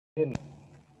In.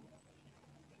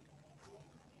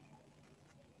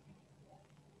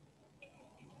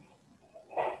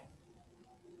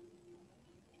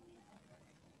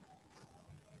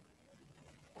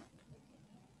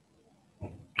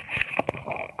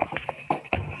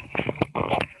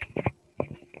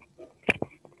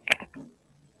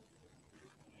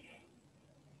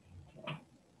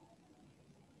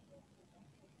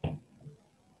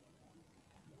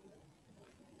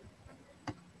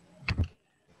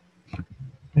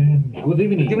 Good Good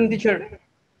evening. evening, teacher.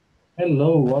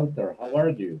 Hello, Walter. How are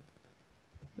you?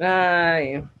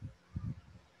 I'm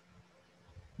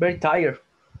very tired.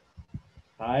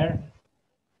 Tired?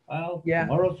 Well, Yeah.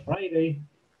 tomorrow's Friday.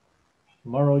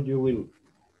 Tomorrow you will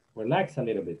relax a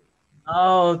little bit.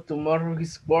 Oh, tomorrow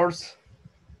is worse.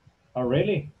 Oh,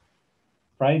 really?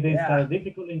 Fridays Yeah. are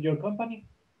difficult in your company?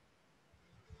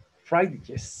 Friday,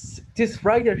 yes. This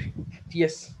Friday,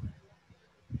 yes.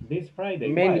 This Friday.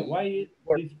 Why? Many Why is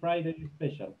work. this Friday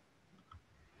special?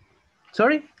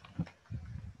 Sorry?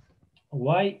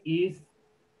 Why is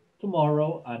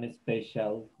tomorrow an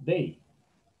special day?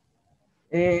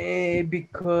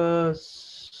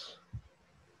 Because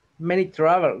many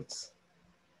travels.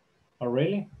 Oh,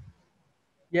 really?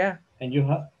 Yeah. And you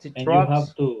have The and you have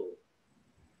trucks. to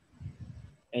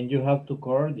and you have to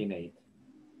coordinate.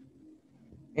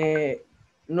 Uh,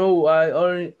 no, I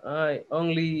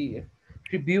only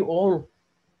review all.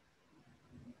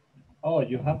 Oh,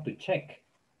 you have to check.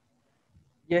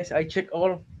 Yes, I check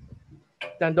all.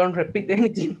 Then don't repeat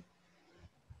anything.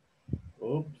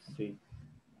 Oopsie.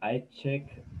 I check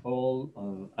all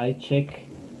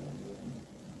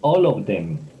of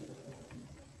them.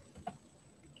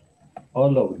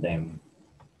 All of them.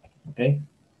 Okay?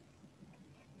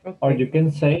 Or Okay. you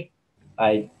can say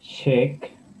I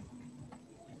check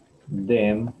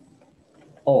them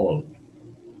all.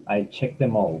 I check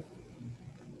them all.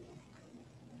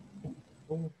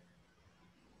 Oh,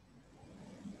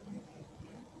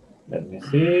 Let me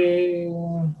see.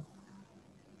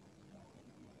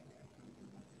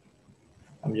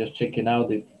 I'm just checking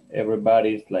out if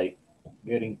everybody's like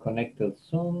getting connected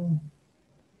soon.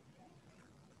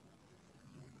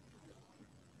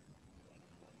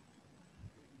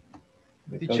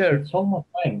 Because teacher, it's almost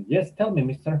time. Yes, tell me,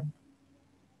 mister.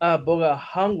 about a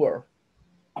homework.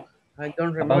 I don't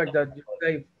About remember that you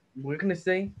say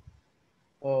Wednesday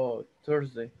or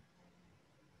Thursday.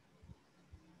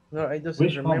 No, I doesn't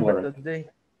which remember homework? that day.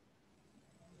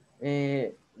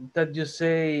 That you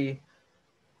say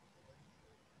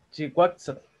the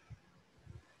WhatsApp.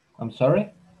 I'm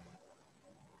sorry?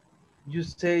 You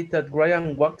say that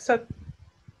Ryan WhatsApp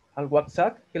al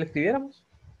WhatsApp que le escribiéramos.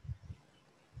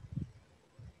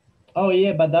 Oh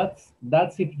yeah, but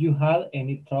that's if you had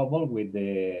any trouble with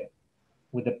the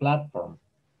platform.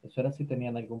 Eso era si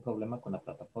tenían algún problema con la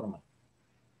plataforma.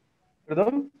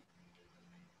 Perdón.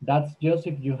 That's just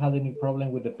if you had any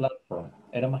problem with the platform.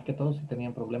 Era más que todo si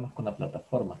tenían problemas con la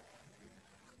plataforma.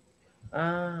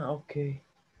 Ah, okay.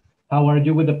 How are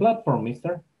you with the platform,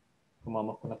 mister? ¿Cómo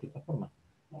vamos con la plataforma?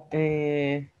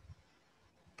 Uh,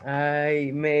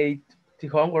 I made the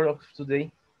homework of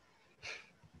today.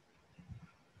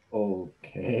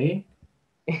 Okay.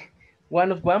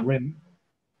 One of one. Rem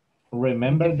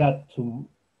remember Okay. that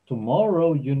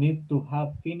tomorrow you need to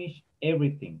have finished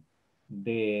everything.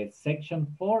 The section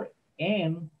 4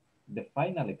 and the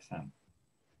final exam.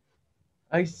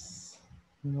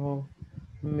 No.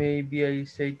 Maybe I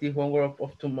say the homework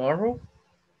of tomorrow.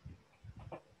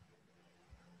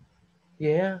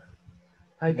 Yeah.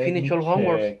 I Let finish me all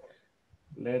homework. check.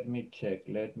 Let me check.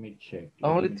 Let me check. Let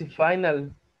Only me the check. final.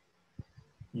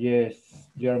 Yes,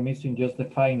 you are missing just the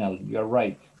final. You are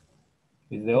right.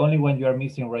 It's the only one you are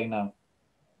missing right now.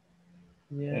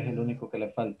 Es el Yeah. único que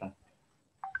le falta.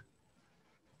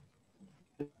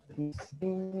 Let me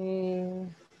see.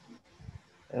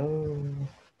 Oh,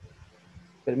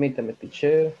 permítame,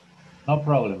 teacher. No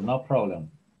problem, no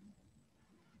problem.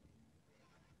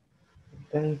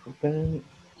 Open.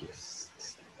 Yes.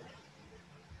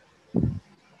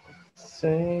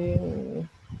 Say.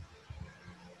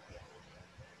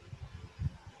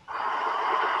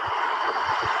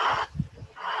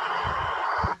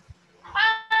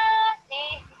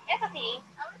 Sí, eso sí.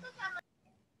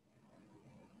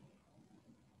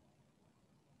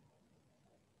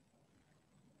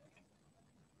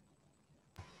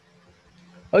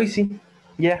 Oh, see.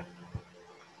 Yeah.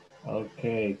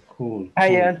 Okay, cool, I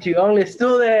cool. am the only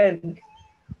student.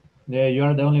 Yeah, you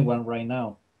are the only one right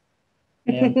now.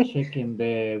 I am checking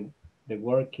the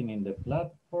working in the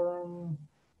platform.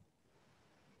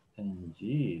 And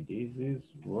gee, this is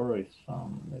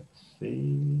worrisome. Let's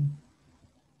see.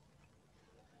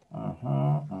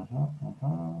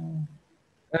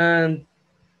 And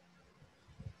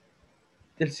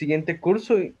el siguiente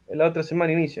curso, la otra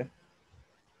semana inicia.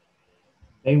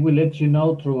 They will let you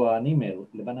know through an email.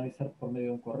 Le van a avisar por medio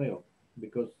de un correo.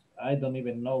 Because I don't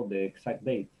even know the exact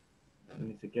date.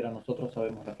 Ni siquiera nosotros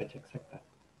sabemos la fecha exacta.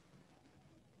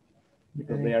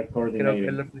 Because they are Creo que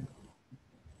coordinating.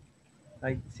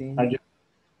 I think.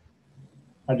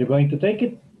 Are you going to take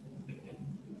it?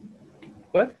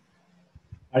 What?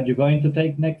 Are you going to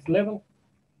take next level?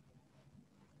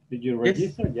 Did you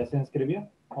register? Yes. ¿Ya se inscribió?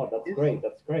 Oh, that's Yes. great.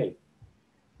 That's great.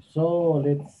 So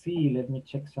let's see. Let me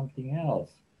check something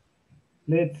else.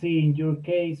 Let's see. In your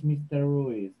case, Mr.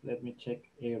 Ruiz, let me check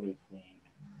everything.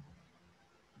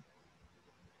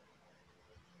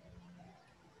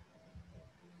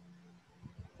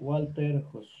 Walter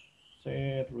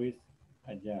José Ruiz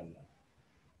Ayala.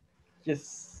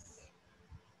 Yes.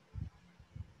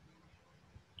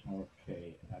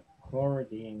 Okay,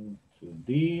 according to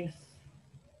this,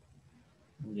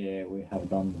 yeah, we have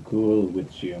done good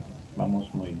with you.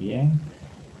 Vamos muy bien.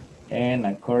 And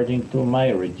according to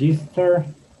my register,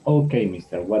 okay,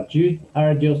 mister, what you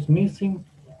are just missing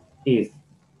is,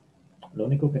 lo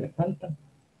único que le falta,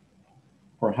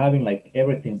 for having like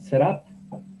everything set up,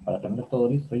 para tener todo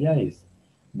listo ya, is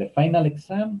the final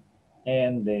exam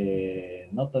and the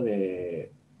nota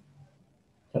de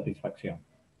satisfacción.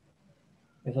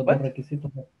 Esos dos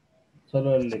requisitos,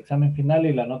 solo el examen final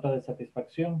y la nota de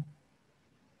satisfacción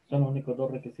son los únicos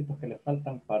dos requisitos que le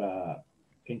faltan para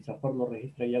que INSAFORP lo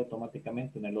registre ya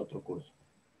automáticamente en el otro curso.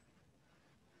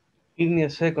 Give me a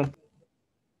second.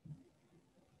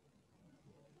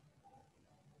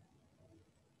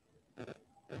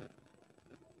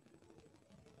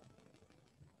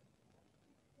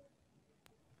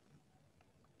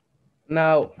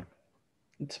 Now,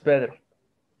 it's better.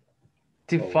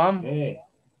 Okay.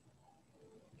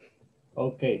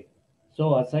 Okay.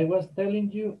 So, as I was telling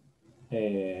you,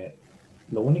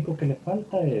 lo único que le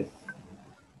falta es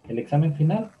el examen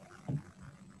final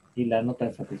y la nota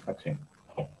de satisfacción.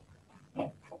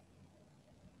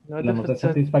 La nota de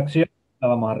satisfacción la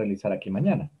vamos a realizar aquí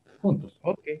mañana, juntos.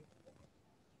 Okay.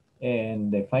 And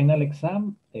the final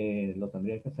exam lo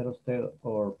tendría que hacer usted,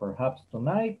 or perhaps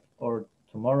tonight, or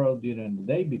tomorrow during the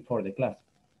day before the class.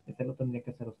 Este lo tendría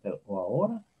que hacer usted o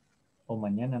ahora o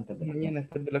mañana antes de la clase. Mañana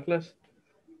después de la clase.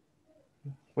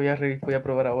 Voy a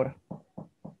probar ahora.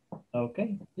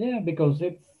 Okay, yeah, because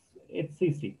it's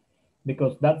easy.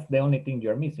 Because that's the only thing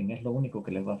you're missing. Es lo único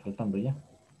que les va faltando ya.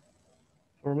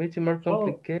 For me, it's more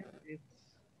complicated. It's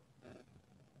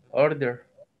order.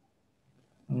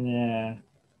 Yeah.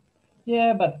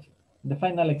 Yeah, but the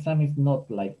final exam is not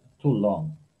like too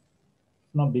long.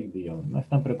 It's no big deal. No es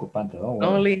tan preocupante. Don't worry.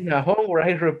 Only in a homework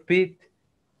I repeat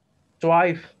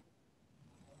twice.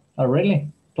 Oh,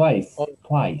 really? Twice. Oh,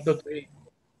 Twice. No, three.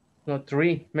 No,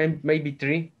 three. Maybe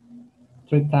three.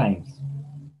 3 times.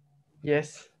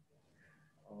 Yes.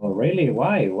 Oh, really?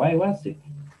 Why? Why was it?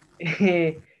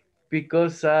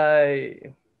 Because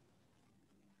I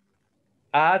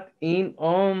add in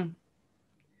on,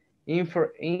 in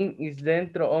for in is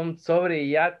dentro on sobre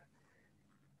y add.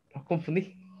 Lo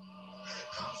confundí.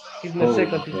 Give me a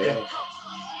second, teacher.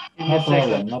 Give me No a second.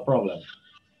 problem, no problem.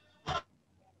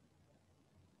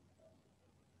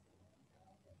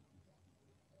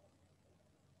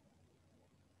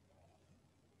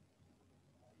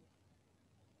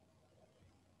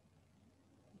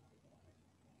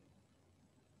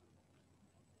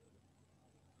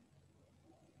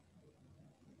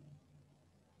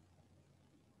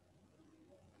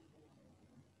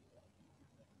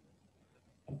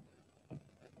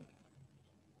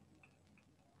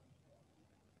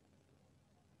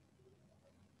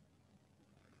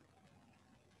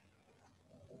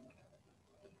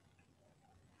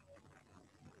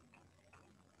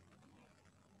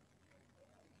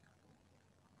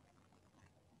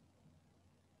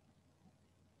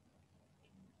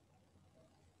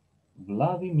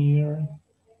 Vladimir.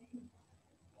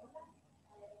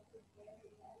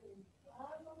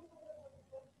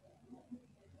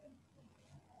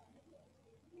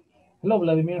 Hello,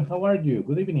 Vladimir. How are you?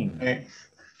 Good evening. Hey.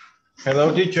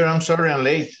 Hello, teacher. I'm sorry I'm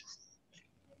late.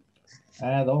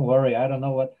 Don't worry. I don't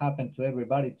know what happened to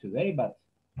everybody today, but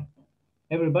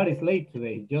everybody's late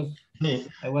today.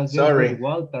 I was just with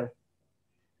Walter.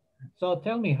 So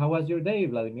tell me, how was your day,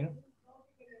 Vladimir?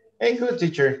 Hey, good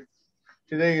teacher.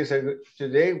 Today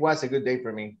was a good day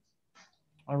for me.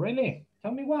 Oh, really?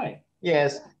 Tell me why.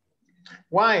 Yes.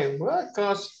 Why? Well,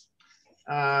 because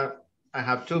I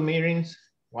have 2 meetings.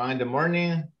 One in the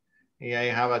morning.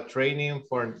 I have a training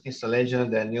for installation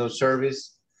of the new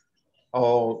service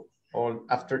all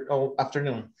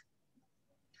afternoon.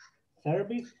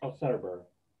 Service or server?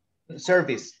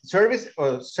 Service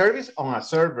on a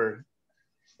server.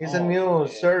 It's a new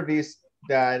service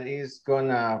that is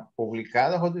gonna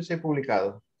publicado. How do you say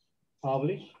publicado?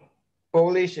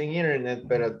 Publish in internet,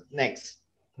 but next,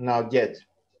 not yet.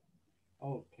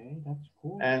 Okay, that's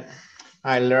cool. And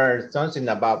I learned something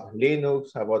about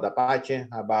Linux, about Apache,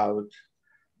 about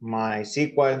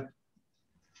MySQL.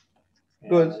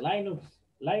 Good.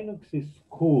 Linux is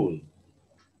cool.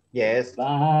 Yes.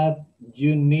 But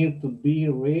you need to be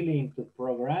really into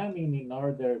programming in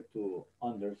order to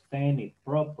understand it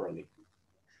properly.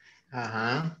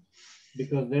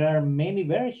 Because there are many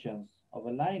versions of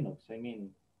a Linux. I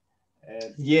mean,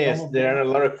 yes, there are a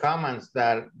lot of commands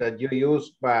that you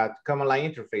use, but command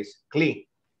line interface, CLI.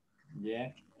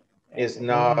 Yeah. It's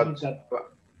not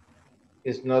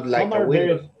like a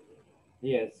Windows.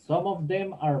 Yes, some of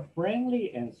them are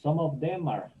friendly and some of them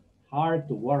are hard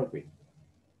to work with.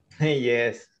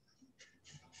 Yes.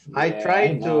 Yeah, I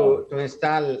tried to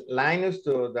install Linux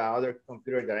to the other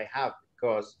computer that I have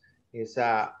because it's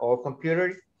an old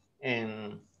computer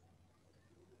and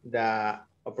the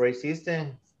operating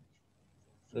system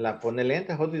la pone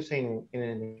lenta. How do you say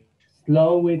in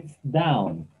slow it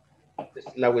down.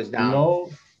 Slow it down.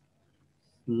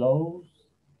 Slows.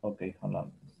 Okay, hold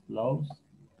on. Slows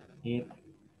it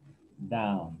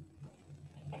down.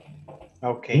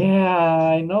 Okay. Yeah,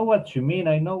 I know what you mean.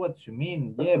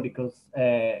 Yeah, because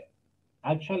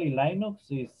actually Linux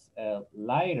is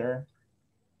lighter.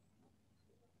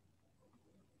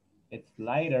 It's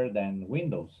lighter than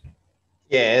Windows.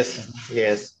 Yes,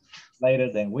 yes.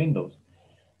 Lighter than Windows.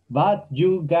 But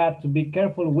you got to be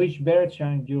careful which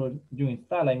version you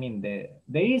install. I mean,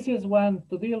 the easiest one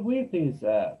to deal with is,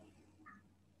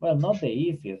 well, not the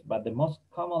easiest, but the most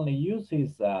commonly used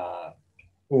is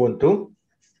Ubuntu.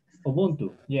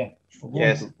 Ubuntu, yeah. Ubuntu.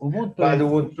 Yes, Ubuntu but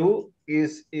Ubuntu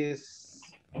is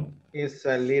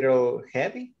a little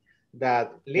heavy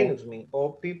that Linux mean.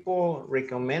 All people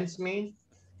recommends me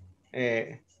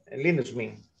Linux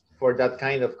mean for that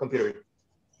kind of computer.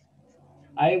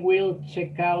 I will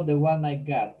check out the one I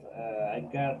got. I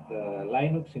got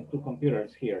Linux in 2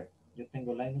 computers here. Yo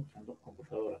tengo Linux en 2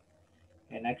 computadoras.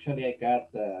 And actually I got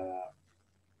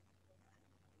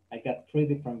 3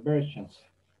 different versions.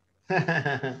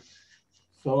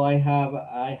 So I have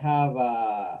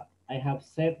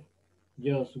set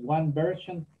just one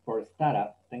version for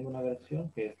startup. Tengo una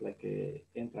versión que es la que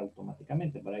entra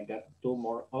automáticamente, but I got 2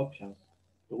 more options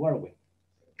to work with.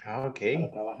 Okay.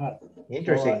 Para trabajar.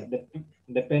 Interesting. So,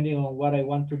 depending on what I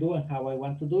want to do and how I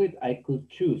want to do it, I could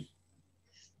choose.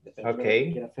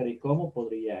 Okay. Quiero hacer y cómo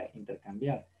podría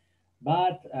intercambiar.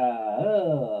 But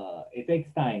it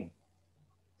takes time.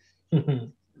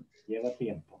 Lleva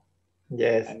tiempo.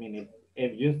 Yes. I mean,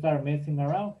 if you start messing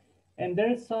around, and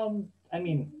there's some, I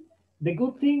mean, the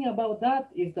good thing about that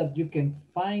is that you can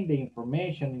find the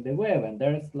information in the web, and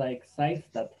there's like sites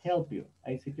that help you.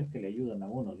 Hay sitios que le ayudan a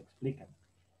uno, le explican.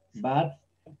 But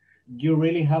you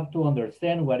really have to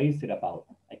understand what is it about.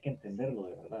 Hay que entenderlo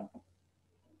de verdad.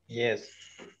 Yes,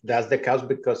 that's the cause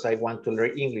because I want to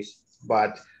learn English,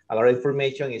 but a lot of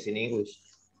information is in English.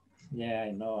 Yeah,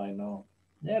 I know.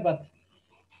 Yeah, but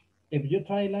if you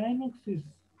try Linux,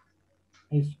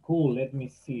 it's cool. Let me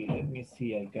see.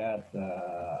 I got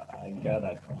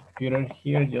a computer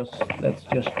here. Let's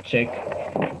just check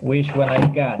which one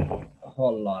I got.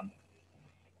 Hold on.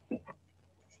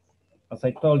 As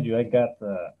I told you, I got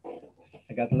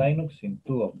Linux in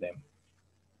 2 of them,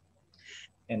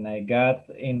 and I got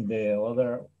in the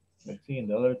other. Let's see, in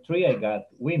the other 3, I got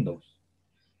Windows.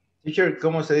 Teacher,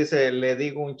 ¿cómo se dice? Le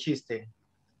digo un chiste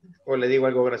o le digo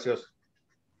algo gracioso.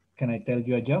 Can I tell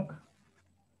you a joke?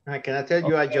 Can I tell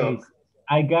you a joke?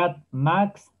 I got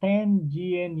Max 10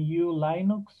 GNU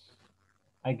Linux.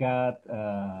 I got,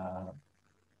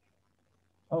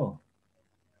 oh,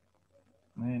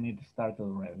 I need to start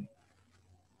already.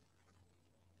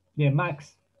 Yeah,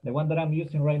 Max. The one that I'm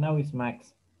using right now is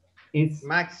Max. It's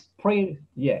Max. Pretty,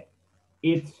 yeah.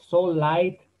 It's so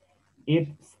light. It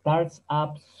starts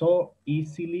up so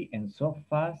easily and so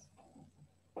fast.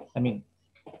 I mean,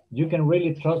 you can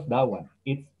really trust that one.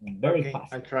 It's very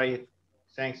fast. I'll try it.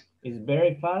 Thanks. It's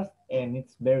very fast and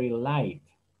it's very light.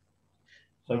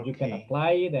 So you can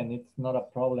apply it and it's not a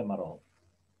problem at all.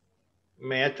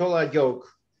 May I tell a joke?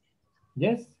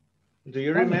 Yes. Do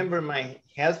you remember my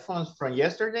headphones from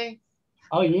yesterday?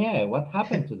 Oh yeah, what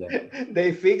happened to them?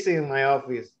 They fixed it in my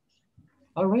office.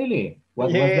 Oh really?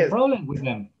 What was the problem with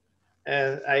them?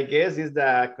 I guess it's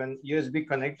the USB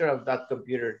connector of that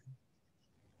computer.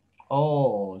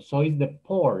 Oh, so it's the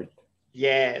port.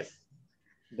 Yes.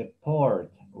 The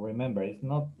port. Remember, it's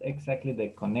not exactly the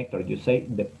connector. You say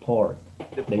the port.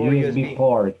 The USB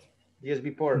port. Just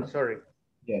before, sorry.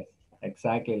 Yes,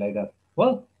 exactly like that.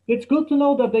 Well, it's good to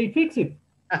know that they fix it.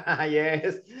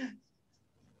 Yes.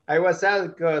 I was sad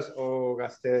because, oh,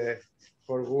 gasté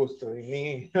por gusto.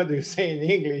 In how do you say in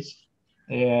English?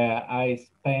 Yeah, I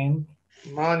spent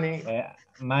Money.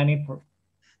 money for,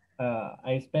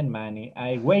 I spent money.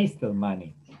 I wasted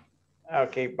money.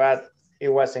 Okay, but it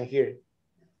wasn't here.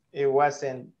 It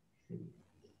wasn't,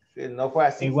 no fue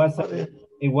así.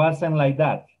 It wasn't like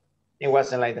that. It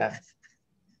wasn't like that.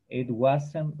 It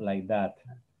wasn't like that.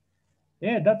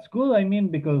 Yeah, that's good. I mean,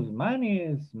 because money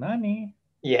is money.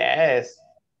 Yes.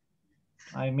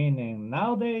 I mean,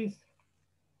 nowadays,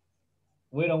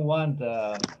 we don't want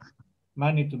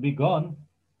money to be gone.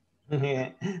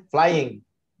 Flying.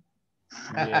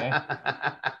 Yeah.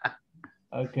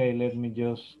 Okay, let me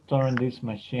just turn this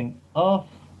machine off.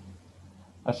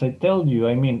 As I told you,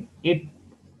 I mean,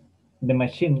 the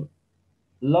machine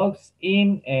logs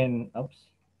in and, oops,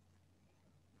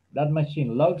 that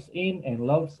machine logs in and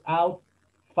logs out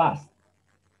fast.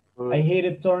 Good. I hit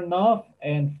it turn off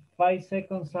and 5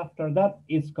 seconds after that,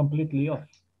 it's completely off.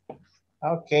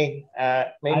 Okay.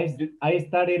 Maybe I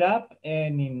started up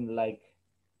and in like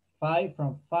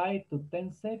from 5 to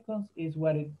 10 seconds is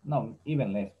what it, no,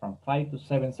 even less, from 5 to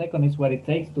 7 seconds is what it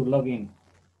takes to log in.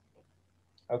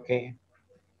 okay.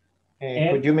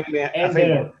 Could you make me a favor?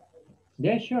 There,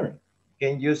 yeah, sure.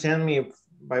 Can you send me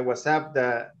by WhatsApp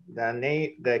the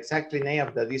name, the exact name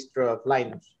of the distro of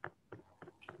Linux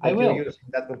I will. you use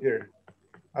in that computer?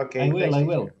 Okay. I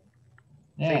will.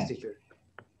 Yeah. Thanks, teacher.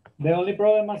 The only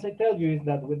problem, as I tell you, is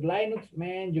that with Linux,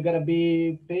 man, you gotta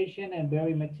be patient and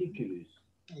very meticulous.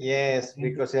 Yes,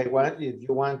 because if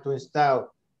you want to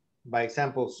install, by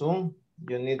example, Zoom,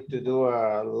 you need to do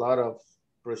a lot of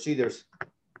procedures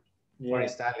for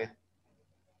installing.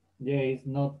 Yeah, it's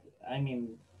not, I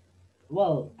mean,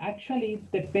 well, actually,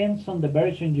 it depends on the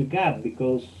version you got,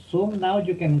 because Zoom now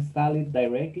you can install it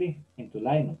directly into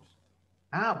Linux.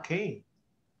 Ah, okay.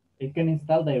 It can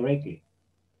install directly,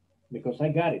 because I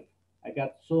got it. I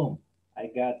got Zoom. I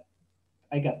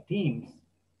got Teams.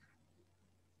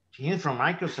 Teams from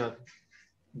Microsoft.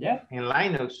 Yeah. In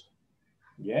Linux.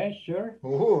 Yeah, sure.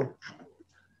 Ooh.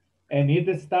 And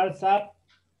it starts up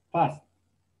fast.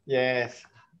 Yes.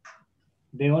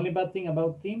 The only bad thing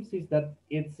about Teams is that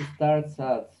it starts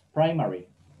as primary.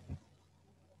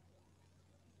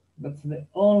 That's the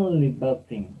only bad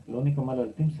thing. Lo único malo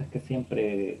del Teams es que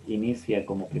siempre inicia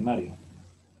como primario.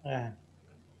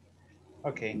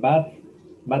 Okay. But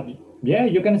yeah,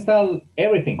 you can install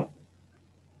everything.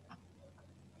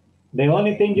 The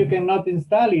only thing you cannot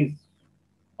install is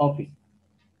Office.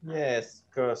 Yes,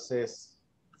 because it's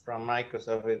from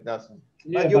Microsoft, it doesn't.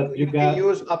 Yeah, but you can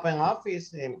use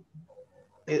OpenOffice.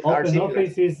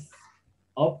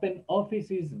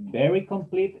 OpenOffice is very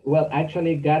complete. Well,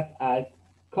 actually got a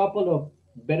couple of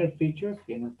better features.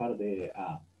 Tiene un par de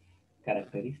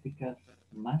características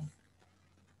más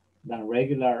than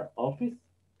regular Office.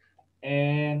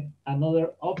 And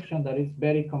another option that is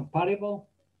very compatible,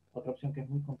 otra opción que es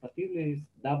muy compatible, is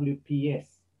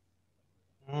WPS.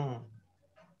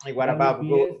 And what about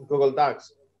Google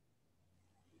Docs?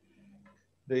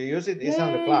 Do you use it? It's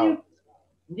on the cloud.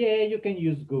 You can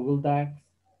use Google Docs.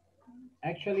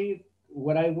 Actually,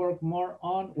 what I work more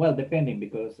on, well, depending,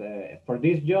 because for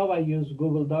this job, I use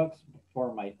Google Docs.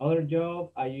 For my other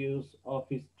job, I use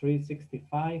Office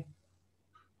 365.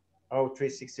 Oh,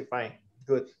 365.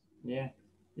 Good. Yeah,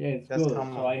 it's good.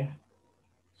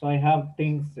 So I have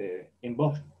things in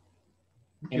both.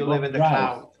 You live in the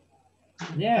cloud.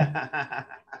 Yeah.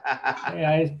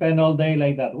 Yeah, I spend all day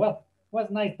like that. Well, it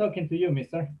was nice talking to you,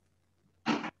 mister.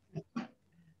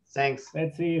 Thanks.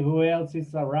 Let's see who else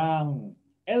is around.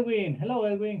 Elwin. Hello,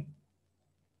 Elwin.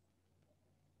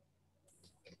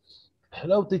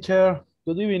 Hello, teacher.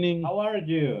 Good evening. How are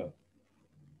you?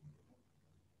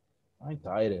 I'm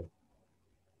tired.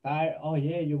 Tired? Oh,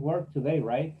 yeah, you work today,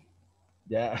 right?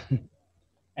 Yeah.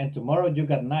 And tomorrow you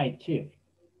got night shift.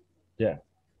 Yeah,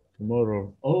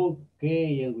 tomorrow.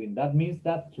 Okay, Elwin. That means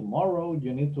that tomorrow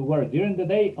you need to work during the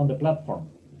day on the platform.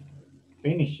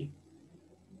 Finish it.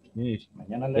 Finish.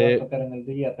 Mañana le va a tocar en el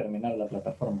día terminar la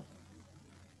plataforma.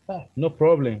 No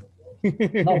problem.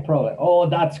 No problem. Oh,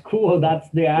 that's cool. That's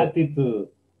the attitude.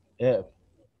 Yeah.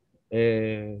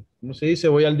 ¿Cómo se dice?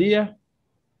 Voy al día.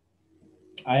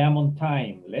 I am on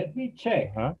time. Let me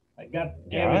check. I got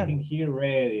everything here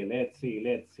ready. Let's see.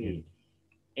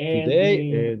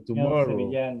 Today and tomorrow.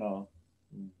 Sevillano.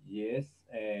 Yes.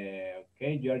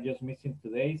 Okay, you are just missing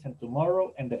today's and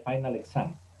tomorrow and the final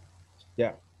exam.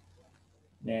 Yeah.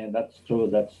 Yeah, that's true.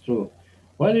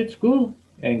 Well, it's cool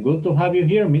and good to have you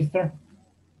here, mister.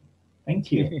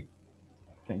 Thank you.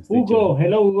 Thanks, Hugo, teacher.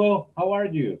 hello, Hugo. How are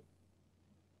you?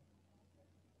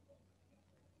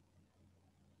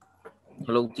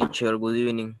 Hello, teacher. Good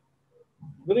evening.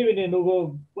 Good evening,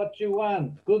 Hugo. What you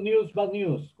want? Good news, bad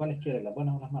news. ¿Cuáles quieres? ¿Las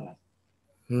buenas o las malas?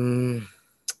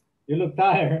 You look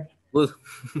tired. Good.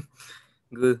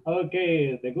 Good.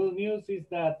 Okay, the good news is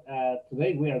that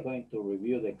today we are going to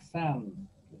review the exam,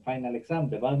 the final exam.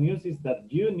 The bad news is that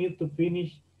you need to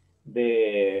finish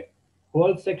the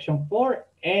whole section 4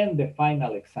 and the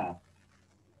final exam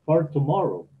for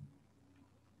tomorrow.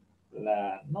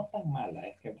 No tan mala,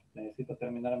 es que necesito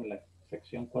terminar la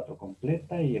sección 4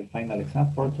 completa y el final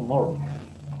exam for tomorrow.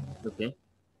 Okay.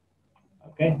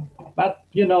 Okay, but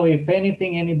you know, if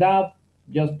anything, any doubt,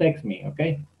 just text me,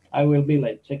 okay? I will be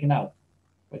like checking out.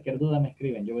 Cualquier duda me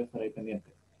escriben, yo voy a estar ahí pendiente.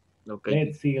 Okay.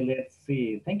 Let's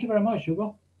see. Thank you very much,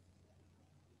 Hugo.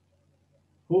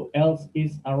 Who else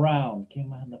is around? ¿Quién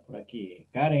más anda por aquí?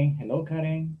 Karen, hello,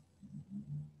 Karen.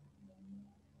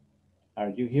 Are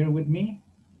you here with me?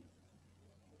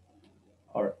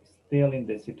 Or still in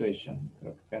the situation?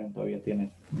 Creo que Karen todavía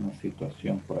tiene una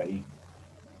situación por ahí.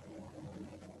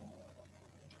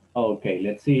 Okay,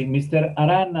 let's see. Mr.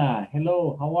 Arana,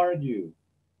 hello, how are you?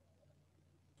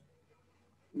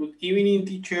 Good evening,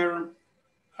 teacher.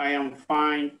 I am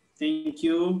fine, thank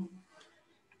you.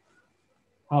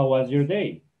 How was your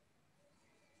day?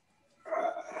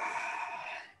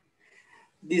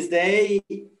 This day,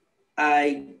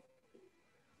 I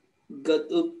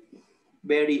got up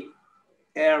very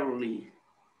early.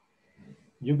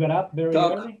 You got up very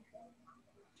early?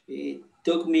 It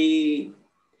took me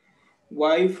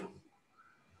wife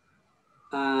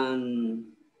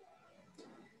and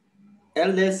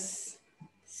eldest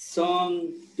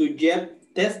son to get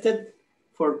tested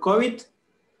for COVID.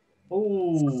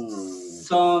 Oh.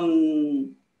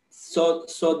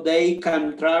 So they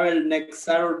can travel next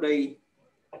Saturday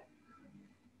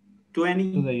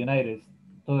 20. To the United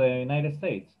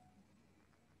States.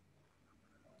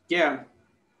 Yeah.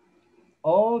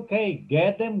 Okay,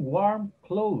 get them warm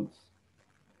clothes.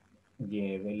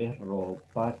 Lléveles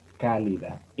ropa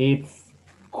cálida. It's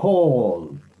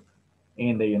cold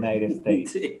in the United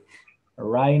States.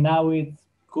 Right now it's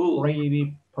cool.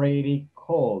 Pretty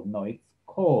cold. No, it's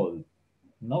cold.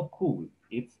 Not cool.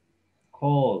 It's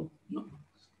cold. No.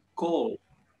 Cold.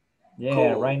 Yeah,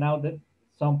 cold. Right now that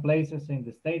some places in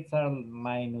the States are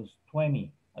minus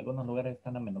 20. Algunos lugares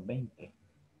están a menos 20.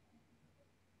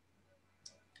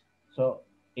 So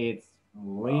it's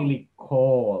really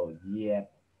cold. Yeah.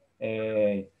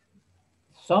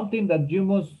 Something that you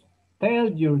must tell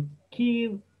your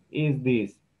kid is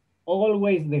this.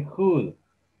 Always the hood.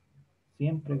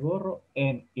 Siempre gorro.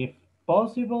 And if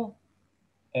possible,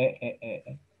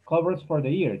 covers for the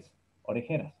ears.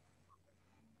 Orejeras.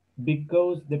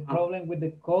 Because the problem with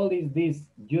the cold is this.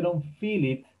 You don't feel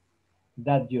it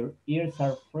that your ears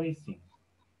are freezing.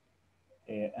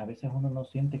 A veces uno no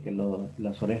siente que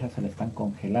las orejas se le están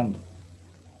congelando.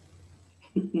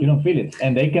 You don't feel it.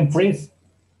 And they can freeze.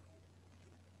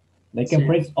 They can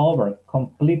freeze over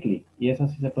completely. Y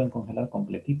esas sí se pueden congelar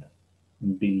completitas.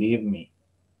 Believe me.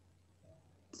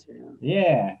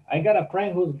 Yeah, I got a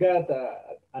friend who's got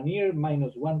an ear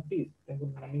minus one piece. Tengo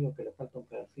un amigo que le falta un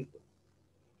pedacito.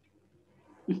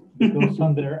 Because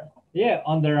under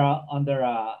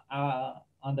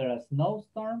a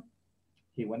snowstorm,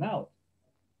 he went out.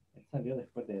 Él salió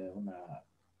después de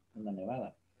una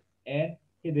nevada. And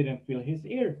he didn't feel his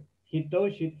ear. He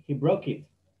touched it, he broke it.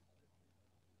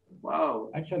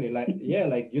 Wow. Actually, like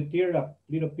you tear a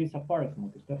little piece apart, como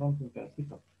que usted rompe un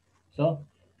pedacito. So,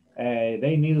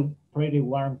 they need pretty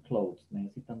warm clothes.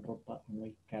 Necesitan ropa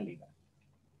muy cálida.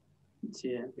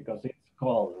 Yeah. Because it's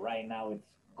cold. Right now, it's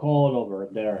cold over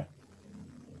there.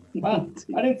 Well,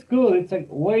 but it's good. It's like,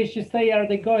 where state are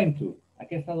they going to? ¿A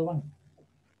qué estado van?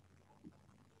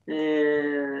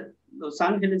 Los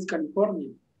Ángeles,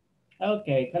 California.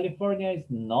 Okay, California is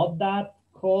not that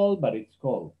cold, but it's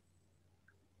cold.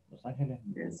 Los Ángeles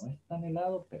no es tan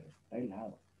helado, pero está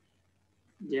helado.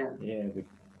 Yeah. Yeah.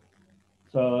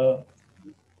 So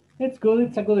it's good.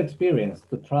 It's a good experience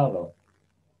to travel.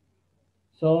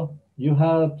 So you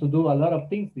have to do a lot of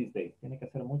things these days. Tiene que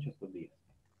hacer mucho estos días.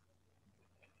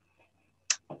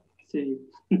 Sí.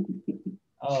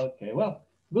 Okay, well,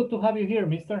 good to have you here,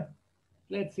 mister.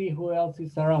 Let's see who else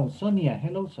is around. Sonia.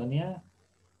 Hello, Sonia.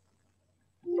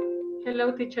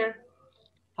 Hello, teacher.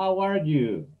 How are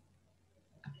you?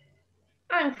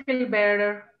 I feel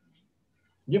better.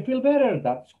 You feel better?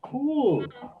 That's cool.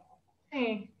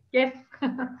 Hey, yes.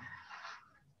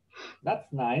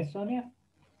 That's nice, Sonia.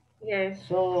 Yes.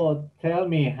 So tell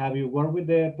me, have you worked with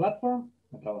the platform?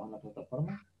 ¿Has trabajado en la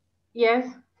plataforma?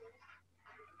 Yes.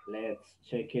 Let's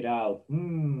check it out.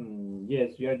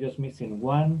 Yes, you are just missing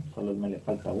one. Solo me le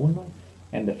falta uno.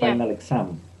 And the final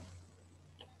exam.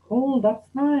 Oh, that's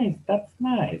nice. That's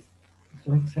nice.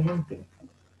 So excelente.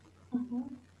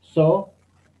 So,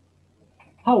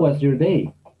 how was your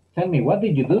day? Tell me, what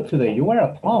did you do today? You were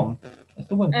at home.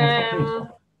 Estuvo en casa, please.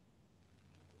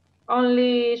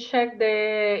 Only check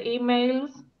the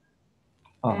emails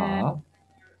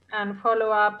and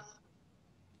follow-ups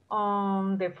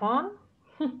on the phone.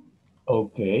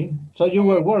 Okay. So you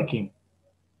were working.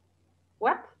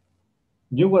 What?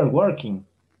 You were working.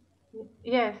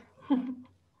 Yes.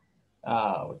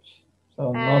 Ouch.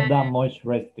 So not that much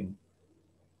resting.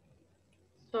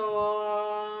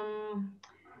 So,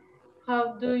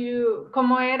 how do you,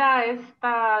 ¿cómo era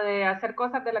esta de hacer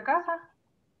cosas de la casa?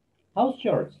 House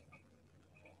chores.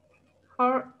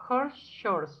 House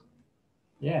chores.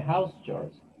 Yeah, house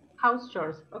chores. House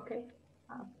chores, okay.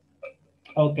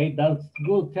 Okay, that's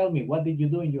good. Tell me, what did you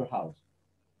do in your house?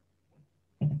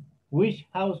 Which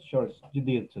house chores you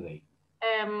did today?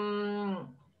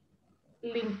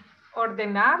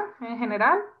 Ordenar en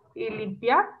general y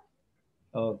limpiar.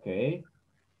 Okay.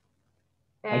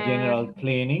 A general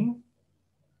cleaning.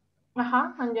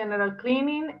 And general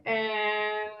cleaning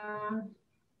and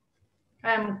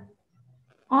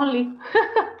only.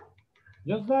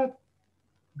 Just that?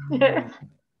 Yes.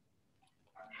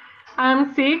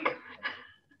 I'm sick.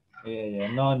 Yeah.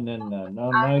 No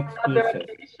excuses.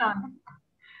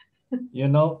 You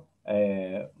know,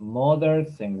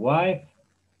 mothers and wives,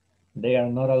 they are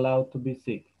not allowed to be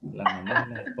sick. Las mamás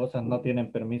y las esposas no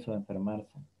tienen permiso de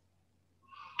enfermarse.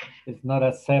 It's not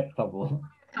acceptable.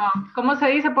 ¿Cómo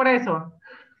se dice por eso?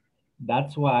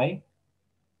 That's why.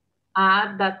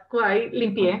 That's why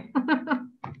limpié.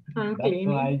 That's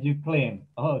why you clean.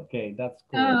 Okay, that's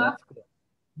cool. That's cool.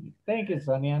 Thank you,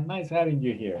 Sonia. Nice having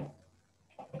you here.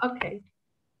 Okay.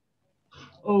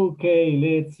 Okay,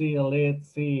 let's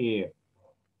see.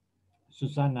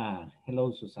 Susana.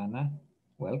 Hello, Susana.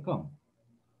 Welcome.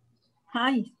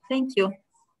 Hi, thank you.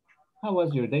 How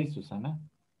was your day, Susana?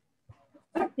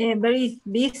 Very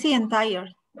busy and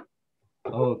tired.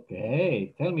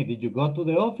 Okay, tell me, did you go to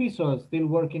the office or still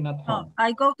working at home? No,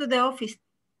 I go to the office.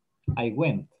 I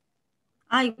went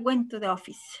to the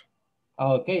office.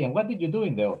 Okay, and what did you do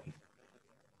in the office?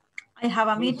 I have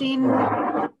a meeting.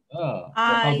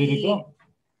 How did it go?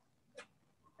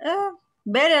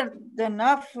 Better than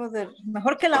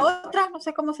mejor que la otra, no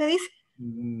sé cómo se dice.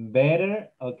 Better,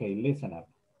 okay, listen up.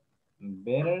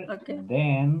 Better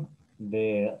than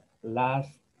the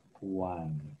last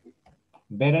one.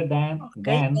 Better than,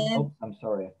 oops, I'm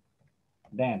sorry.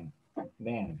 Better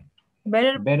than the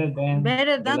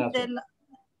last one.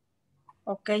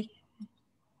 Okay.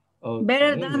 Okay.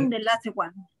 Better than the last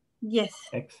one. Yes.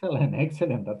 Excellent.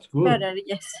 That's good. Better,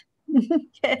 yes.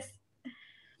 Yes.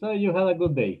 So you had a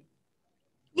good day?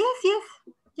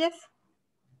 Yes.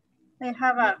 I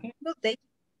have a good day.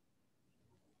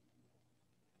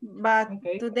 But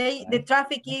today the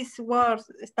traffic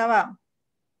estaba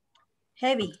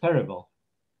heavy. Terrible.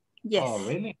 Yes. Oh,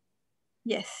 really?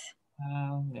 Yes.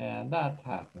 Yeah, that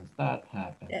happens.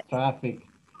 Yes.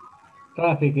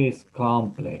 Traffic is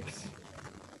complex.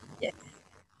 Yes.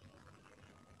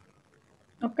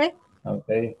 Okay.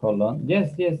 Okay, hold on.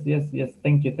 Yes.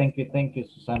 Thank you,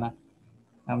 Susana.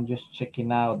 I'm just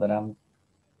checking out that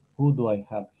who do I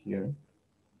have here?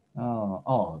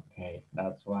 Oh, okay,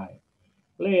 that's why.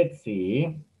 Let's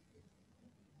see.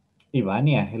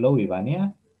 Ivania, hello,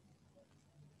 Ivania.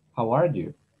 How are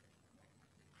you?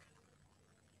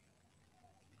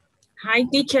 Hi,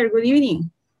 teacher. Good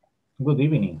evening. Good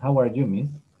evening. How are you, miss?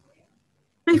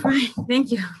 I'm fine.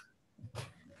 Thank you.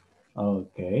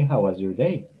 Okay. How was your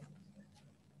day?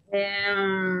 I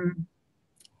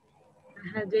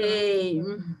had a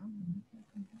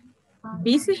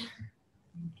busy.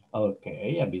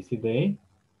 Okay, a busy day.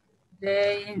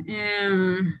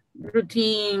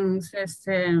 Routines,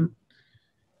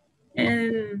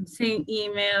 and send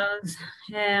emails,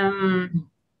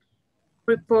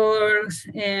 reports,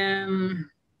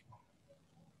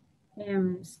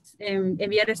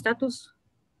 enviar status.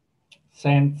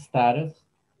 Send status.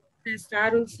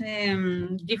 Status,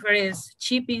 different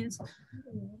shippings.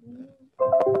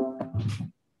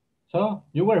 So,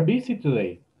 you were busy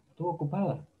today. Estuvo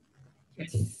ocupada.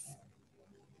 Yes.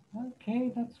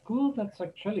 Okay, that's good. That's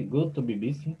actually good to be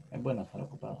busy. Es bueno estar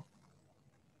ocupado.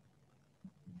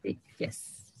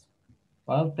 Yes.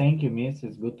 Well, thank you, miss.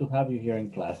 It's good to have you here in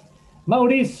class.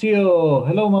 Mauricio.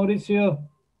 Hello, Mauricio.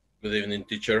 Good evening,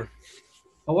 teacher.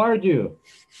 How are you?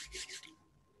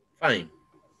 Fine.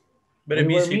 Very busy.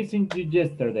 We were busy. missing you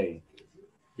yesterday.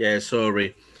 Yeah,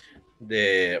 sorry.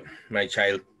 My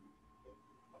child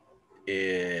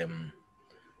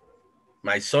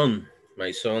My son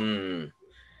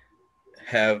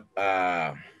have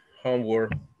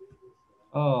homework.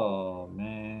 Oh,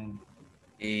 man.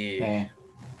 Y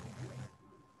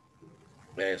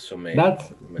eso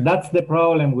That's the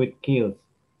problem with kids.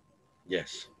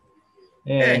 Yes.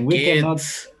 And we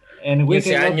kids,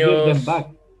 cannot give them 15 back.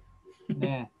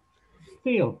 Yeah.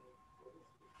 Still,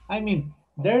 I mean,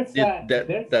 there's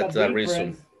a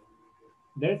reason.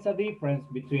 There's a difference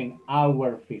between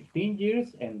our 15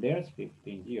 years and theirs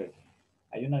 15 years.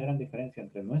 Hay una gran diferencia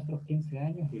entre nuestros 15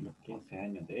 años y los 15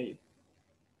 años de ellos.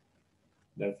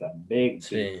 There's a big difference.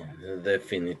 Sí,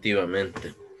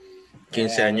 definitivamente.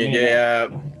 15 años ya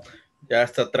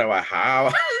hasta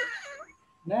trabajaba.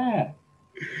 Yeah,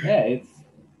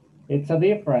 it's a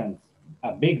difference,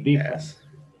 a big difference. Yes.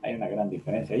 Hay una gran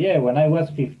diferencia. Yeah, when I was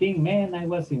 15, man, I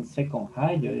was in second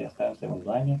high. Yo ya estaba en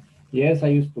segundo año. Yes, I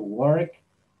used to work.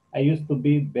 I used to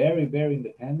be very, very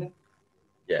independent.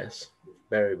 Yes,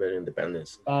 very, very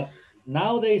independent. But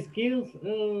nowadays, skills,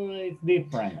 it's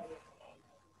different.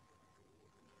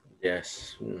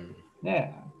 Yes.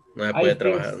 Yeah. No se puede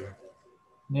trabajar.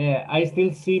 Yeah, I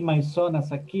still see my son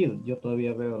as a kid. Yo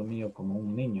todavía veo al mío como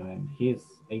un niño, and he's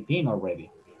 18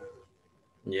 already.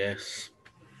 Yes.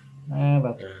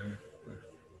 But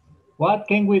what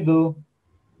can we do?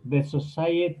 The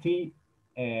society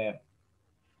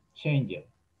changes.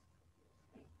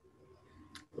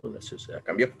 La sociedad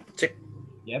cambió. Sí.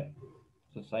 Yep,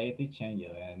 society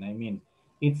changes, and I mean,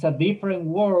 it's a different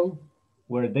world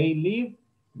where they live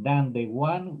than the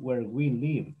one where we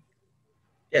live.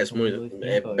 Yes,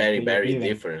 very, very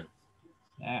different.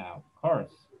 Yeah, of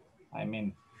course. I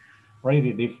mean,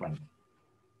 pretty different.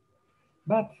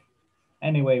 But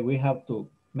anyway, we have to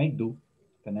make do.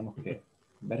 Tenemos que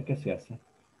ver qué se hace.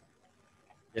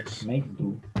 Yes. Make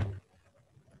do.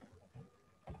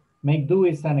 Make do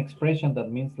is an expression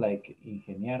that means like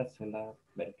ingeniársela,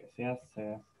 ver qué se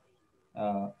hace.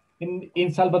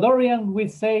 In Salvadorian, we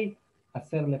say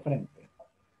hacerle frente.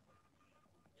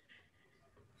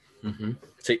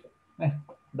 Sí.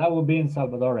 That would be in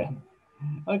Salvadorian.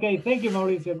 Okay, thank you,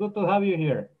 Mauricio. Good to have you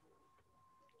here.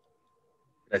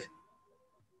 Gracias.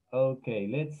 Okay,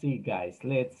 let's see, guys.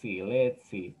 Let's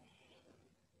see.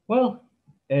 Well,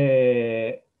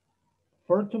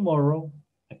 for tomorrow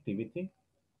activity,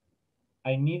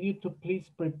 I need you to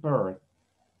please prepare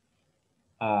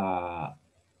a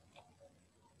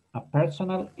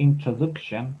personal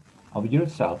introduction of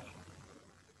yourself.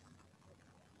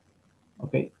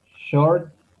 Okay,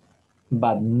 short,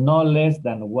 but no less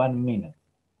than 1 minute.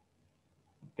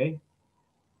 Okay,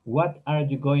 what are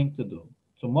you going to do?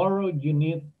 Tomorrow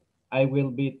I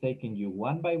will be taking you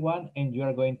one by one, and you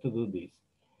are going to do this.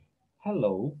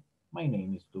 Hello, my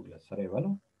name is Douglas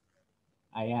Arevalo.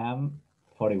 I am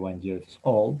 41 years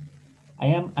old. I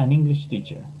am an English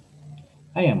teacher.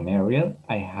 I am married.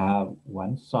 I have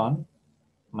one son.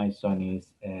 My son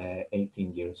is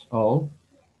 18 years old.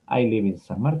 I live in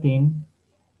San Martin.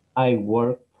 I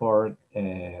work for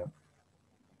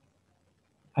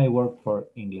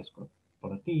Inglés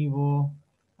Corporativo.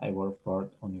 I work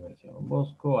for Universidad Don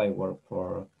Bosco. I work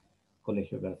for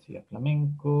Colegio García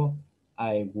Flamenco.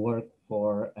 I work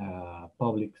for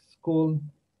public school.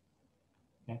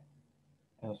 Okay.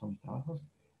 Esos son mis trabajos.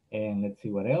 And let's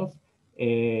see what else.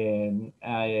 And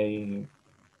I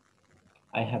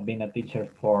have been a teacher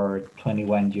for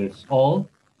 21 years old.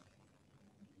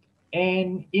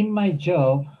 And in my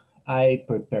job, I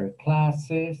prepare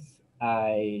classes,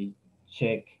 I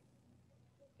check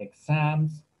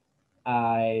exams,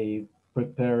 I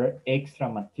prepare extra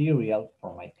material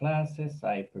for my classes,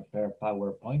 I prepare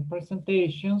PowerPoint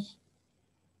presentations,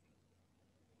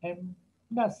 and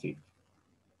that's it.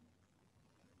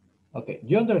 Okay,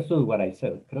 you understood what I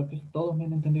said. Creo que todos me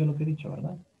han entendido lo que he dicho,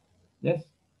 ¿verdad? Yes?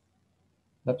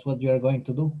 That's what you are going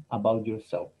to do about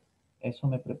yourself. Eso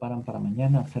me preparan para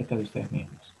mañana acerca de ustedes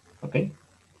mismos. Okay?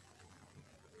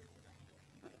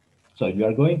 So you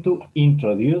are going to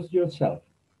introduce yourself.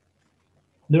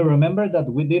 Do you remember that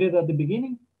we did it at the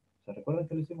beginning? ¿Se recuerdan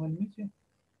que lo hicimos al inicio?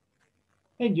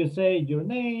 And you say your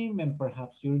name and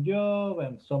perhaps your job,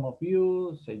 and some of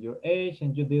you say your age,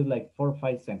 and you did like 4 or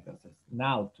 5 sentences.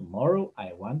 Now, tomorrow,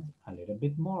 I want a little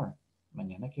bit more.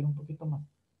 Mañana quiero un poquito más.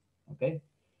 Okay?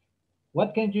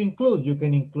 What can you include? You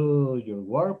can include your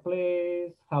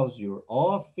workplace, how's your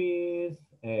office,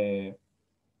 the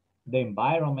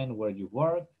environment where you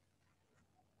work,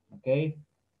 okay?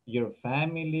 Your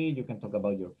family, you can talk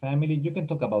about your family, you can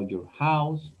talk about your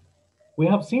house. We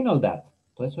have seen all that.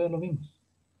 Todo eso ya lo vimos.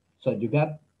 So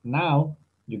now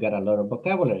you got a lot of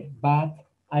vocabulary, but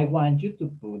I want you to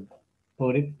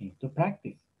put it into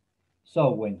practice.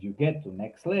 So when you get to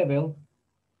next level,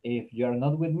 if you're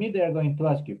not with me, they're going to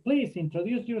ask you, please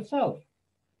introduce yourself.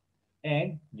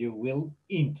 And you will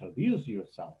introduce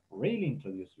yourself, really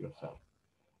introduce yourself.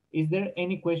 Is there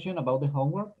any question about the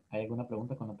homework? ¿Hay alguna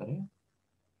pregunta con la tarea?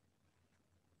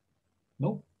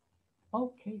 No?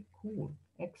 Okay, cool.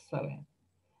 Excellent.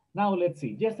 Now let's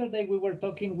see. Yesterday we were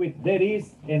talking with there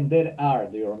is and there are.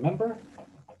 Do you remember?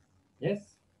 Yes?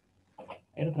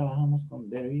 Ayer trabajamos con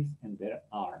there is and there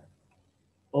are.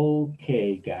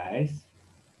 Okay, guys.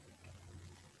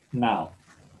 Now,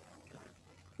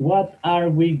 what are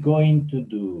we going to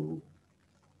do?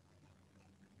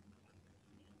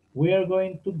 We are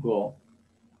going to go,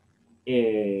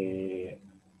 if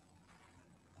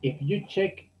you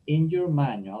check in your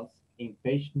manuals in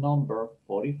page number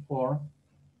 44,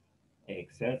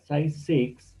 exercise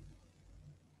 6,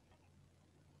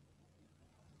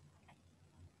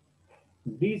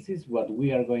 this is what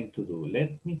we are going to do.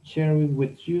 Let me share it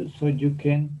with you so you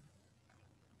can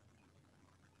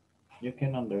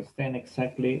understand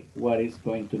exactly what is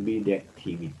going to be the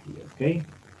activity, okay?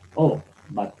 Oh,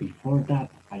 but before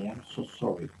that, I am so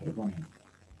sorry, perdón.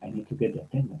 I need to get the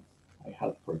attendance. I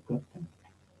have forgotten.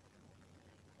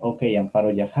 Okay,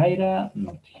 Amparo Yajaira,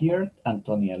 not here.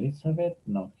 Antonia Elizabeth,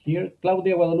 not here.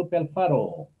 Claudia Guadalupe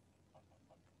Alfaro.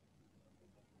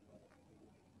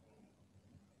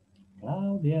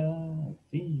 Claudia, I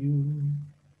see you.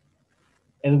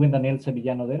 Edwin Daniel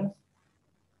Sevillano Deras.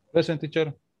 Present,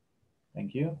 teacher.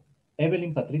 Thank you.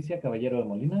 Evelyn Patricia Caballero de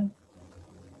Molina.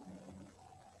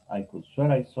 I could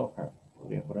swear I saw her.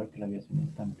 Podría jurar que la vi hace un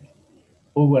instante.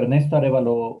 Hugo Ernesto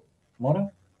Arevalo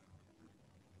Mora.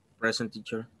 Present,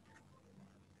 teacher.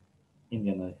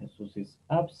 Indiana de Jesús is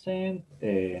absent.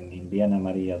 And Indiana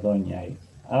María Doña is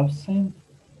absent.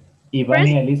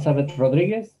 Ivania Elizabeth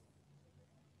Rodríguez.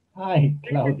 Hi,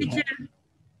 Claudia.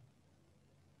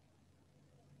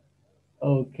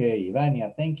 Okay,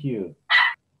 Ivania, thank you.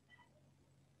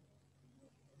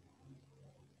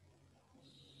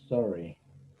 Sorry.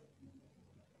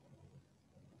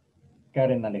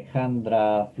 Karen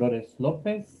Alejandra Flores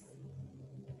López.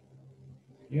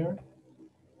 Here.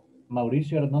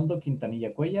 Mauricio Arnoldo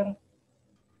Quintanilla Cuellar.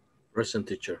 Present,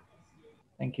 teacher.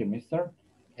 Thank you, mister.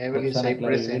 Evelyn, say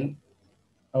present.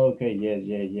 Okay,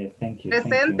 yes. Thank you.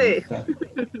 Presente. Thank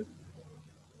you,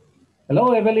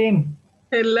 hello, Evelyn.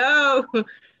 Hello.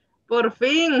 Por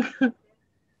fin.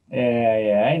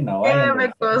 Yeah, I know.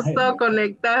 Me costó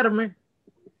conectarme.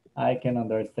 I can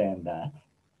understand that.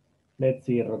 Let's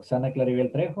see. Roxana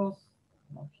Claribel Trejos.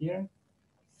 Not here.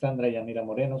 Sandra Yanira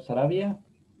Moreno Sarabia.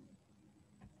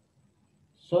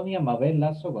 Sonia Mabel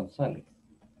Lazo González.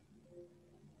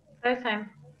 Present.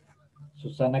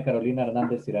 Susana Carolina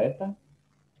Hernández Iraeta.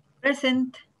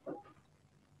 Present.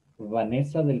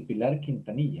 Vanessa del Pilar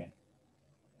Quintanilla.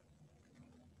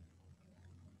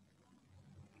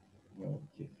 Well,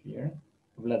 she's here.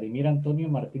 Vladimir Antonio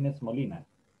Martínez Molina.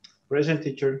 Present,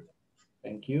 teacher.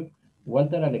 Thank you.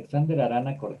 Walter Alexander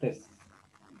Arana Cortés.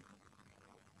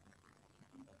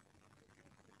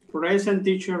 Present,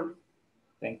 teacher.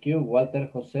 Thank you. Walter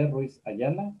José Ruiz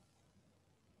Ayala.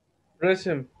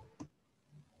 Present.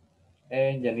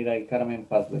 And Yanira del Carmen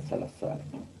Paz de Salazar.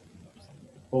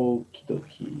 Okie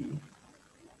dokie.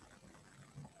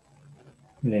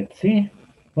 Let's see.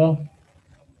 Well,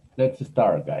 let's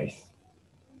start, guys.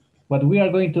 What we are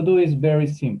going to do is very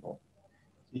simple.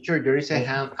 Teacher, there is a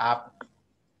hand up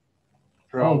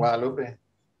from Guadalupe.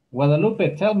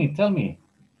 Guadalupe, tell me.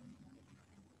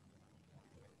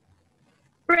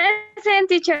 Present,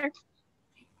 teacher.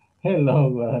 Hello,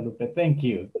 Guadalupe. Thank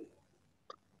you.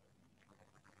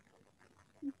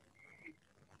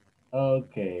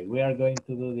 Okay, we are going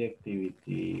to do the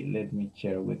activity. Let me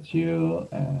share with you.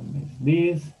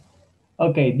 This.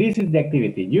 Okay, this is the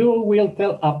activity. You will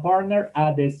tell a partner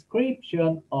a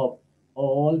description of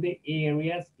all the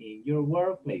areas in your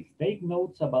workplace. Take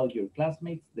notes about your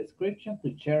classmates' description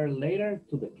to share later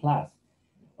to the class.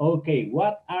 Okay,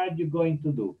 what are you going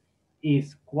to do?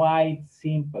 It's quite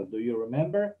simple. Do you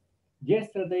remember?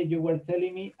 Yesterday you were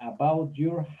telling me about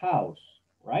your house,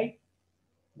 right?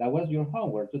 That was your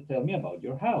homework, to tell me about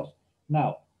your house.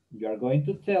 Now, you are going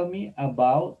to tell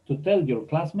your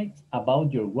classmates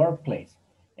about your workplace.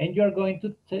 And you're going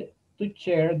to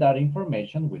share that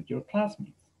information with your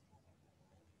classmates.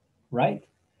 Right?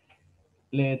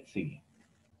 Let's see.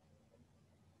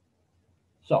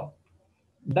 So,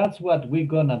 that's what we're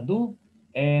gonna do.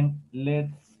 And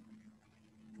let's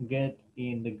get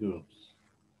in the groups.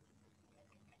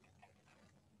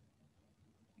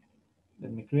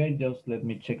 Let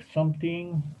me check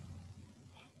something.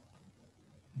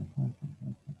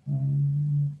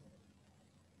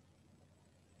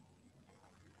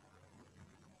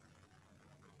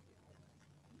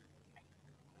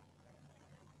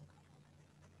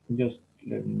 Just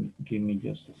give me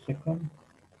just a second.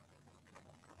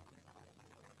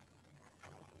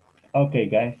 Okay,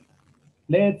 guys,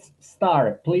 let's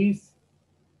start. Please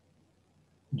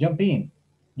jump in.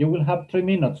 You will have 3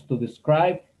 minutes to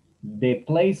describe the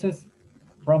places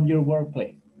from your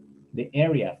workplace, the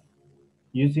areas,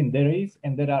 using there is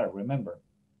and there are, remember.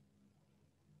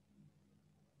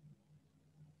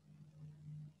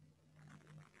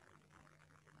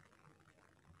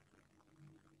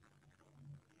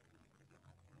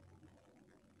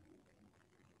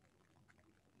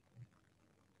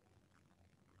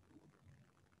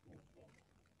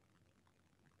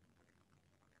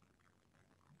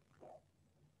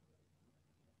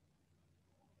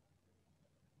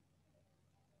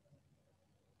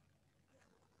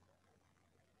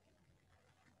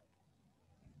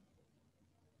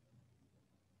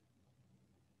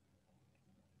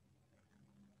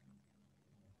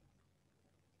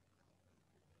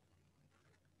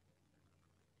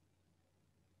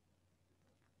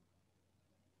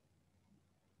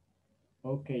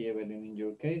 Okay, Evelyn, in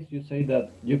your case, you say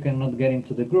that you cannot get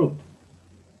into the group.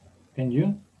 Can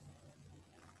you?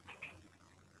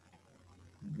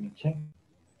 Let me check.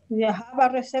 You have a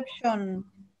reception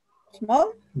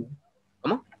small?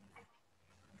 ¿Cómo?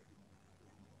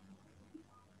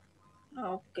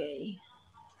 Okay.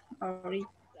 Ahorita,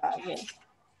 a ver.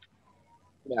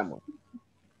 Veamos.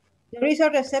 There is a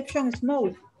reception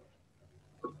small.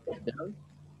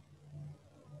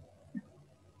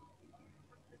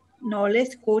 No le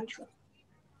escucho.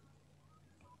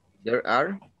 There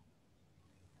are.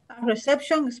 A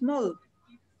reception small.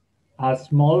 A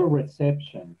small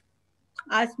reception.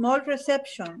 A small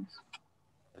reception.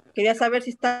 Quería saber si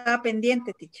estaba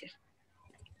pendiente, teacher.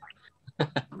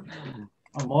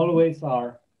 Always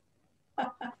are.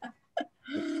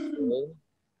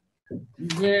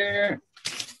 There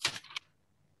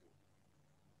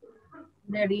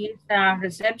is a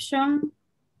reception.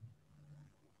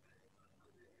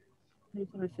 There's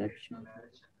a reception.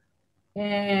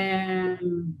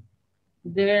 And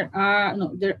there are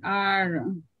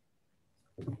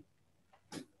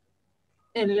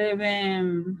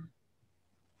 11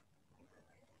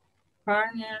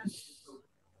 partners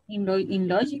in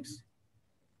logics.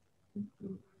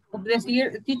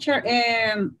 Decir, teacher,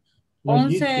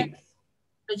 11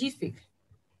 logistics.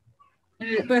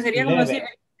 Pues sería 11. Como decir, el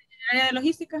área de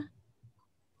logística.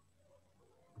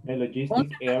 The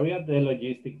logistic area, the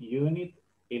logistic unit,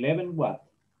 11 what?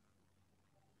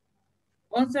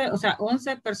 11, o sea,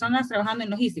 11 personas trabajando en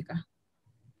logística.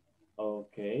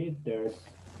 Okay, there's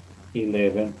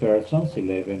 11 persons,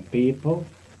 11 people.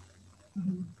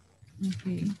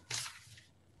 Okay.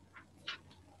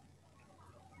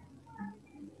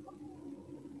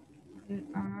 There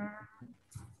are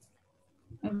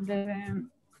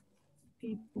 11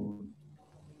 people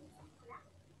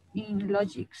in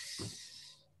logics.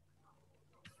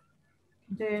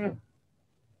 There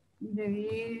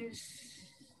is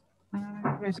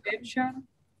a reception.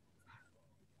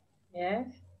 Yes.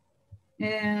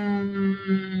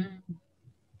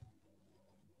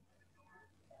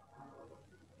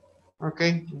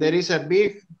 Okay, there is a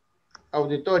big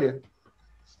auditorio.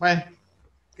 Bueno,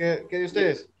 ¿qué de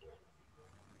ustedes?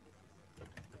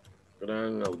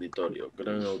 Gran auditorio,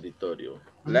 gran auditorio.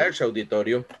 Large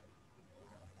auditorio.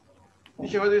 What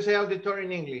do you say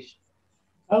auditorium in English?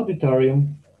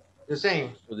 Auditorium. The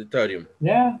same. Auditorium.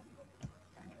 Yeah.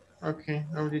 Okay,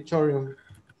 auditorium.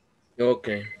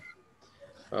 Okay.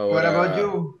 Ahora, what about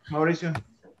you, Mauricio?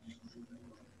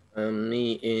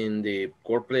 Me in the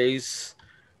workplace.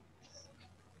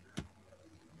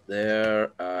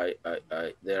 There are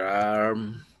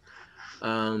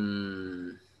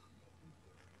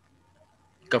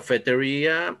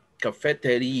cafeteria.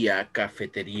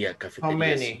 How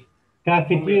many?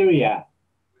 Cafeteria.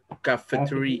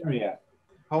 Cafeteria.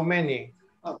 How many?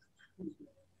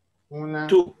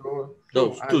 Two.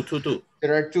 Two.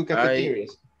 There are two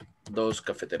cafeterias. Dos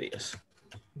cafeterías.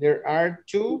 There are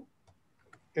two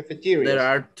cafeterias. There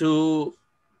are two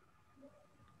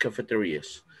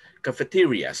cafeterias.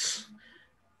 Cafeterias.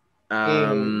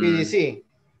 In PDC.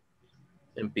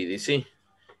 En PDC.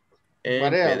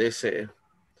 En PDC.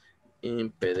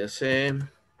 En PDC.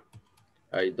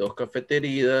 Hay dos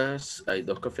cafeterías.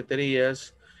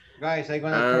 Guys, I'm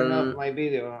gonna turn off my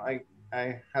video.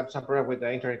 I have some problem with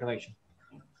the internet connection.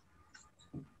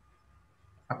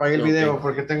 Apague el video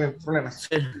porque tengo problemas.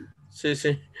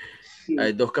 Sí.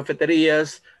 Hay dos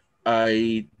cafeterías.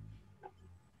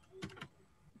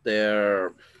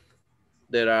 There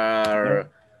are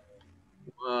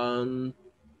 1,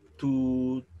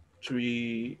 2,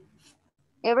 3.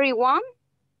 Everyone?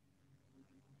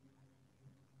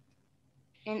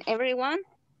 and everyone,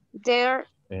 there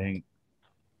En,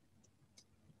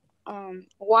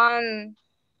 one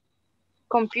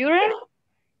computer.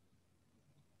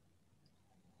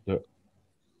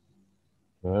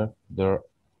 there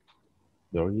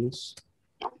is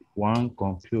one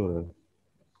computer.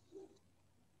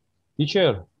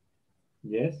 Teacher,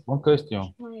 Yes. one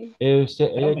question.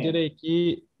 Ella quiere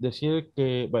aquí decir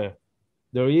que, vaya,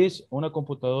 there is una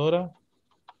computadora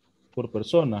por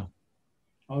persona.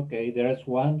 Okay, there's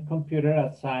one computer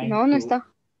assigned No, no to... está.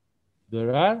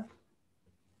 There are?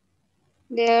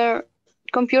 Their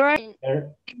computer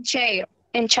There,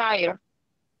 in chair.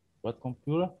 What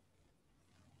computer?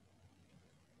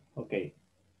 okay.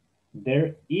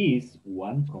 There is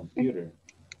one computer.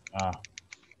 Ah.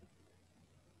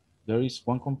 There is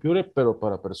one computer, pero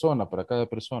para persona, para cada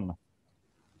persona.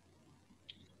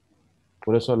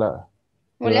 Por eso la...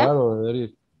 Hola. Claro, there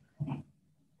is.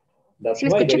 That's ¿Sí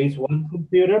me why escucha? there is one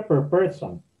computer per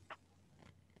person.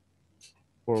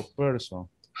 Per person.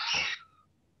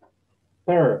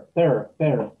 Per.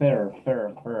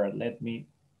 Let me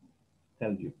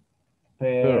tell you.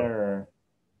 Per.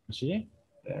 ¿Sí?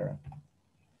 Per.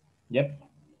 Yep.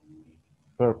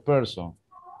 Per person.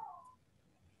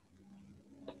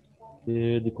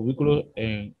 The curriculum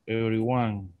and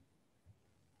everyone.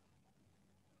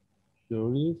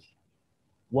 There is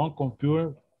one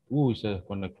computer. Uy, se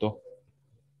desconectó.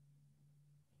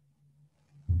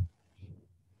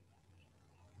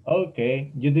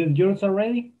 Okay. You did yours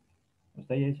already?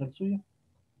 ¿Usted ya hizo el suyo?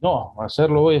 No,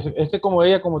 hacerlo hoy. Es que como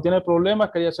ella, como tiene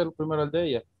problemas, quería hacer primero el de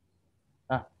ella.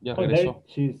 Ah, ya Oh, there, regresó.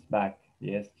 she's back.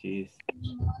 Yes, she's.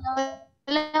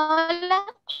 Hola.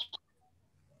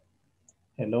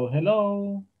 Hello,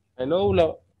 hello. Hello,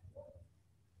 la...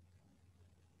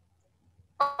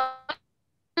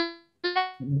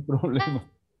 No problema.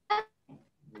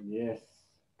 Yes,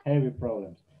 heavy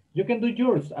problems. You can do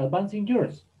yours, advancing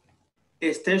yours.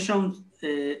 Station,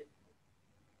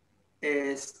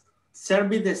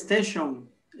 service station,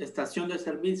 estación de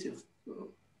servicios.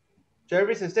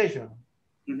 Service station.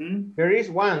 Mhm. There is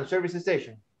one service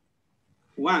station.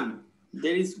 One.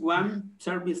 There is one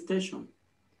service station.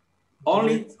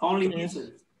 Only Yes.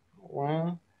 users.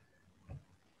 One.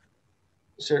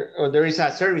 Sir, oh, there is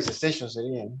a service station,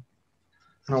 sería.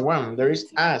 No, one. There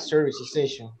is a service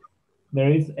station.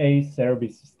 There is a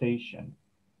service station.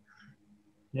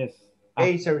 Yes.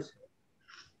 A service.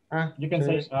 You can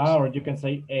say or you can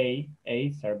say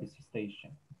a service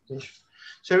station.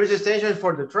 Service station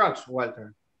for the trucks,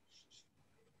 Walter.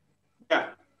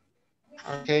 Yeah.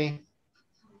 Okay.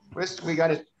 We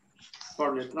got it.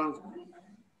 For the transport.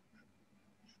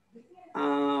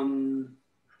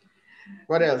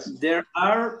 What else? There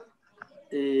are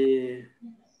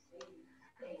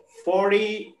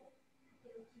 40,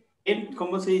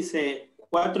 ¿cómo se dice?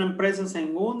 4 empresas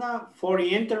en una,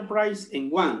 40 enterprise en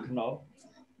one. No.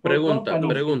 Pregunta.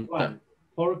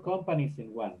 4 companies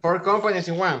in one. 4 companies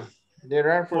in one. There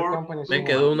are 4 companies in Me one.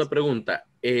 quedó una pregunta.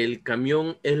 ¿El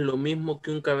camión es lo mismo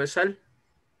que un cabezal?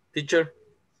 Teacher.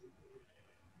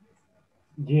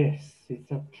 Yes,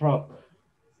 it's a truck.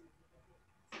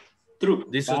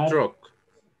 This is truck.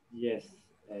 Yes.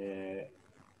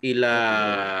 ¿Y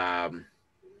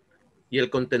el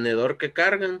contenedor que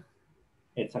cargan?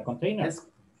 It's a container.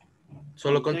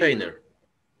 Solo container.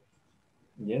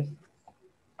 Yes.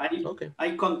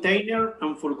 Hay container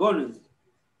and furgones.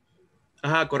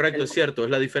 Ajá, correcto, es cierto,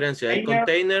 es la diferencia. Hay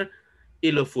container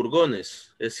y los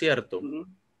furgones, es cierto.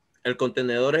 El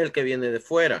contenedor es el que viene de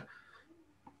fuera.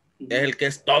 Es el que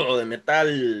es todo de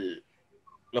metal.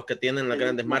 Los que tienen las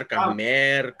grandes marcas,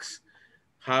 Merckx,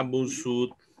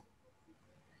 Habusut.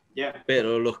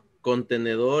 Pero los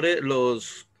contenedores,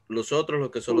 los otros,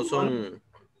 los que solo son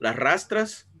las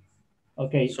rastras,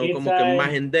 son como que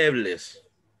más endebles.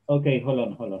 Okay, hold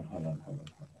on.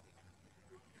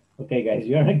 Okay, guys,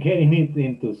 you are getting it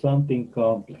into something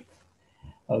complex.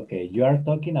 Okay, you are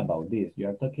talking about this. You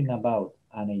are talking about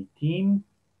an 18.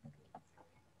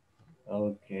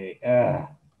 Okay.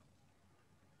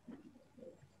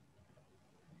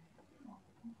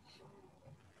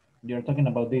 You're talking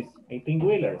about this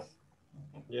 18-wheelers.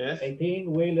 Yes.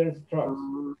 18-wheelers trucks.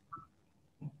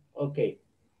 Okay.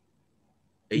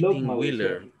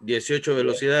 18-wheeler, 18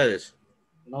 velocidades.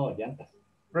 No, llantas.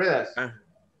 Ruedas.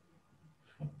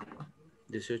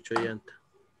 18 llantas.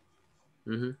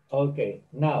 Okay,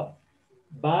 now,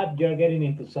 but you're getting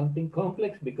into something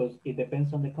complex because it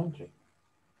depends on the country.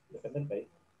 Depende del país.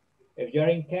 If you're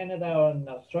in Canada or in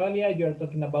Australia, you're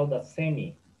talking about a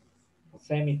semi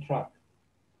truck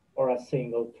or a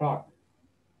single truck.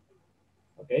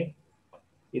 Okay?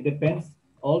 It depends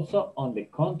also on the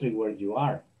country where you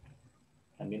are.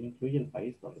 también incluye el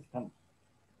país donde estamos.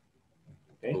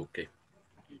 Okay. Okay.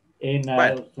 In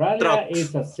Well, Australia, trucks.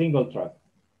 it's a single truck.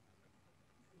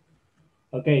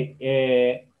 Okay.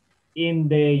 In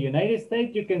the United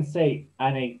States, you can say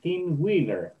an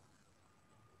 18-wheeler,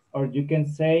 or you can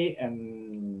say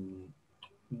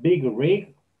big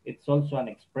rig. It's also an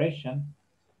expression.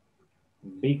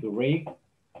 Big rig.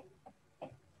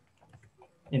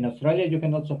 In Australia, you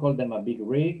can also call them a big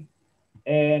rig.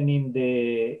 And in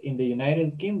the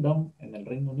United Kingdom, en el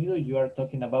Reino Unido, you are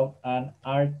talking about an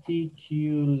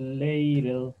articulated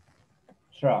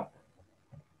truck.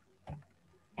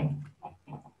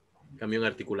 Camión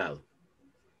articulado.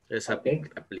 Esa Okay.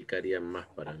 aplicaría más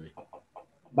para mí.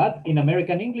 But in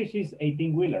American English, is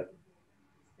 18-wheeler.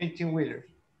 18-wheeler.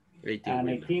 An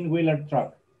 18-wheeler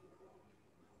truck.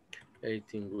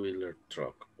 18-wheeler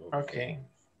truck. Okay.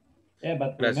 Yeah,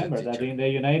 but Gracias, remember that teacher. in the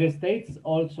United States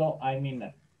also, I mean,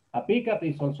 a pickup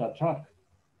is also a truck.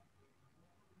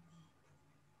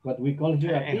 What we call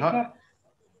here a pickup.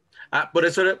 Por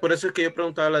eso es que yo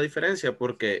preguntaba la diferencia,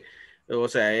 porque, o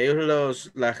sea,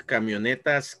 ellos las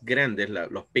camionetas grandes,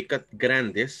 los pickup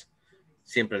grandes,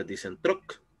 siempre les dicen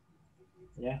truck.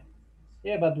 Yeah.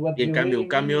 Yeah, but what Y en you cambio, really un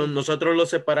camión, mean... nosotros lo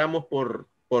separamos por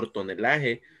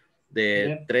tonelaje,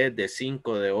 de 3, de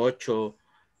 5, de 8,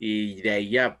 y de ahí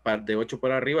ya, de 8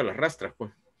 para arriba las rastras,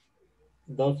 pues.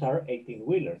 Those are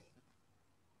 18-wheelers.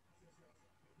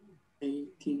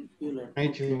 18-wheeler.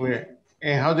 18-wheeler.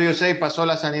 And how do you say pasó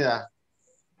la sanidad?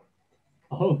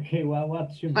 Okay, well,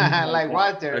 what should be like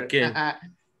Walter. Okay. Se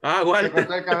Walter.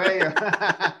 cortó el cabello.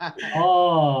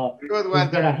 Oh, good he's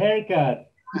Walter. got a haircut.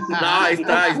 No, ahí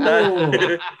está.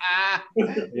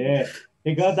 Yeah,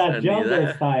 he got that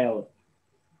jungle style.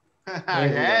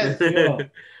 Yes.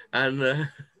 And,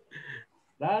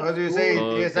 how do you say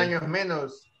 10 años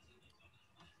menos?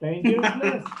 10 years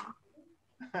less.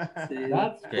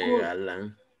 That's cool.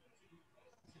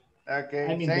 Okay.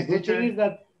 I mean, the good thing is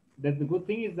that the good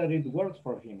thing is that it works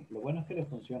for him. Lo bueno es que le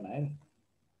funciona a él.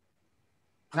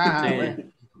 Sí.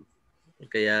 Bueno.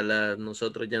 Que ya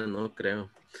nosotros ya no creo.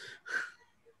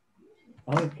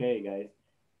 Okay, guys.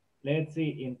 Let's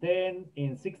see.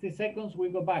 In 60 seconds, we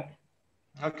go back.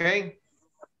 Okay.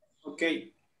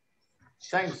 Okay.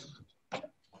 Thanks.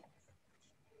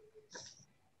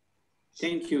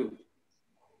 Thank you.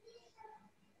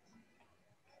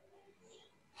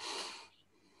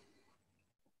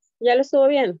 ¿Ya lo estuvo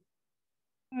bien?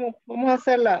 Vamos a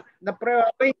hacer la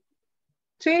prueba hoy.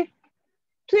 Sí.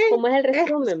 Sí. ¿Cómo es el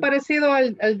resumen? Es parecido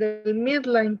al del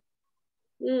midline.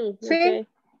 Sí. Okay.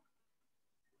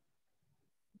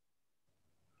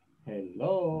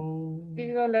 Hello.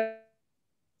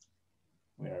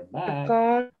 We're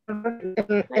back.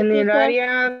 En el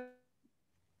área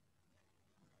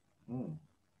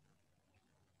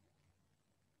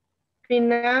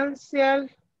financial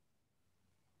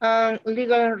and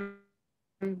legal.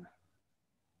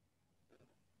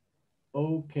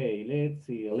 Okay, let's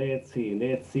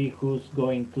see who's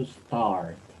going to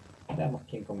start. Veamos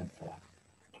quién comenzará.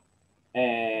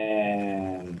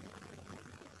 And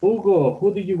Hugo,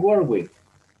 who do you work with?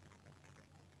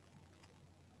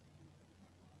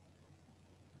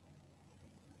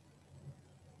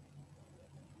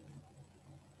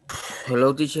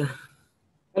 Hello, teacher.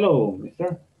 Hello,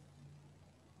 mister.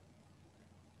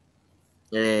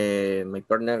 My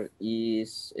partner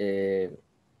is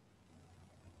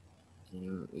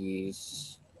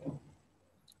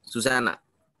Susana.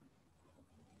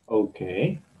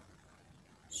 Okay.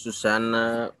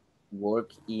 Susana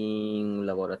work in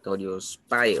Laboratorios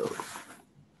Pile.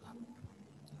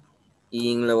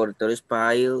 In Laboratorios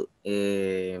Pile,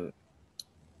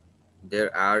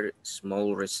 there are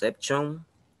small reception.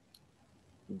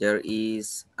 There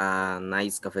is a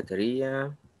nice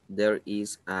cafeteria. There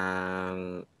is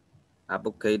an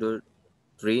avocado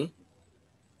tree.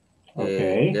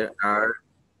 Okay.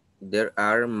 There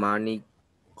are many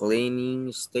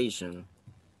cleaning stations.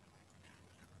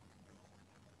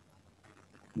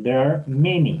 There are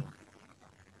many.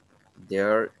 There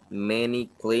are many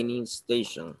cleaning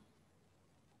stations.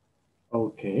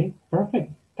 Okay,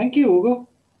 perfect. Thank you, Hugo.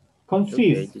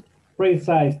 Concise, Okay.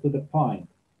 precise, to the point.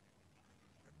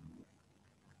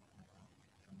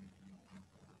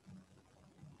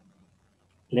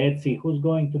 Let's see who's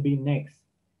going to be next.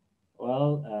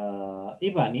 Well,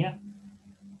 Ivania.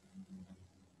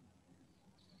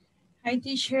 Hi,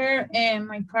 teacher.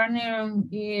 My partner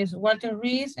is Walter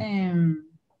Reese and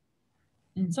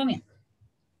Sonia.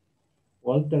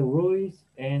 Walter Ruiz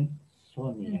and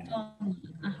Sonia.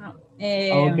 Ajá.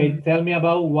 Okay, tell me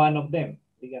about one of them.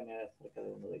 Dígame acerca de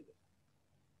uno de ellos.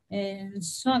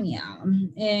 Sonia.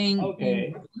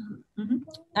 Okay.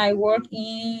 I work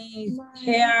in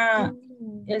here,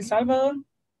 El Salvador.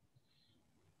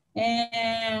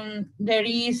 And there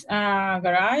is a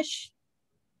garage.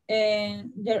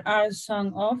 And there are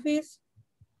some offices.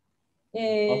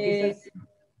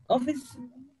 Offices.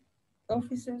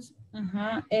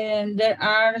 And there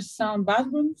are some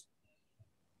bathrooms.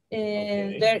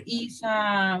 And there is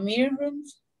a mirror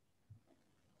rooms.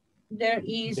 There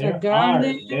is a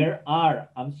garden. There are.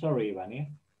 I'm sorry, Ivania.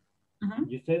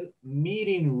 You said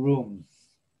meeting rooms.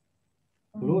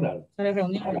 Plural.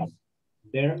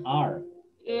 There are.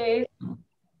 Is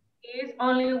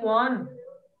only one.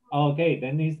 Okay,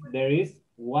 then there is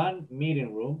one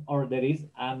meeting room or there is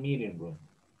a meeting room.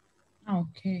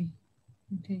 Okay.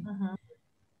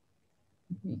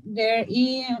 There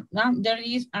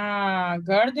is a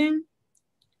garden.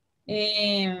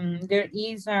 And there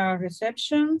is a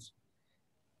reception.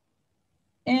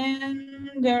 And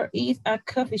there is a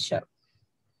coffee shop.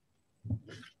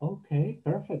 Okay,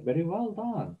 perfect. Very well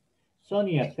done.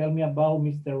 Sonia, tell me about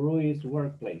Mr. Rui's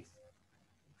workplace.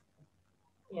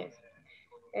 Yes.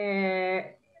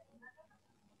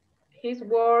 His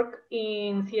work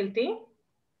in CLT.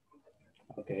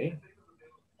 Okay.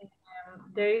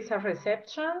 There is a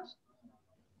reception.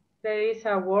 There is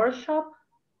a workshop.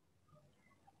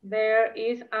 There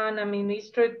is an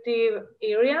administrative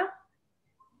area.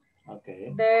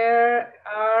 Okay. There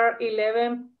are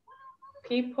 11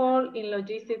 people in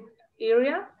logistic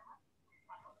area.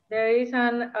 There is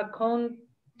an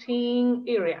accounting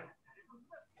area.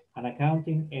 An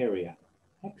accounting area.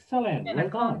 Excellent. Well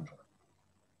done.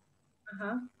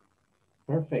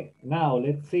 Perfect. Now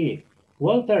let's see.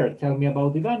 Walter, tell me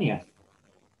about Ivania.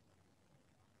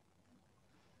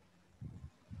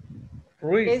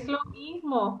 Ruiz. Es lo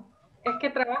mismo. Es que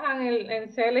trabajan en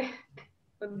CL.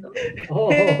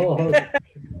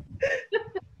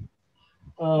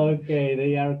 Oh, okay,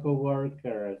 they are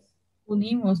co-workers.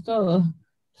 Unimos todo.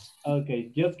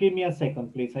 Okay, just give me a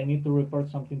second, please. I need to report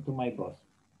something to my boss.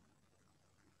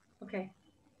 Okay.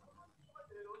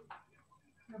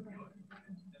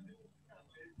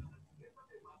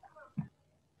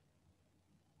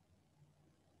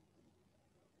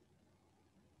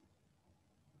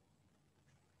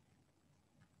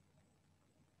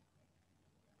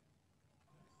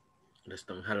 Le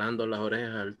están jalando las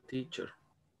orejas al teacher.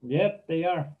 Yep, they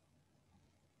are.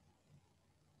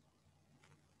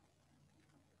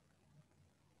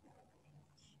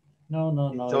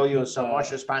 No. Show you so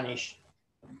much Spanish.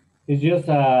 It's just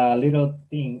a little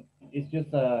thing. It's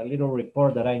just a little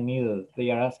report that I needed.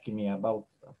 They are asking me about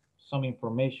some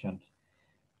information.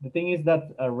 The thing is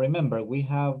that, remember, we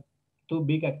have two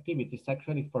big activities.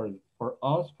 Actually, for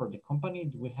us, for the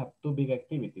company, we have two big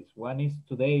activities. One is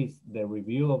today is the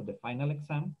review of the final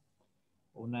exam.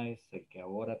 Una es el que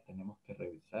ahora tenemos que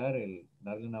revisar,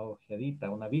 darle una ojeadita,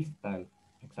 una vista al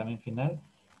examen final.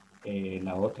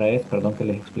 La otra es, perdón que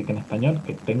les explique en español,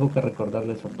 que tengo que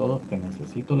recordarles a todos que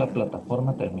necesito la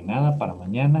plataforma terminada para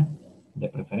mañana, de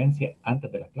preferencia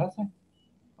antes de la clase.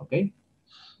 ¿Ok?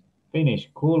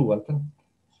 Finish. Cool, Walter.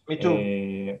 Me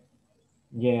too.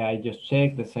 Yeah, I just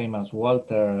checked, the same as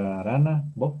Walter Arana.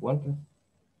 Both Walter.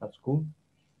 That's cool.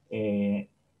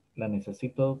 La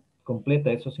necesito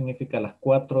completa. Eso significa las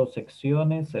 4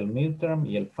 secciones, el midterm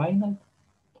y el final.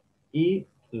 Y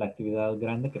la actividad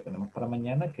grande que tenemos para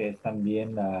mañana, que es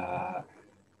también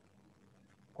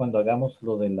cuando hagamos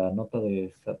lo de la nota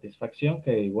de satisfacción,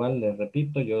 que igual les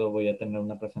repito, yo voy a tener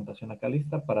una presentación acá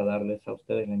lista para darles a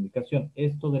ustedes la indicación.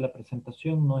 Esto de la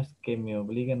presentación no es que me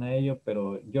obliguen a ello,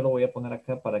 pero yo lo voy a poner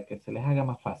acá para que se les haga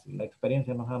más fácil. La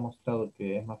experiencia nos ha mostrado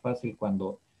que es más fácil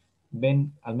cuando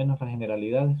ven al menos las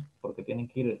generalidades, porque tienen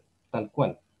que ir tal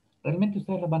cual. Realmente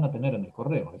ustedes las van a tener en el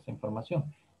correo, esa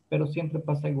información. Pero siempre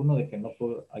pasa alguno de que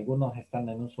algunos están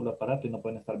en un solo aparato y no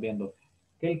pueden estar viendo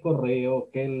que el correo,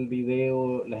 que el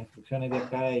video, las instrucciones de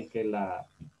acá y que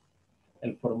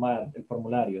el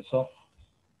formulario. So,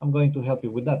 I'm going to help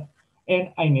you with that.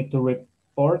 And I need to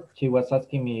report. She was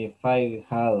asking me if I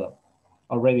had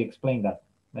already explained that.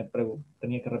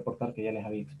 Tenía que reportar que ya les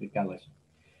había explicado eso.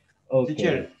 Okay.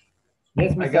 Teacher,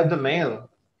 yes, I got the mail.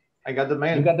 I got the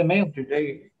mail. You got the mail?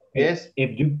 Today. Yes.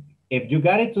 If you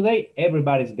got it today,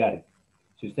 everybody's got it.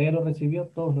 Si usted ya lo recibió,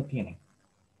 todos lo tienen.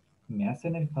 Me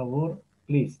hacen el favor,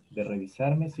 please, de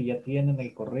revisarme si ya tienen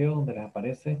el correo donde les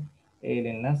aparece el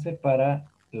enlace para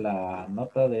la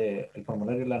nota el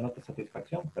formulario de la nota de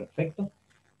satisfacción. Perfecto.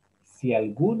 Si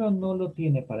alguno no lo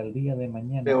tiene para el día de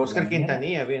mañana. De Oscar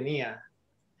Quintanilla venía.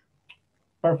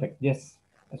 Perfect, yes.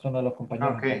 Es uno de los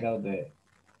compañeros Okay. encargados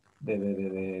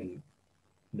del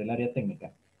área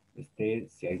técnica.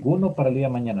 si alguno para el día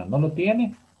de mañana no lo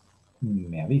tiene,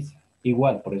 me avisa.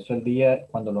 Igual, por eso el día,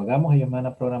 cuando lo hagamos, ellos me van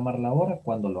a programar la hora.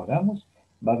 Cuando lo hagamos,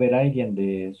 va a haber alguien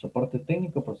de soporte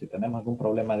técnico por si tenemos algún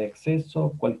problema de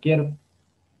acceso, cualquier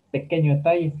pequeño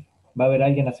detalle, va a haber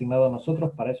alguien asignado a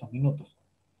nosotros para esos minutos.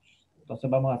 Entonces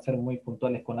vamos a ser muy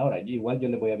puntuales con la hora. Y igual yo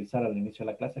les voy a avisar al inicio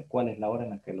de la clase cuál es la hora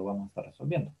en la que lo vamos a estar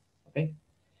resolviendo. ¿Ok?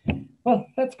 Well,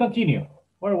 let's continue.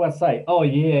 Where was I? Oh,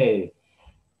 yeah.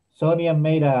 Sonia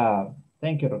made a...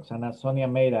 Thank you, Roxana. Sonia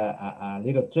made a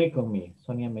little trick on me.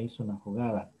 Sonia me hizo una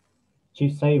jugada. She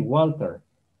said Walter.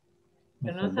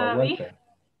 Yo no sabía.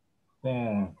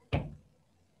 Yeah.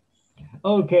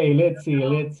 Okay, let's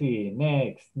see.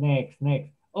 Next.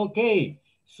 Okay,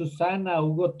 Susana,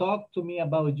 Hugo, talk to me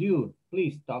about you.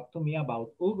 Please talk to me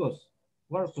about Hugo's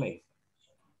workplace.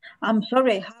 I'm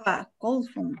sorry, I have a call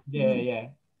from. Yeah.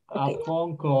 Okay. A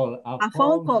phone call.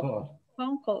 Phone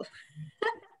call.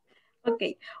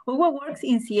 Okay. Hugo works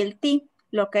in CLT,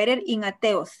 located in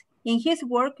Ateos. In his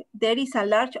work, there is a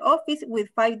large office with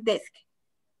 5 desks.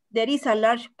 There is a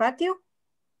large patio.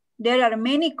 There are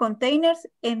many containers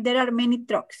and there are many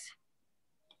trucks.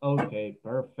 Okay,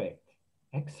 perfect.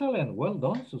 Excellent. Well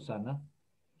done, Susana.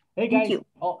 Hey, Thank guys. you.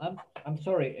 Oh, I'm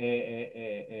sorry.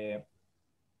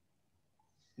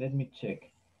 Let me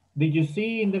check. Did you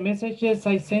see in the messages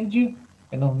I sent you?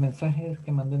 En los mensajes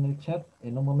que mandé en el chat,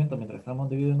 en un momento mientras estamos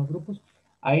divididos en los grupos,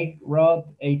 I wrote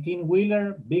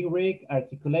 18-wheeler, big rig,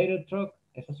 articulated truck.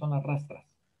 Esas son las rastras,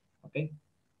 ¿ok?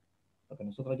 Lo que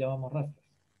nosotros llamamos rastras.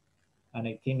 An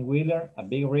 18-wheeler, a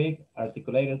big rig,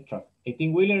 articulated truck.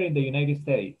 18-wheeler in the United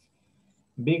States.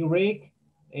 Big rig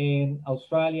in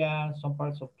Australia, some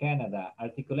parts of Canada.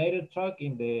 Articulated truck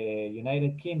in the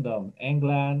United Kingdom,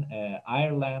 England,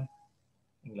 Ireland,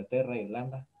 Inglaterra,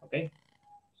 Irlanda, okay?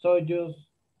 So just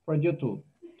for you to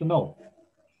know.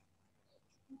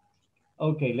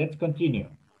 Okay, let's continue.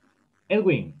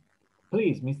 Edwin,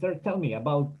 please, mister, tell me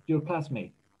about your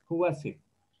classmate. Who was it?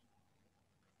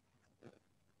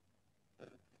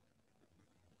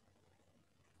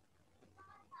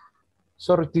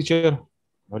 Sorry, teacher.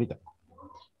 Ahorita.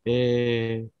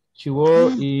 She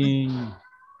worked in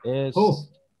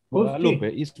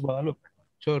Guadalupe. East Guadalupe.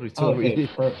 Sorry. Okay,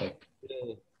 perfect.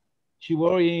 She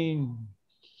worked in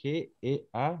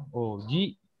GEA or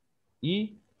GEA,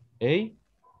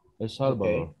 El Salvador.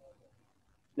 Okay.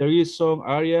 There is some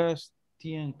areas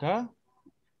TNK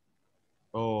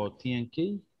or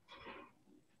TNK,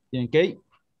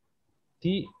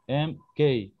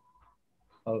 TMK.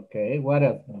 Okay, what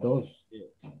are those?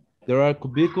 There are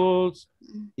cubicles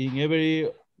in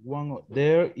every one.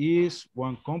 There is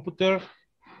one computer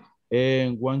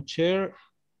and one chair.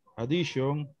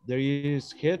 Addition, there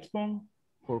is headphone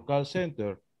for call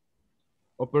center.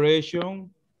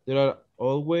 Operation, there are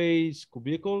always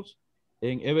cubicles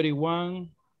and every one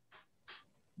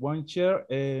chair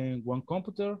and one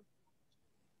computer.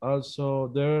 Also,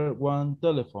 there one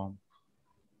telephone.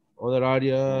 Other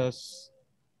areas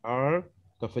are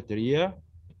cafeteria,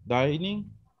 dining,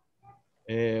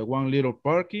 one little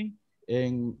parking,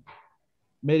 and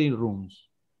meeting rooms.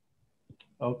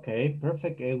 Okay,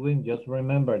 perfect, Edwin. Just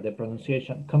remember the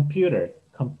pronunciation. Computer.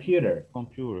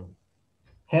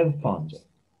 Headphones.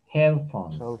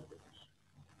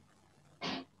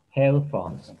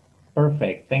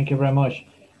 Perfect. Thank you very much.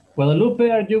 Guadalupe,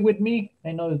 are you with me?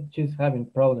 I know she's having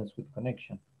problems with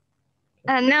connection.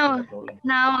 No.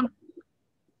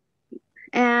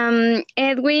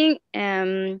 Edwin,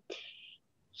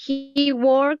 he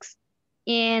works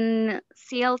in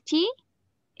CLT.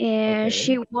 Okay.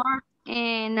 She works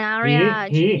in area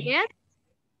GPS.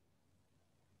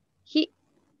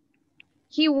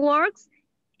 He works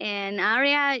in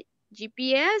area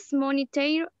GPS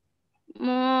monitor.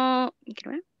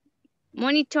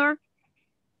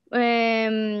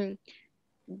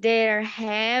 There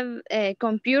have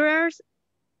computers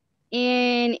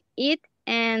in it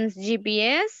and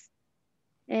GPS.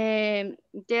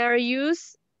 There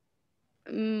use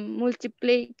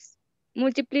multiplex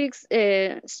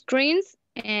screens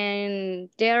and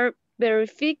their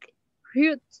verific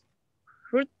routes.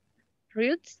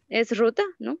 Es ruta,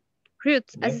 ¿no?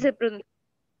 Routes, así se pronuncia.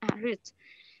 Routes.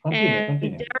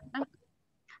 Continue.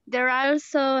 There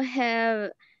also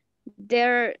have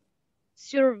their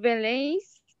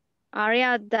surveillance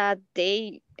area that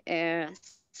they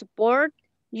support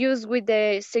use with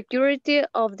the security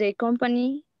of the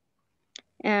company.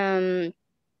 There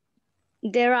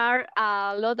are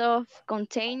a lot of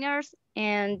containers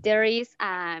and there is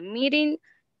a meeting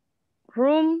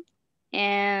room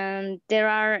and there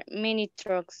are many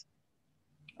trucks.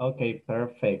 Okay,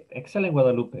 perfect. Excellent,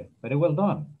 Guadalupe. Very well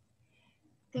done.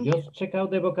 Just check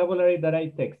out the vocabulary that I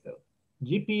texted.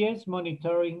 GPS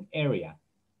monitoring area.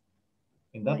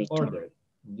 In that order.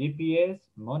 GPS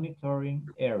monitoring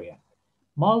area.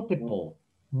 Multiple.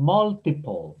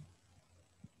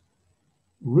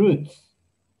 Routes.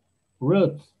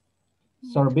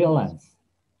 Surveillance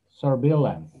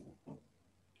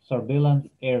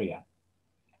area.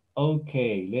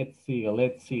 Okay, let's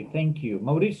see. Thank you.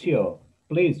 Mauricio,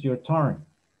 please, your turn.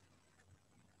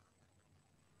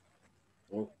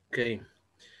 Okay.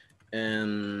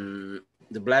 The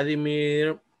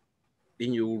Vladimir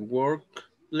in your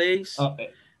workplace.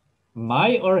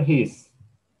 My or his?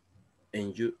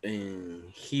 In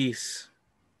his.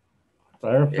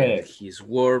 Perfect. His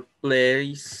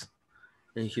workplace.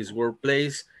 In his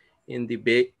workplace in the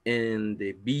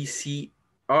BCR.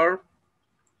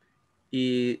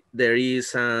 There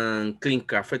is a clean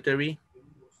cafeteria.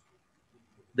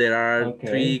 There are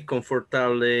 3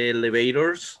 comfortable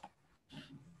elevators.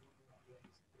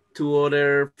 2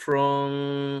 other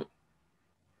from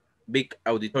big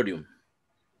auditorium.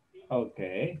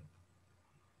 Okay.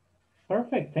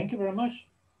 Perfect. Thank you very much.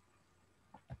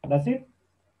 That's it.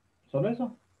 Solo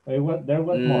eso. There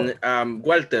was more.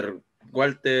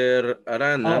 Walter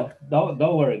Arana. Oh,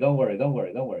 don't worry.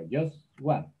 Just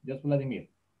one. Just Vladimir.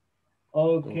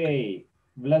 Okay.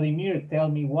 Vladimir, tell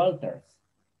me Walter's.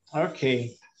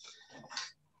 Okay.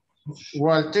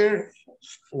 Walter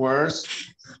works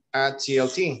at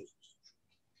TLT.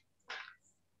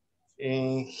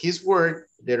 In his work,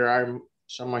 there are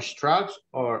so much trucks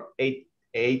or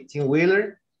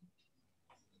 18-wheeler.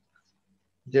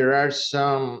 There are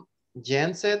some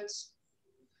gensets.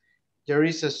 There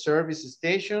is a service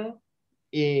station.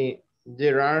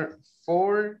 There are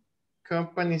 4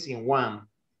 companies in one.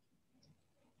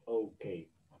 Okay.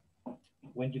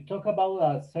 When you talk about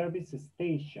a service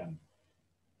station,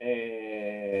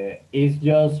 is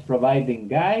just providing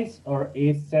guys or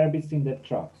is servicing the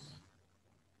trucks?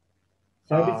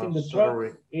 Servicing the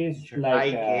trucks is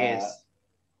like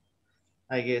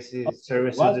I guess it's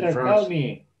servicing Walter, the trucks. tell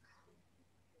me.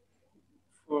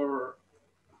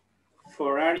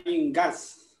 For adding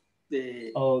gas,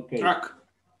 the truck.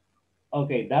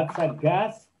 Okay, that's a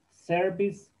gas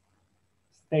service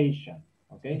station.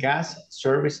 Okay. Gas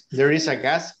service. There is a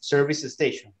gas service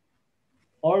station.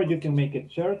 Or you can make it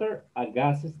shorter, a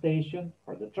gas station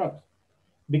for the trucks.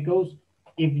 Because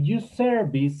if you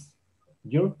service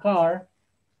your car,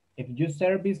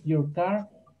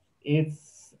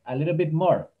 it's a little bit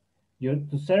more.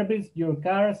 To service your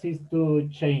cars is to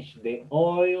change the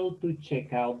oil, to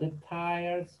check out the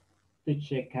tires, to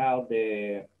check out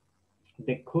the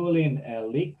cooling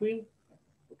liquid,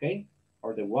 okay,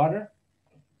 or the water,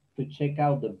 to check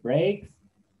out the brakes.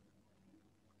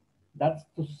 That's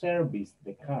to service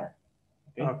the car.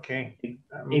 Okay.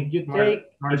 If you take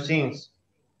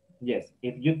Yes,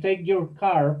 if you take your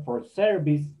car for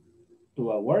service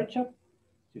to a workshop,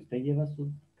 si usted lleva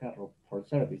su carro for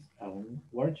service a un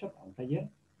workshop, a un taller,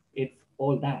 it's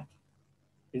all that.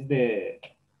 It's the,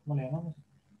 ¿cómo le llamamos?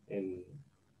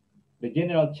 The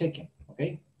general checking,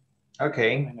 okay?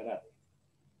 Okay.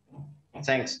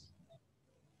 Thanks.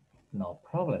 No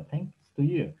problem. Thanks to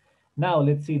you. Now,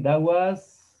 let's see. That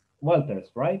was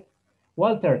Walter's, right?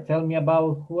 Walter, tell me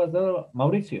about who was the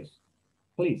Mauricio's,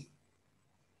 please.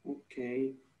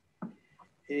 Okay.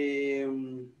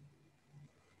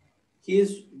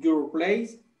 His your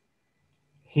place.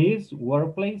 His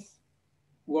workplace.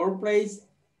 Workplace.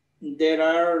 There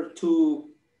are 2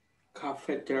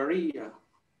 cafeterias.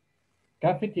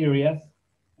 Cafeterias.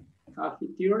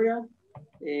 Cafeteria.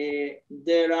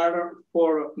 There are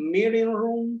 4 meeting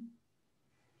room.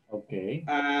 Okay.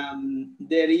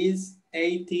 There is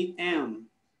ATM.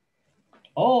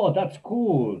 Oh, that's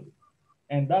cool.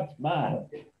 And that's bad.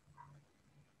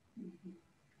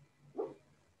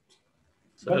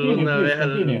 Solo una vez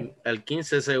al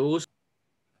 15 se usa.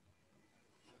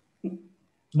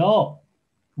 No,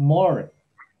 more.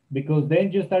 Because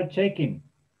then you start checking.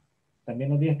 También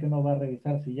no digas que uno va a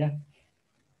revisar si ya.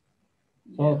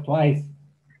 So twice.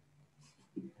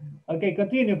 Okay,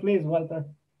 continue, please, Walter.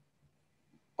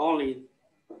 Only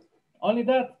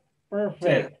that?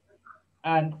 Perfect.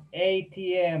 An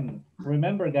ATM.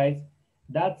 Remember, guys,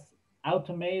 that's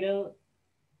automated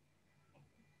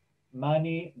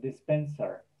money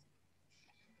dispenser.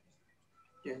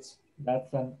 Yes.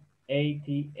 That's an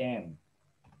ATM.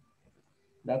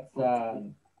 That's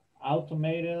an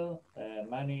automated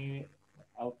money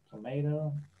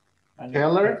teller.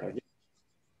 Dispenser.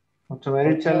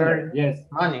 Automated teller. Yes.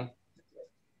 Money.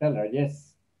 Teller,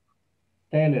 yes.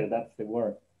 Teller, that's the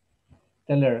word.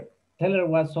 Teller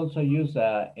was also used,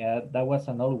 that was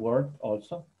an old word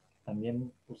also,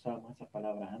 también usábamos esa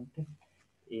palabra antes.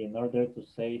 In order to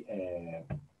say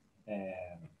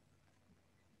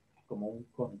como un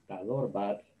contador,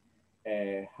 but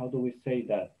how do we say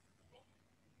that?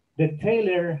 The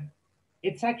teller,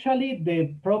 it's actually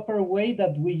the proper way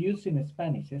that we use in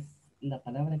Spanish. Es la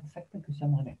palabra exacta que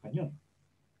usamos en español.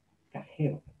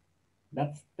 Cajero.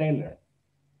 That's teller.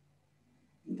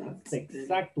 That's the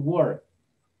exact word.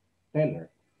 Teller.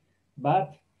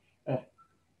 But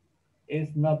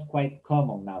it's not quite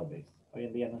common nowadays. Hoy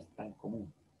en día no es tan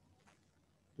común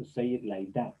to say it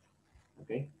like that.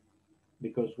 Okay?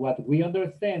 Because what we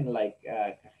understand, like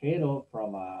cajero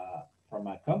from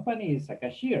a company is a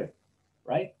cashier,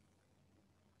 right?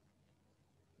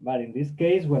 But in this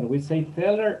case, when we say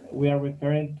teller, we are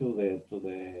referring to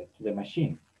the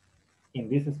machine in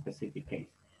this specific case.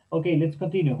 Okay, let's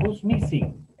continue. Who's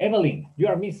missing? Evelyn, you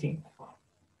are missing.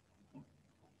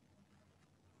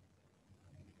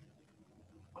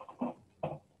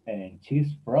 And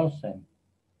she's frozen.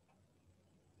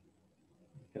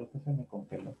 Creo que se me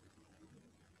congeló.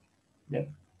 Yep.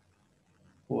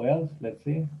 Who else? Let's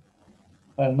see.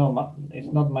 Well, no, it's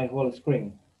not my whole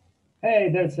screen. Hey,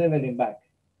 there's Evelyn back.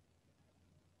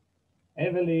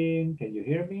 Evelyn, can you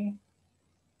hear me?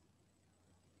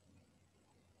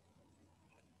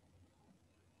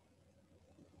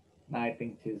 I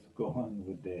think she's gone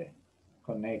with the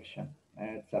connection.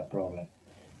 That's a problem.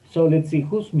 So let's see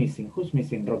who's missing. Who's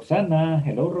missing? Roxana.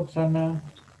 Hello, Roxana.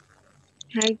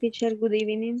 Hi, teacher. Good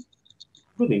evening.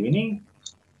 Good evening.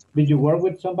 Did you work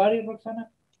with somebody, Roxana?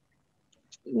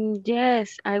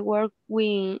 Yes, I work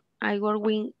with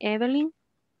Evelyn.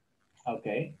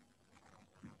 Okay.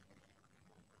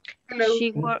 Hello.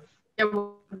 She work.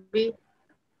 Okay.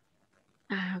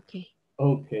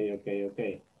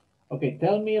 Okay. Okay,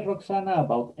 tell me, Roxana,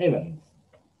 about Evelyn.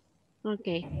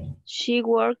 Okay. She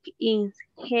work in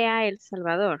GEA El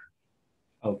Salvador.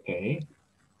 Okay.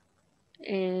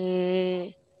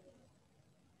 There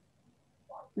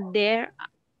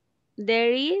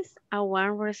is a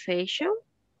one recession.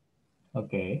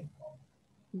 Okay.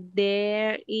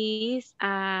 There is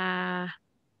a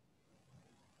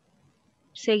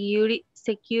security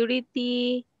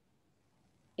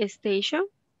station,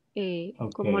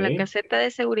 como la caseta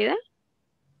de seguridad.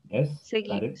 Yes, that's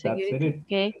it.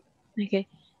 Okay.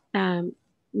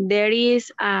 There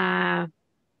is a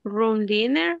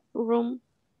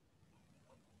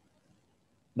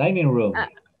dining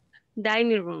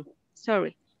room.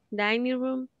 Sorry, dining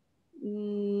room.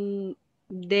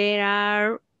 There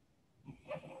are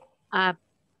a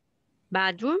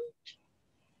bathroom.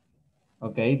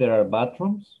 Okay, there are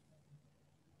bathrooms.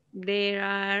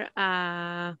 There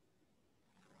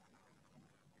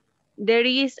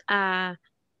is a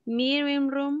meeting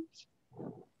room.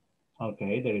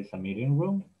 Okay, there is a meeting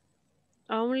room.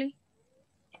 Only.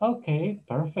 Okay,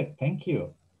 perfect. Thank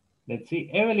you. Let's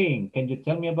see. Evelyn, can you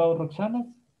tell me about Roxana's?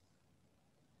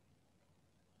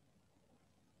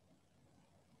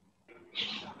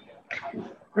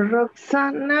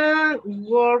 Roxana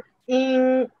worked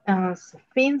in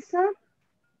FINSA.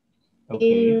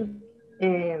 Okay.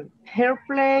 In her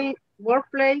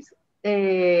workplace,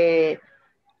 there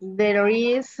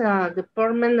is a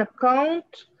department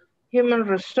account, human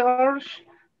resource,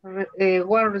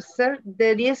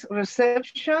 there is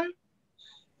reception,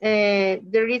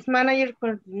 there is manager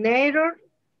coordinator,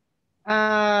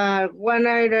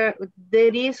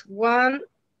 there is one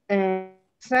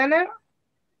center.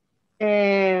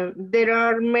 There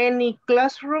are many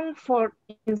classrooms for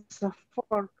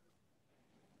INSAFORP.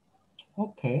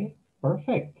 Okay,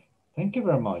 perfect. Thank you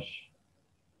very much.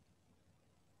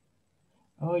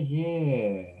 Oh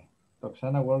yeah,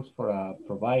 Roxana works for a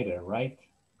provider, right?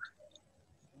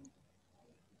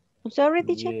 I'm sorry,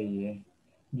 teacher. Yeah.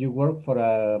 You work for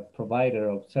a provider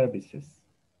of services.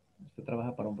 Usted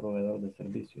trabaja para un proveedor de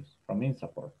servicios from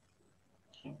INSAFORP.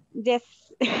 Yes,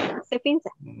 se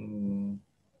pinza.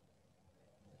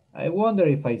 I wonder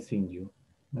if I've seen you.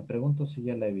 Me pregunto si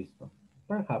ya la he visto.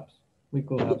 Perhaps we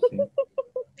could have seen.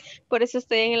 Por eso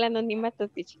estoy en el anonimato,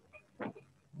 teacher.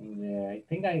 Yeah, I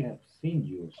think I have seen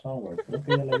you somewhere. Creo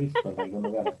que ya la he visto en algún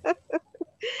lugar.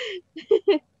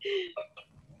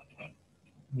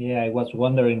 Yeah, I was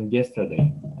wondering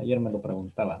yesterday. Ayer me lo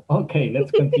preguntaba. Okay,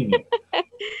 let's continue.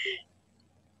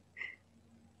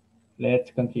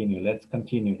 Let's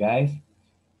continue, guys.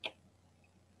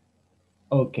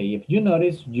 Okay, if you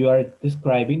notice, you are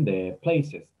describing the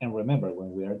places. And remember,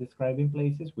 when we are describing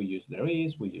places, we use there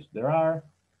is, we use there are,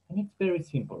 and it's very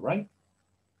simple, right?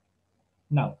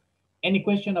 Now, any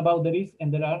question about there is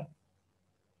and there are?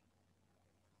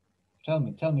 Tell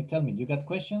me, you got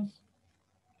questions?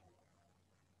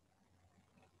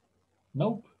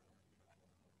 Nope.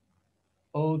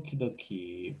 Okie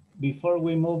dokie. Before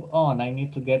we move on, I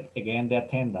need to get again the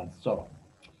attendance. So,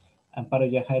 Amparo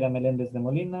Yajaira Meléndez de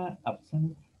Molina,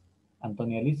 absent.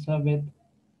 Antonia Elizabeth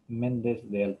Méndez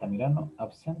de Altamirano,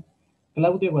 absent.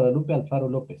 Claudia Guadalupe Alfaro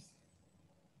López.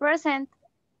 Present.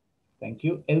 Thank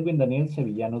you. Edwin Daniel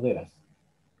Sevillano Deras.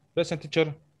 Present,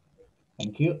 teacher.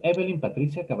 Thank you. Evelyn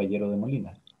Patricia Caballero de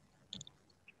Molina.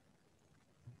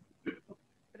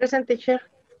 Present, teacher.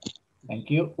 Thank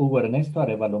you. Hugo Ernesto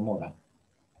Arevalo Mora.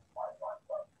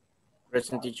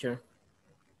 Present, teacher.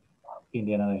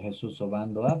 Indiana de Jesús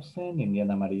Obando, absent.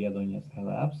 Indiana María Doña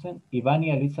Estrada, absent.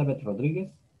 Ivania Elizabeth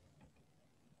Rodríguez.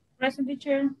 Present,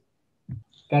 teacher.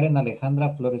 Karen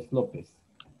Alejandra Flores López.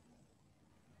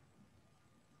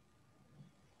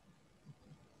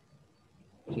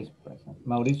 She's present.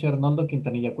 Mauricio Arnoldo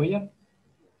Quintanilla Cuellar.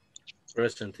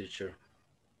 Present, teacher.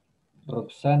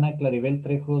 Roxana Claribel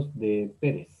Trejos de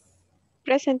Pérez.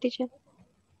 Present, teacher.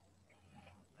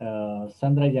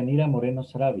 Sandra Yanira Moreno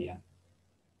Sarabia.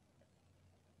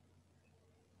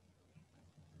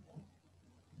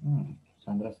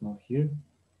 Sandra's not here.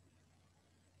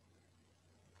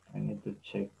 I need to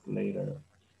check later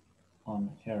on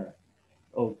her.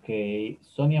 Okay,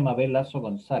 Sonia Mabel Lazo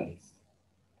González.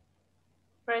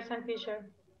 Present, teacher.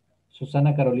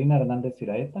 Susana Carolina Hernández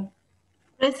Iraeta.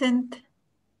 Present.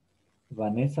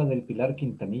 Vanessa del Pilar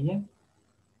Quintanilla.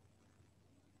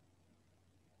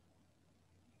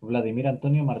 Vladimir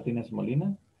Antonio Martínez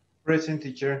Molina. Present,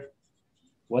 teacher.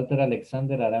 Walter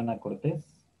Alexander Arana Cortés.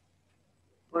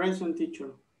 Present,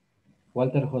 teacher.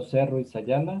 Walter José Ruiz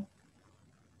Ayala.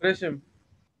 Present.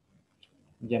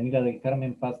 Yanira del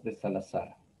Carmen Paz de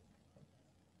Salazar.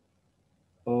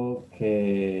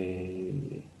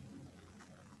 Okay.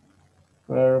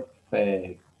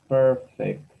 Perfect.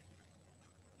 Perfect.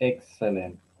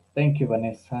 Excellent. Thank you,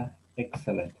 Vanessa.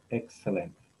 Excellent.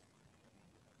 Excellent.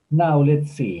 Now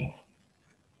let's see.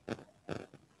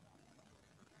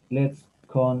 Let's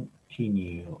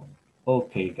continue.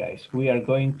 Okay, guys, we are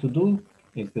going to do,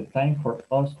 it's the time for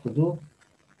us to do.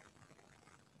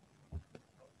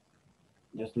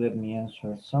 Just let me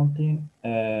answer something.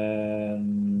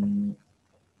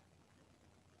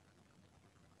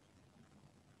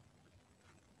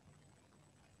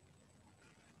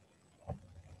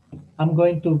 I'm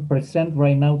going to present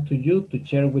right now to you to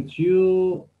share with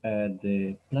you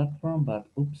the platform, but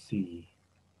oopsie,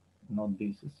 not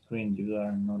this screen. You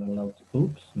are not allowed to,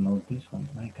 oops, not this one.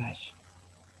 My gosh.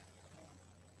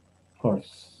 Of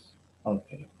course.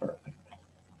 Okay, perfect.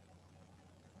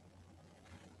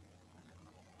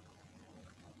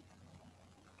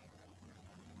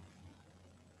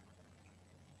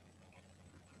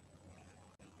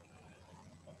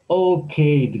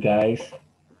 Okay, guys.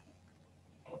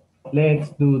 Let's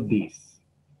do this.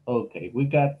 Okay, we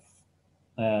got,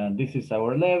 this is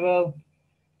our level.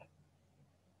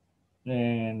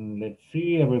 And let's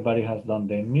see, everybody has done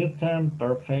the midterm,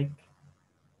 perfect.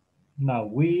 Now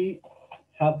we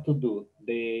have to do,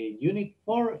 the unit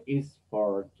 4 is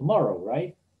for tomorrow,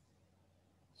 right?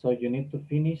 So you need to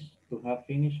have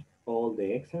finished all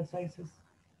the exercises.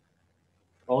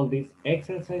 All these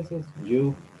exercises,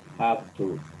 you have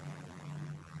to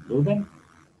do them.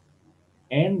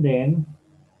 And then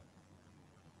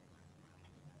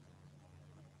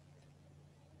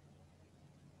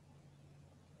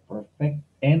perfect.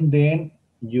 And then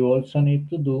you also need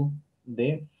to do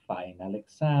the final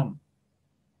exam.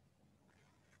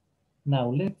 Now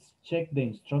let's check the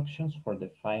instructions for the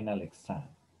final exam.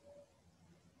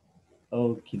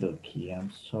 Okie dokie, I'm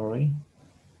sorry.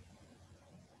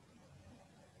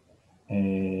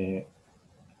 It's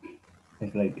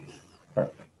like this,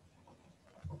 perfect.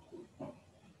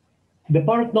 The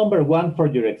part number 1 for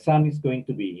your exam is going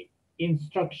to be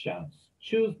instructions.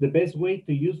 Choose the best way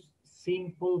to use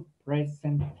simple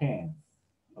present tense,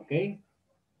 okay?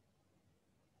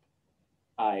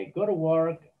 I go to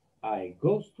work, I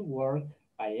goes to work,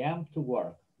 I am to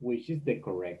work, which is the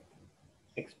correct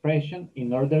expression.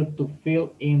 In order to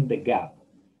fill in the gap,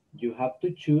 you have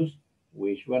to choose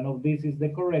which one of these is the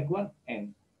correct one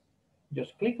and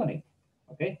just click on it,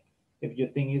 okay? If you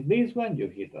think it's this one, you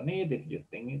hit on it. If you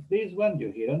think it's this one,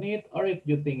 you hit on it. Or if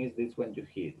you think it's this one, you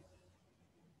hit.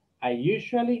 I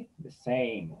usually the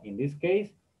same. In this case,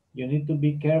 you need to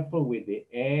be careful with the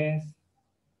S,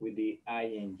 with the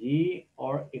ing,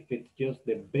 or if it's just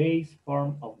the base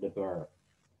form of the verb.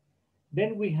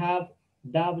 Then we have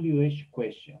WH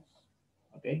questions,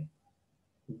 okay?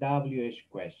 WH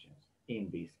questions.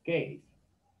 In this case,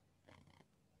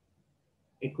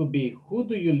 it could be, who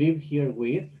do you live here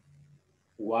with?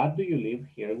 What do you live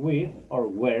here with? Or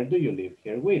where do you live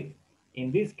here with?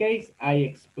 In this case, I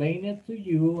explained it to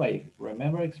you. I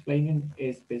remember explaining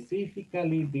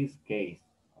specifically this case,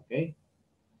 okay?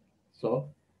 So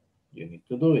you need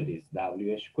to do it, these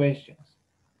WH questions.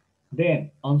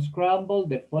 Then unscramble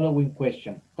the following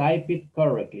question, type it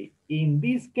correctly. In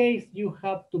this case, you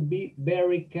have to be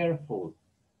very careful.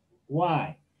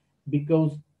 Why?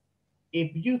 Because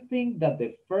if you think that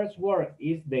the first word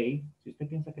is they, si usted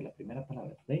piensa que la primera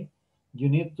palabra es they, you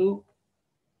need to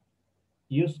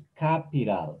use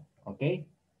capital, okay?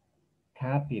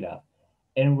 Capital.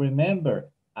 And remember,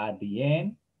 at the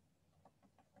end,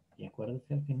 y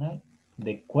acuérdese al final,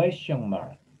 the question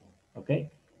mark,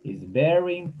 okay? It's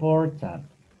very important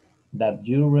that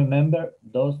you remember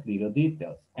those little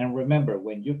details. And remember,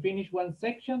 when you finish one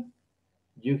section,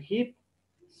 you hit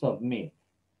submit,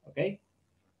 okay?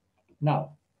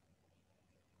 Now,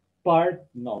 part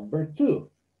number 2.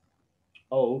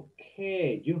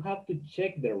 Okay, you have to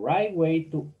check the right way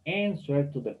to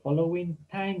answer to the following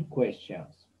time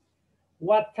questions.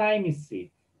 What time is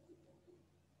it?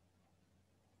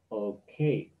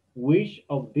 Okay, which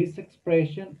of this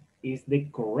expression is the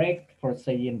correct for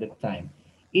saying the time?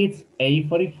 It's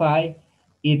 8:45,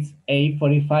 it's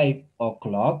 8:45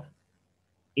 o'clock,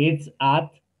 it's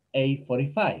at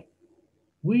 8:45.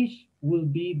 Which will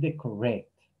be the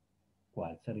correct?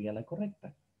 ¿Cuál sería la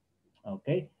correcta?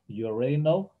 Okay, you already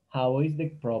know how is the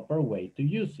proper way to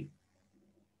use it.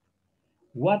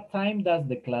 What time does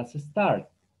the class start?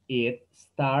 It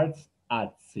starts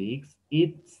at 6,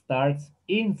 it starts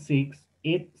in 6,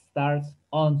 it starts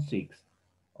on 6.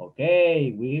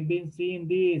 Okay, we've been seeing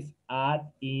this at,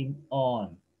 in,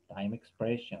 on, time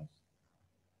expressions.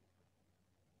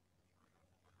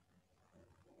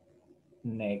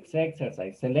 Next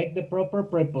exercise, select the proper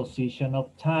preposition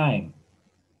of time.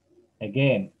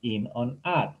 Again, in, on,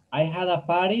 at. I had a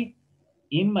party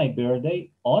in my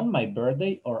birthday, on my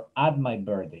birthday, or at my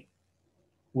birthday.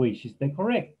 Which is the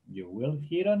correct? You will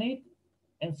hit on it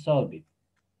and solve it.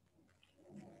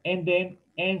 And then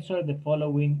answer the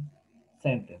following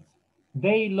sentence.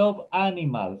 They love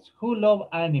animals. Who love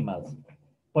animals?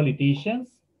 Politicians,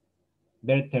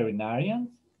 veterinarians,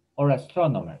 or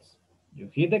astronomers?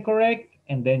 You hit the correct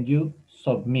and then you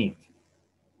submit.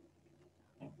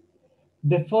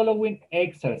 The following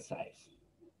exercise.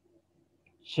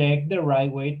 Check the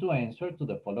right way to answer to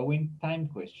the following time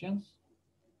questions.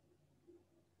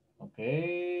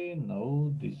 Okay,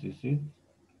 no, this is it.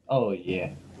 Oh, yeah.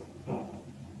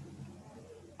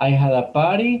 I had a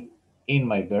party in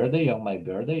my birthday, on my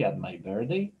birthday, at my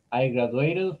birthday. I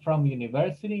graduated from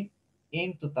university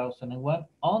in 2001,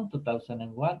 on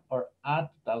 2001, or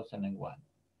at 2001.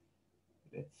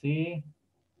 Let's see.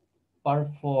 Part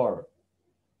 4.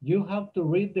 You have to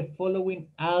read the following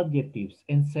adjectives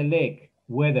and select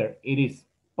whether it is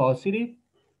positive,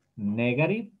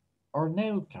 negative, or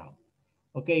neutral.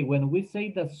 Okay, when we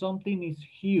say that something is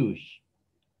huge,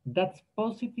 that's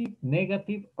positive,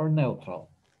 negative, or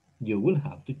neutral. You will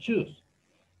have to choose.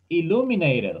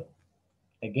 Illuminated.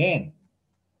 Again,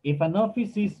 if an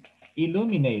office is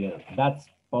illuminated, that's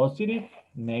positive,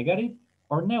 negative,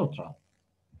 or neutral.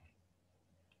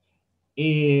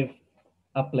 If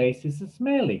a place is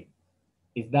smelly,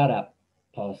 is that a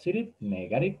positive,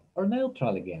 negative, or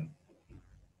neutral again?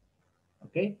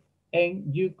 Okay,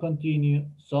 and you continue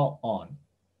so on.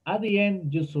 At the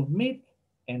end, you submit,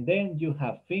 and then you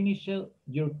have finished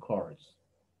your course.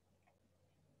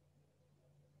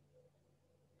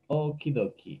 Okie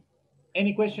dokie.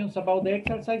 Any questions about the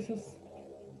exercises?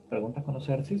 ¿Preguntas con los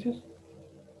ejercicios?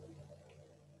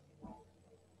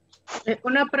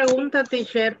 Una pregunta,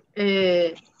 teacher.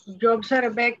 Yo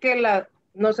observé que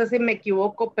no sé si me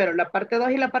equivoco, pero la parte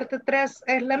 2 y la parte 3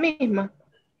 es la misma.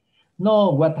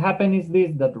 No, what happened is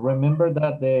this, that remember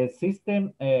that the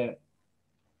system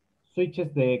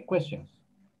switches the questions.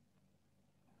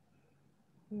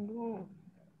 No.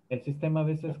 El sistema a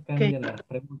veces cambia las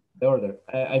preguntas de order.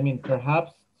 I mean,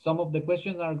 perhaps some of the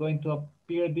questions are going to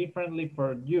appear differently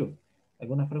for you.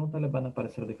 Algunas preguntas les van a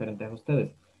parecer diferentes a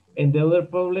ustedes. And the other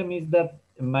problem is that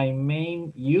my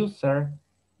main user,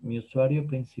 mi usuario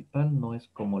principal no es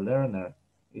como learner,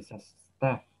 es a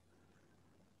staff.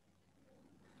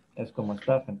 Es como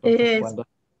staff. Entonces, cuando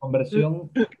conversión...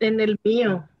 En el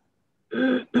mío.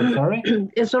 I'm sorry?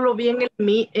 Eso lo vi en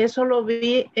eso lo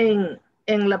vi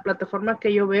en la plataforma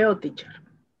que yo veo, teacher.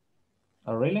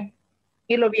 Oh, really?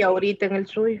 Y lo vi ahorita en el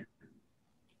suyo.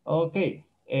 Okay,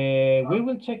 we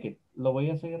will check it. Lo voy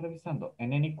a seguir revisando.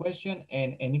 And any question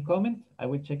and any comment, I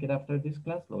will check it after this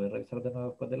class. Lo voy a revisar de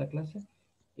nuevo después de la clase.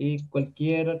 Y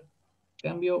cualquier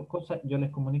cambio, cosa, yo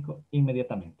les comunico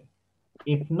inmediatamente.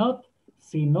 If not,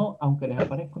 si no, aunque les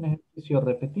aparezca un ejercicio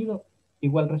repetido,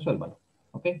 igual resuélvalo.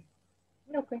 Okay?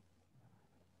 Okay.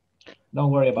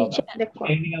 Don't worry about Teacher, that.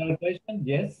 Any other question?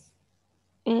 Yes.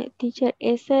 teacher,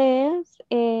 ese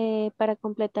es para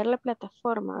completar la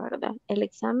plataforma, ¿verdad? El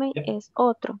examen Yep. es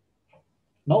otro.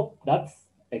 No, that's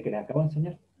el que les acabo de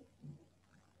enseñar.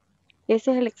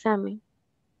 Ese es el examen.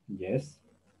 Yes.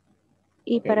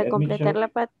 Y Okay, para let me completar show.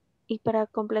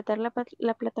 la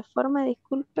la plataforma,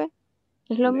 disculpe,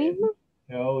 ¿es lo mismo?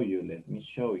 Let me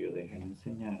show you. Déjenme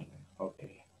enseñarle.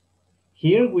 Okay.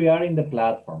 Here we are in the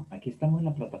platform. Aquí estamos en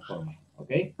la plataforma.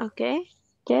 Okay. Okay.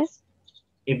 Yes.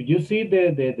 If you see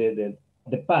the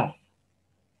path,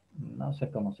 no sé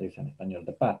cómo se dice en español,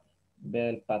 the path. Ve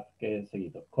el path que he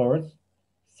seguido. Course,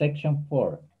 section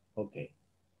 4. Okay.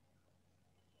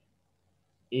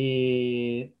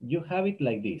 You have it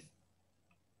like this.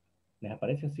 Les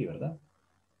aparece así, ¿verdad?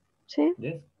 Sí.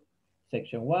 Yes.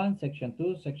 Section 1, Section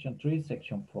 2, Section 3,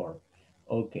 Section 4.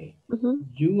 Okay. Ujú.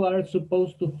 You are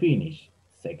supposed to finish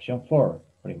Section 4.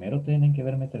 Primero tienen que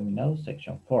haberme terminado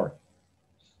Section 4.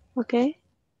 Okay.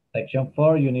 Section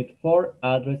 4, you need 4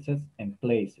 addresses and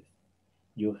places.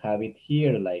 You have it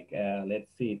here, like,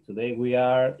 let's see, today we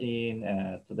are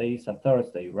in, today is a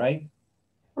Thursday, right?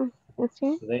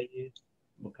 Okay. Today is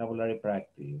vocabulary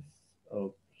practice.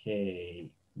 Okay.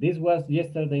 This was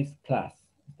yesterday's class.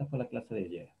 Esta fue la clase de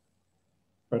ayer.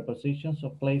 Prepositions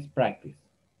of place practice.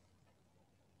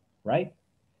 Right?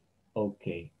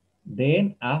 Okay.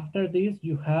 Then after this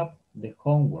you have the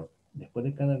homework. Después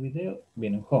de cada video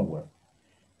viene un homework.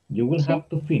 You will have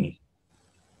to finish.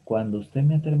 Cuando usted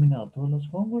me ha terminado todos los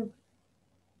homework,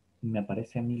 me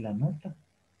aparece a mí la nota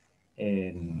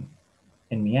en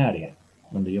mi área,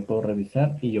 donde yo puedo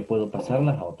revisar y yo puedo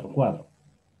pasarlas a otro cuadro.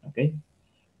 Okay?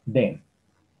 Then,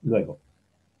 luego,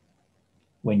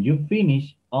 when you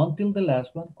finish until the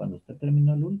last one, cuando usted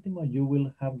terminó el último, you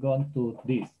will have gone to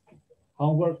this.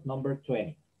 Homework number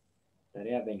 20.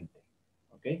 Tarea 20.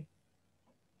 Okay?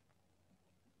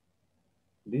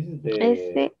 This is the...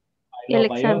 Ese, I el know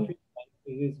my examen. office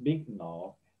is big.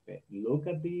 No. Look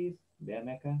at this. Vean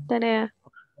acá. Tarea.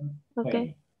 20.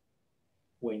 Okay.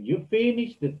 When you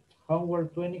finish the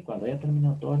homework 20, cuando haya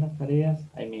terminado todas las tareas,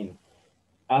 I mean,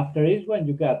 after each one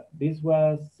you got, this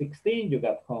was 16, you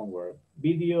got homework.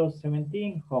 Video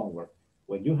 17, homework.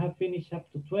 When you have finished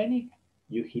up to 20,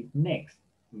 you hit next.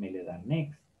 Me le da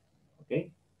next.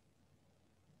 Okay?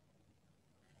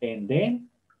 And then,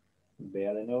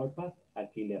 vea de nuevo el path,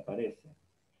 aquí le aparece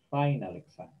final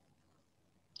exam.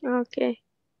 Okay.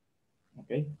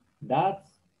 Okay? That's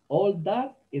all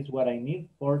that is what I need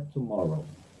for tomorrow.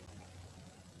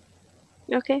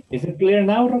 Okay. Is it clear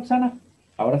now, Roxana?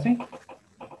 Ahora sí?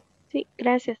 Sí,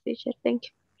 gracias, teacher.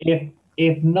 Thank you.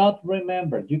 If not,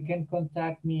 remember, you can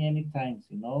contact me anytime.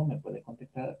 Si no, me puede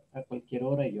contactar a cualquier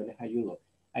hora y yo les ayudo.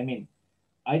 I mean,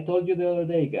 I told you the other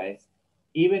day, guys,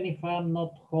 even if I'm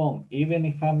not home, even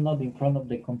if I'm not in front of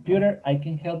the computer, I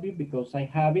can help you because I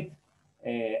have it.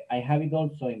 I have it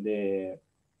also in the...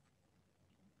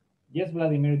 Yes,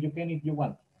 Vladimir, you can if you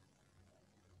want.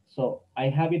 So I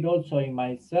have it also in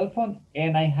my cell phone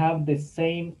and I have the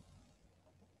same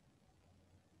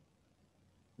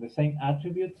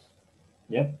attributes.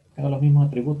 Yep, tengo los mismos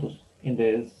atributos in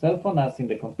the cell phone as in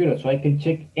the computer, so I can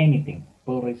check anything.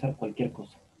 Puedo revisar cualquier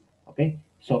cosa. Okay,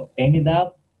 so any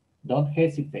doubt, don't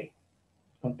hesitate.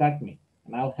 Contact me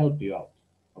and I'll help you out.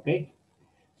 Okay,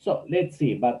 so let's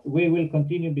see, but we will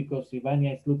continue because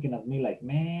Ivania is looking at me like,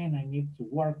 man, I need to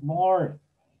work more.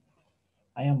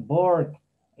 I am bored.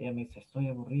 Ella me dice, estoy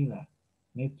aburrida.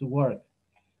 Need to work.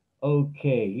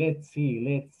 Okay, let's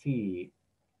see.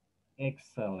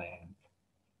 Excellent.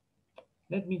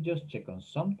 Let me just check on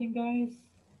something, guys.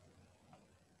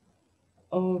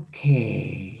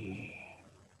 Okay.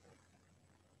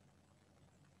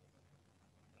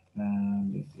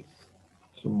 And this is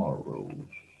tomorrow.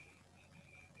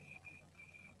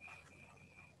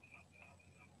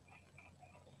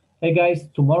 Hey guys,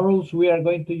 tomorrow's we are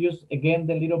going to use again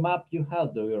the little map you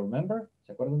have. Do you remember?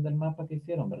 ¿Se acuerdan del mapa que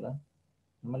hicieron, verdad?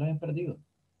 No me lo habían perdido.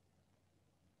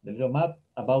 The little map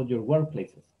about your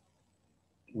workplaces.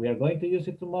 We are going to use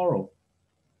it tomorrow.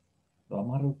 Lo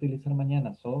vamos a reutilizar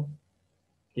mañana, so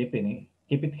keep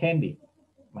it handy.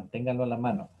 Manténganlo a la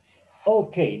mano.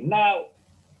 Okay, now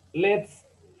let's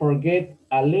forget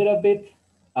a little bit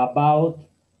about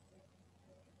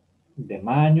the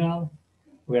manual.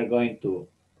 We are going to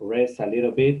rest a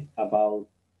little bit about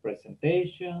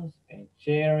presentations and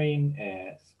sharing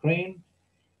a screen,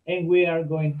 and we are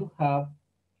going to have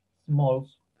small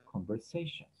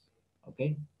conversations,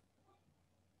 okay?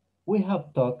 We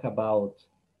have talked about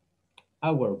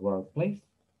our workplace.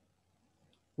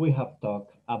 We have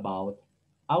talked about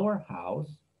our house.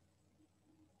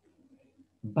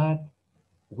 but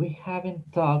we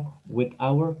haven't talked with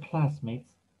our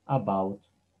classmates about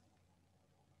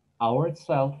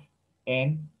ourselves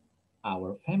and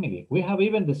our family. We have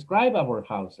even described our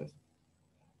houses,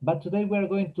 but today we're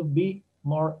going to be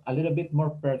a little bit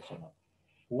more personal.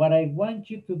 What I want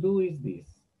you to do is this.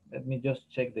 Let me just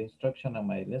check the instruction on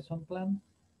my lesson plan.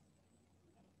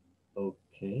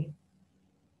 Okay.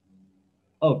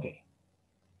 Okay.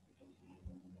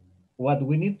 What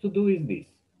we need to do is this.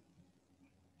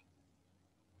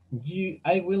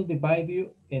 I will divide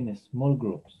you in small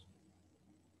groups.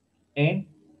 And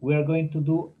we are going to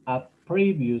do a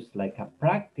preview, like a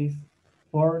practice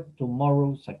for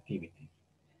tomorrow's activity.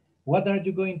 What are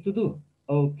you going to do?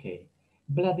 Okay.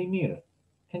 Vladimir,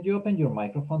 can you open your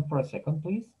microphone for a second,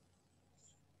 please?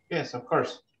 Yes, of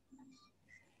course.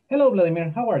 Hello,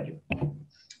 Vladimir. How are you?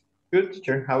 Good,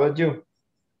 teacher. How about you?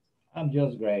 I'm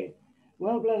just great.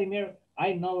 Well, Vladimir,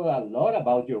 I know a lot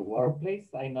about your workplace.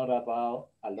 I know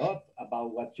a lot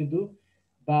about what you do,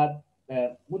 but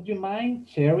would you mind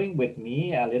sharing with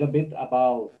me a little bit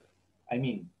about,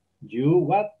 you?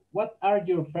 What are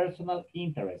your personal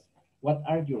interests? What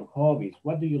are your hobbies?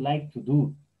 What do you like to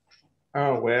do?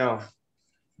 Oh, well,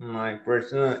 my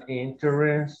personal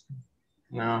interest,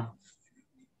 no.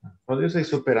 How do you say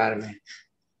superarme?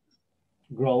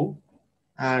 Grow.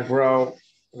 Grow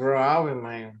out in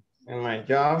my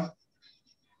job.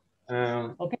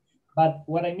 Okay, but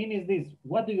what I mean is this: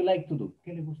 what do you like to do?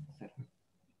 ¿Qué le gusta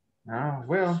hacer?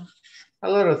 Well, a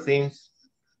lot of things.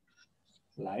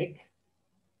 Like?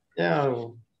 Yeah,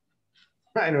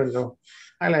 I don't know.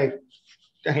 I like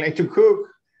to cook.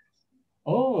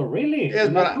 Oh, really? Yes,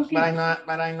 but I'm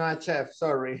not a chef.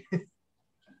 Sorry.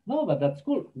 No, but that's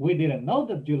cool. We didn't know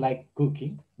that you like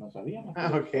cooking. No sabíamos.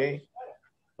 Okay.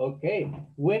 Okay.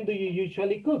 When do you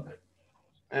usually cook?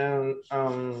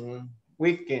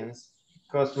 Weekends,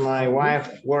 because my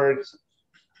wife works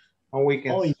on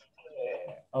weekends. Oh, yeah.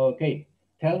 Okay.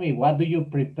 Tell me, what do you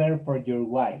prepare for your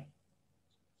wife?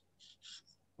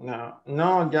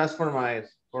 No, just for my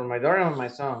daughter and my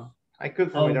son. I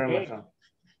cook for my daughter and my son.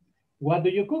 What do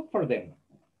you cook for them?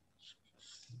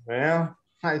 Well,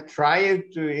 I try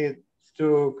to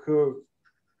cook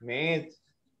meat,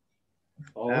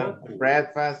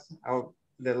 breakfast,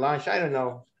 the lunch. I don't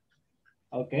know.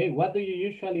 Okay, what do you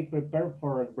usually prepare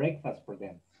for breakfast for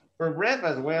them? For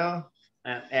breakfast, well,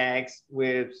 eggs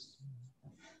with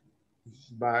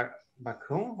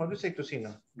bacon. What do you say,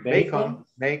 tocino? Bacon.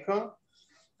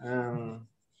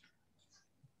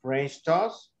 French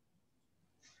toast.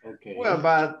 Okay. Well,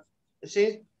 but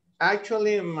see,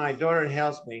 actually, my daughter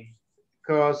helps me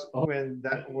because where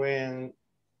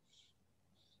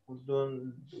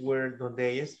donde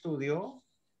ella estudió,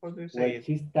 what do you say? Where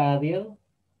she studied.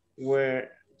 Where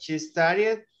she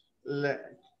studied,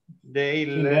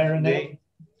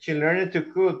 she learned to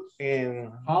cook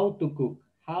in how to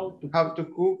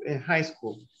cook in high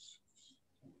school.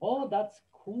 Oh, that's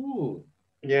cool.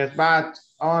 Yes, but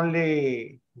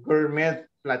only gourmet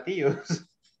platillos.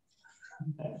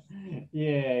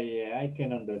 Yeah, I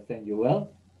can understand you.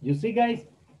 Well, you see, guys,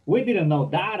 we didn't know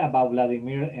that about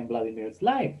Vladimir and Vladimir's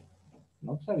life.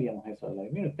 No sabíamos eso de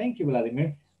Vladimir. Thank you,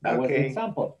 Vladimir. That was the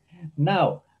example.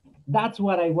 Now, that's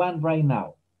what I want right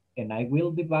now. And I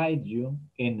will divide you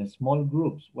in small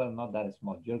groups. Well, not that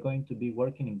small. You're going to be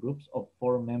working in groups of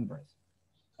 4 members.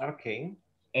 Okay.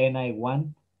 And I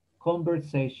want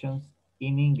conversations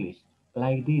in English,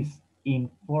 like this,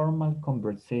 informal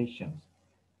conversations,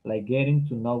 like getting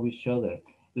to know each other.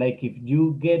 Like if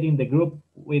you get in the group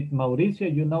with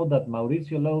Mauricio, you know that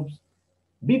Mauricio loves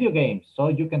video games, so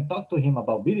you can talk to him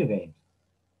about video games.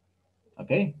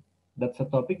 Okay, that's a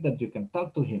topic that you can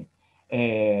talk to him.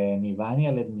 And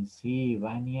Ivania, let me see,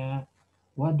 Ivania,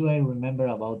 what do I remember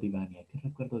about Ivania? ¿Qué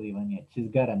recuerdo de Ivania? She's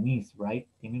got a niece, right?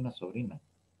 Tiene una sobrina,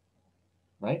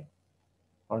 right?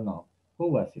 Or no? Who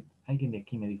was it? Alguien de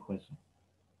aquí me dijo eso.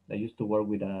 That used to work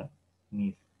with a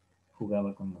niece.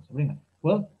 Jugaba con una sobrina.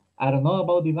 Well, I don't know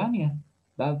about Ivania.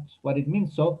 That's what it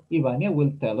means. So Ivania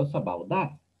will tell us about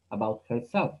that, about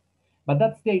herself. But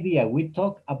that's the idea. We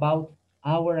talk about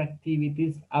our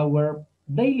activities, our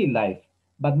daily life,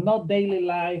 but not daily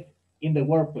life in the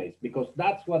workplace, because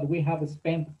that's what we have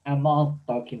spent a month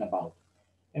talking about.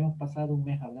 Hemos pasado un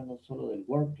mes hablando solo del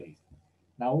workplace.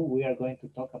 Now we are going to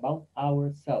talk about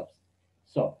ourselves.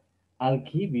 So I'll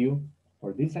give you,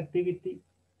 for this activity,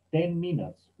 10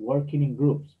 minutes working in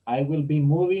groups. I will be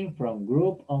moving from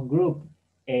group on group.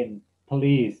 And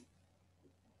please,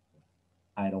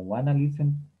 I don't want to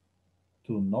listen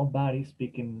to nobody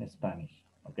speaking Spanish,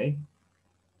 okay?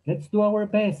 Let's do our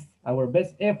best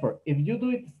effort. If you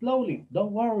do it slowly,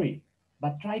 don't worry,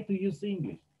 but try to use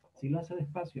English. Si lo hace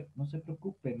despacio, no se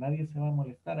preocupe, nadie se va a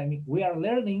molestar. I mean, we are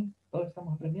learning, todos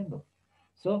estamos aprendiendo.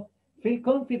 So, feel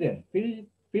confident, feel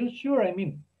sure. I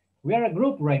mean, we are a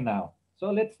group right now. So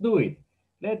let's do it.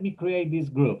 Let me create these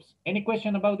groups. Any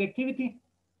question about the activity?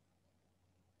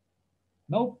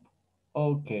 Nope.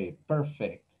 Okay,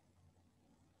 perfect.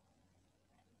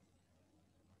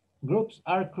 Groups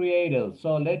are created.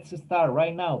 So let's start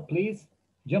right now. Please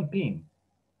jump in.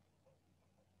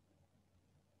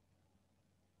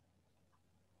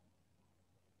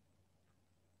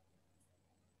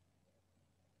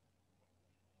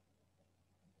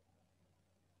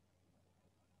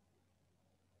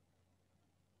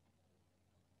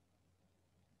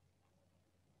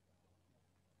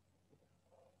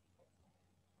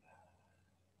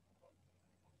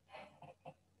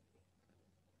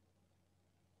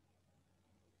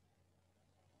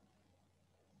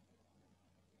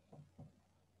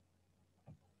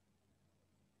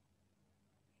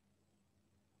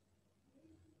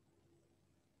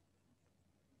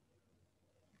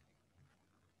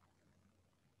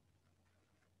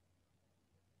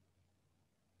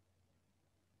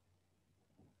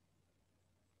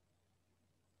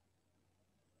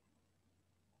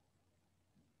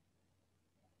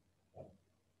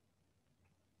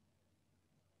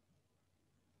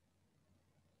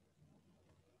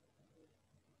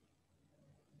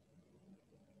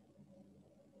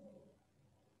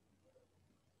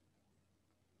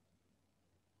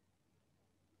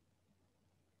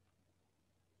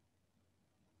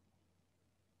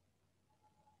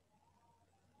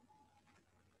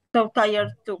 So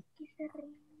tired too.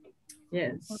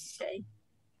 Yes. Okay.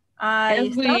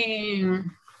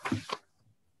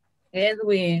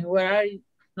 Edwin, where are you?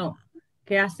 No.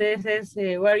 ¿Qué haces?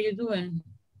 What are you doing?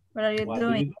 What are you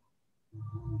doing?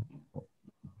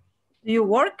 Do you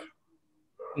work?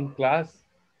 In class,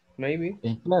 maybe.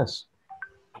 In class.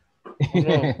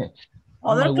 No.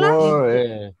 Other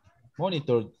class?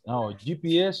 Monitor. No,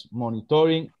 GPS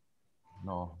monitoring.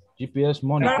 No, GPS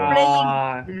monitor.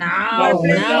 No.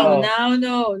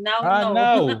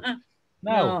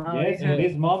 Now. Yes, in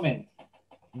this moment.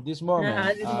 In this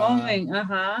moment. This moment.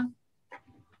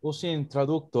 Using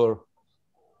traductor.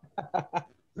 A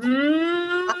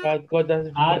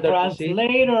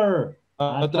translator.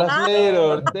 A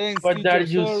translator. Thanks, What teacher. are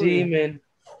you seeing, man?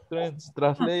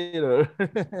 Translator.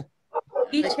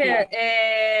 Teacher,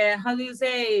 how do you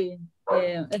say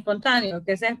espontáneo?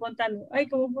 Que sea espontáneo. Ay,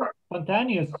 ¿cómo fue?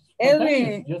 Spontaneous.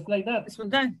 Edwin. Just like that.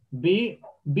 Espontáneo. Be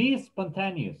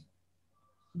spontaneous.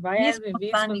 Vaya, be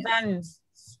spontaneous.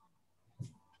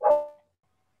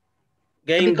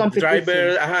 Game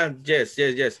driver, yes.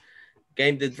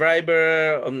 Game the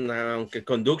driver,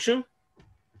 conduction.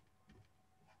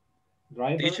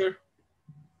 Driver. Teacher.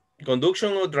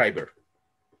 Conduction or driver?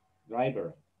 The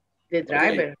driver.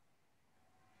 Okay.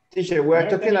 Teacher, we're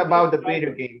talking about the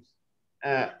video games.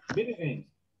 Video games.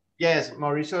 Yes,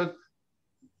 Mauricio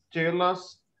told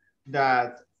us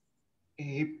that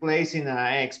he plays in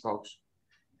an Xbox.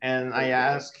 And I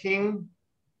asked him,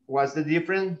 what's the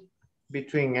difference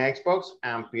between Xbox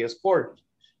and PS4?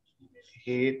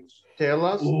 He tell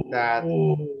us that,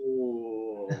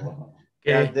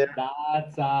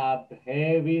 that's a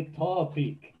heavy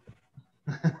topic.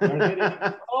 We're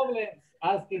getting problems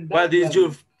asking that. What is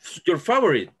your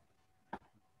favorite?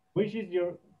 Which is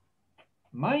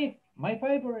my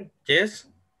favorite? Yes.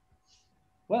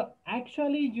 Well,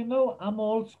 actually, you know, I'm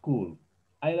old school.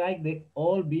 I like the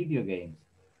old video games.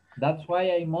 That's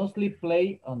why I mostly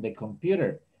play on the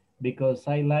computer, because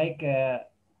I like,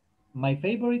 my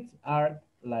favorites are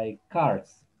like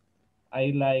cars.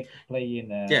 I like playing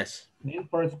Need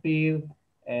for Speed,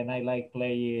 and I like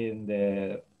playing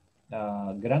the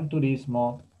Gran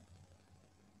Turismo.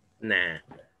 Nah.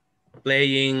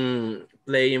 Playing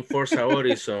Forza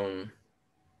Horizon.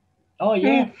 Oh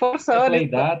yeah, Forza I play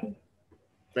Horizon. that.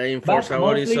 Playing Forza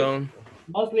Horizon.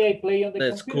 Mostly I play on the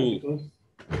That's computer cool.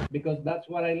 because that's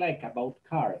what I like about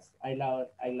cars. I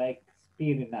like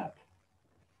speeding up.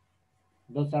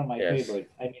 Those are my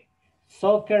favorites. I mean,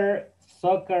 soccer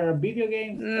video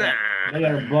games, they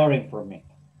are boring for me.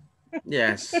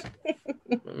 Yes.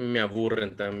 Me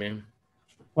aburren también.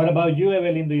 What about you,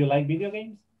 Evelyn? Do you like video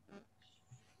games?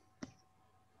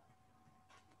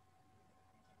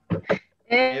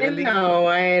 No,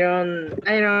 I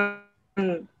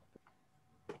don't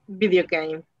video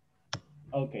game.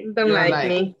 Okay. Don't like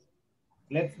me.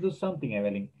 Let's do something,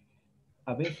 Evelyn.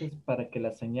 A veces, para que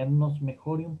la señal nos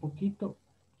mejore un poquito,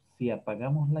 si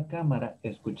apagamos la cámara,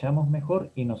 escuchamos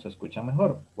mejor y nos escucha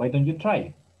mejor. Why don't you try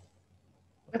it?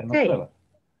 Okay.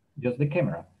 Just the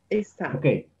camera. Está.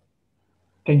 Okay.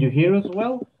 Can you hear us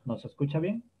well? ¿Nos escucha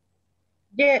bien?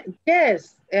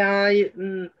 Yes.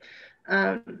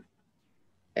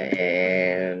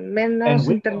 Menos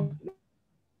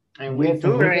And we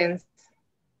do.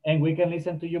 And we can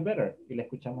listen to you better. Y le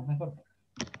escuchamos mejor.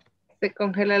 Se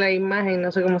congela la imagen,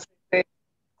 no sé cómo se dice.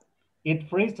 It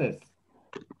freezes.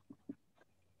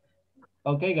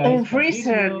 Okay, guys. Un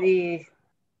freezer.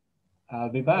 I'll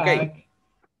be back. Okay.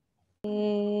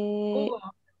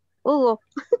 Hugo.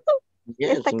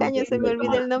 Yes, Esta caña se me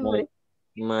olvida el nombre.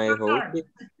 My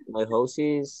house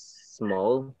is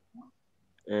small.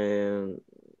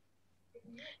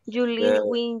 You live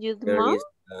with your there mom? is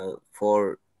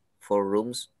four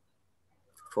rooms.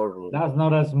 4 rooms. That's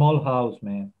not a small house,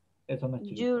 man. Eso no es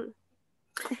chiquito.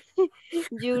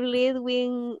 You live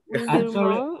with I'm your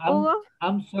sorry, mom, Hugo?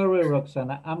 I'm sorry,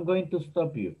 Roxana. I'm going to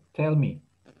stop you. Tell me.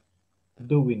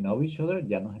 Do we know each other?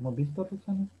 ¿Ya nos hemos visto,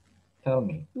 Roxana? Tell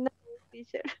me. No,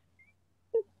 teacher.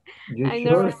 You I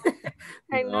sure?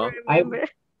 I don't remember.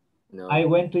 No. I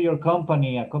went to your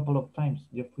company a couple of times.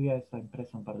 Yo fui a esa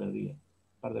empresa un par de veces.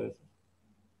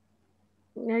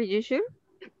 Are you sure?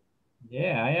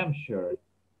 Yeah, I am sure.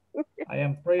 I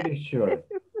am pretty sure.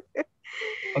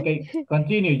 Okay,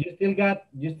 continue. You still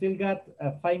got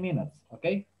 5 minutes,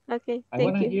 okay? Okay, I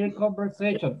thank want to you. hear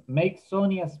conversation. Make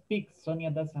Sonia speak. Sonia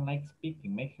doesn't like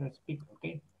speaking. Make her speak,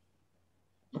 okay?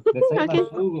 The same Okay. as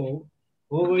Hugo.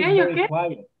 Hugo is very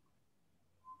quiet.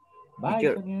 Bye,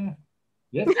 Teacher. Sonia.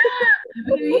 Yes.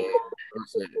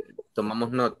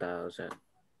 Tomamos nota, o sea,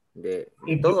 de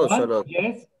If todo you want, solo.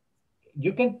 yes,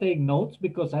 you can take notes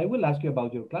because I will ask you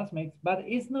about your classmates, but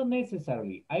it's not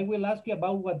necessary. I will ask you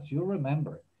about what you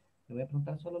remember. Te voy a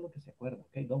preguntar solo lo que se acuerda,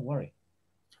 okay? Don't worry.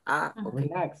 Okay.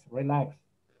 Relax.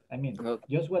 I mean,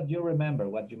 Okay. just what you remember,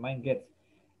 what your mind gets.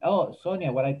 Oh,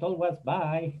 Sonia, what I told was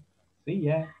bye. See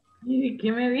ya. ¿Y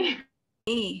qué me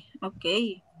di?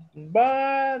 Okay.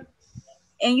 But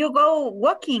And you go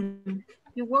walking.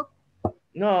 You walk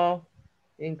no,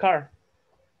 in car.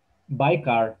 By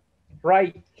car.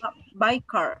 Right. by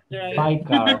car. By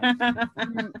car.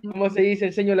 ¿Cómo se dice?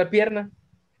 Enseño la pierna.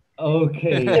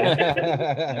 Okay.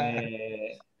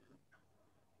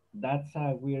 That's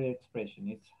a weird expression.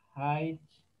 It's high.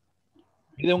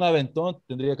 Pide un aventón,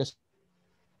 tendría que ser.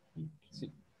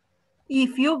 Sí.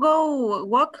 If you go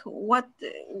walk, what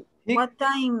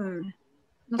time?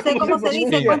 No sé cómo se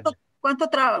dice,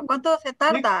 cuánto se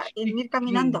tarda en ir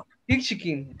caminando.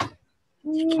 Chicken.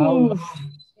 How long?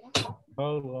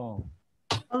 How long?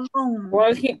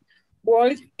 Walk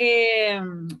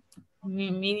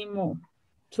mínimo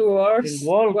 2 hours.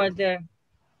 Walk. What there?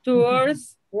 2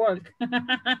 hours walk.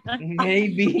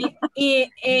 Maybe.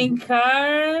 In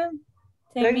car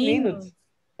 10 10 minutes.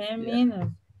 10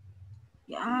 minutes.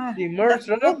 Yeah. The more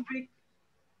traffic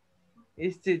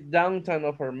is the downtown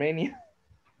of Armenia.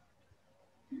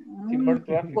 The more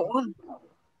traffic. Good.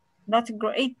 That's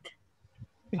great.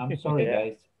 I'm sorry,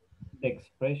 guys. The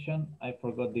expression, I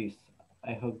forgot this.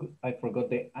 I forgot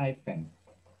the hyphen.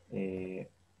 I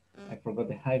forgot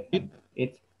the hyphen.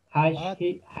 It's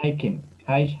hiking. Hiking.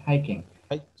 Hiking.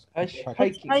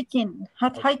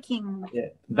 Yeah,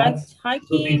 that's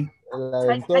hiking. El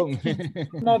aventón.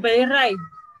 Mobile ride.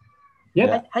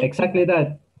 Yeah, exactly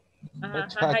that.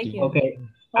 Hiking. Okay.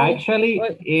 Actually,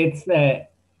 it's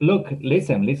look,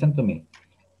 listen to me.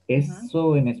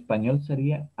 Eso en español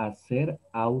sería hacer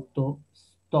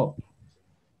auto-stop.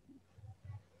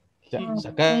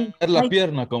 Sacar la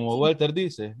pierna, como Walter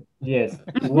dice. Yes.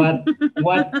 What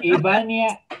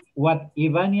Ivania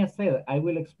said, I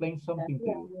will explain something to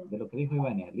you. De lo que dijo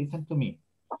Ivania. Listen to me.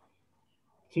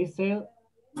 She said,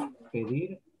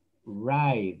 pedir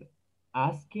ride.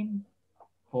 Asking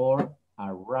for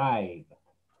a ride.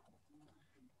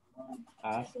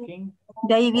 Asking.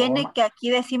 De ahí viene que aquí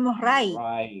decimos ride.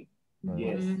 Ride.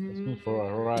 Yes. Asking for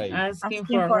a ride. Asking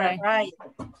for a ride.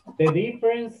 The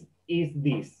difference is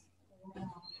this.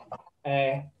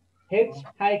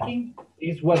 Hitchhiking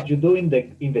is what you do in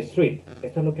the street.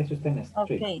 Esto es lo que hace usted en la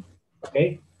street.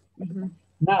 Okay.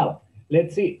 Now,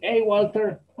 let's see. Hey,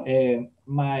 Walter,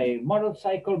 my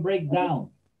motorcycle break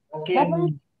down.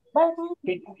 Can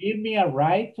you give me a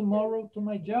ride tomorrow to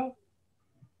my job?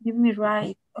 Give me a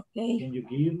ride. Okay. Can you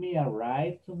give me a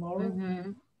ride tomorrow?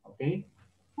 Okay.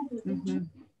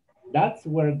 That's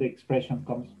where the expression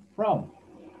comes from.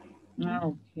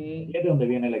 Okay. Es de donde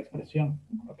viene la expresión.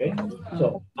 Okay.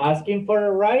 So asking for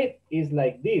a ride is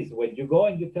like this. When you go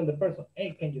and you tell the person,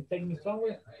 hey, can you take me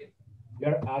somewhere?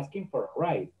 You're asking for a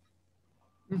ride.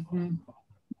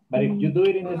 But if you do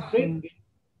it in the street,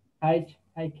 it's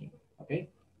hiking. Okay.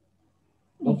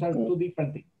 Those are two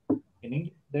different things. In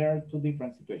English, there are two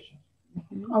different situations.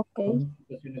 Okay.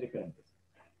 Situaciones diferentes.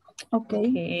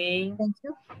 Okay. Thank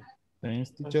you.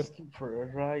 Thanks, teacher.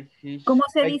 ¿Cómo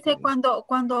se dice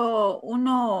cuando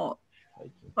uno,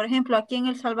 por ejemplo, aquí en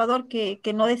El Salvador, que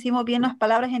no decimos bien las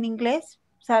palabras en inglés?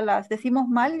 O sea, las decimos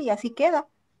mal y así queda.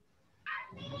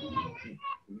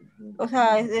 O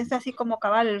sea, es así como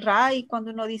cabal el right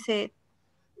cuando uno dice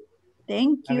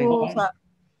thank you, o sea,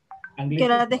 que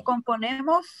las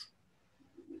descomponemos.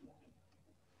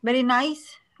 Very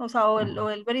nice, o sea,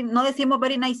 no decimos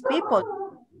very nice people.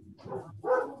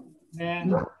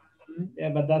 Yeah,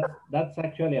 but that's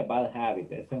actually a bad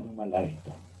habit. Ese es un mal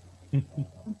hábito.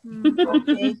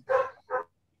 Okay.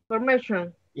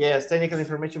 Information. Yes, technical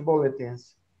information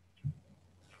bulletins.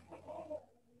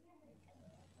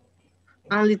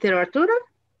 And literatura?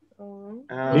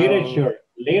 Literature.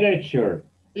 Literature.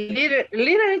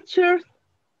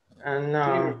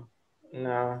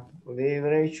 No,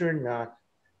 literature not.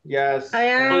 Yes.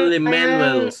 Only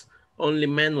manuals. Only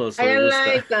manuals. I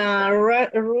like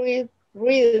read.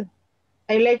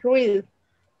 I like read.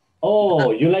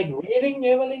 Oh, you like reading,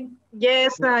 Evelyn?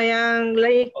 Yes, I am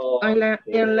like I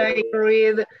like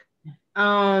read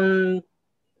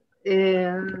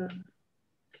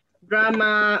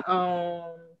drama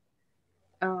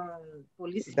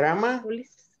police. Drama?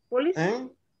 Police. Eh?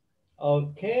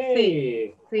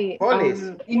 Okay. Sí.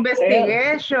 Police.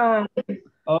 Investigation.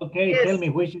 Okay, Yes. tell me,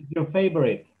 which is your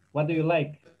favorite? What do you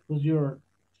like?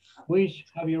 Which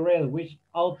have you read? Which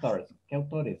authors? ¿Qué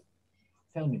autores?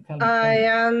 Tell me. I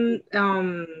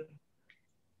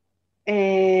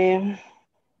am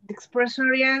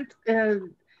expressorient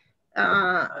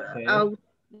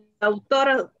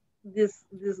author, this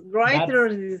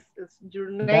writer, this your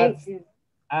name That's is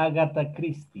Agatha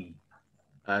Christie.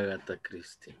 Agatha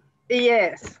Christie.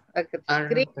 yes, Agatha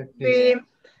Christie.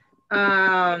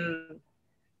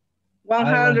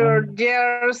 100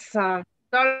 years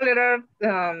tolerant.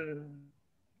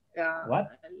 What?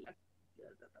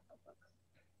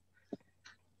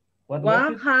 What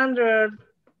 100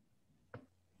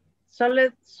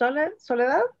 soledad.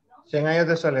 100 años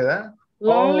de soledad.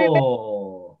 Lonely.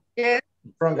 Oh. Yes.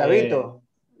 From Gabito.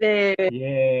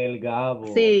 El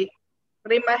Gabo. Sí.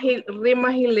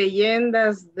 Rimas y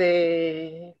leyendas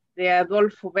de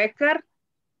Adolfo Becker.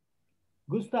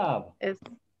 Gustav. Es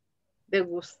de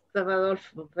Gustav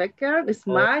Adolfo Becker. Es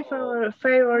my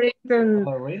favorite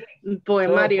really?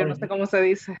 Poemario, no sé cómo se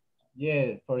dice.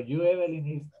 Yeah, for you, Evelyn,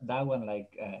 is that one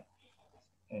like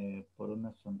por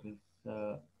una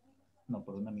sonrisa, no,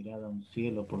 por una mirada, un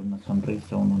cielo, por una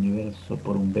sonrisa, un universo,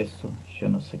 por un beso. Yo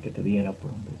no sé qué te diera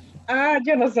por un beso. Ah,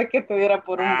 yo no sé qué te diera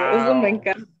por un beso, me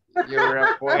encanta. You're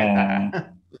a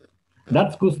poeta.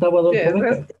 That's Gustavo Adolfo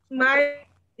Becker.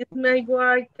 It's my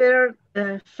writer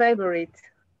favorite.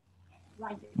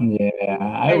 Yeah,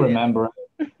 I remember.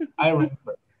 I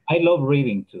love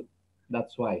reading too.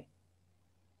 That's why.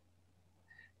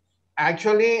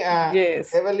 Actually,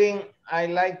 yes. Evelyn, I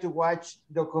like to watch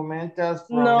documentals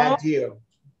from Nat Geo.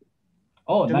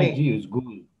 Oh, Nat Geo is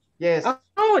good. Yes.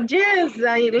 Oh, yes,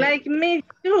 I like me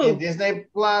too. In Disney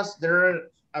Plus, there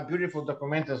are beautiful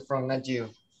documentals from Nat Geo.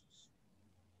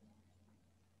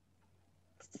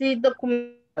 Sí,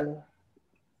 documental.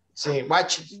 Sí,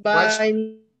 watch.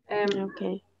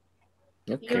 Okay.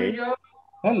 Okay.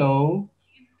 Hello.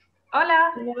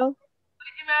 Hola. Hello.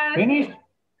 Finish?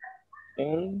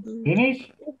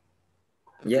 Finish?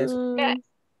 Yes.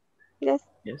 Yes.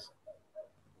 Yes.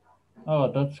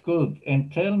 Oh, that's good.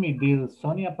 And tell me, did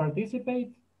Sonia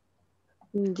participate?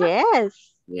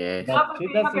 Yes. Yes. But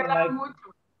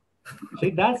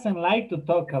she doesn't like to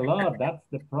talk a lot. That's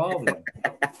the problem.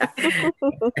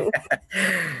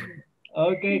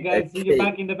 Okay, guys, see you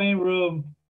back in the main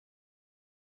room.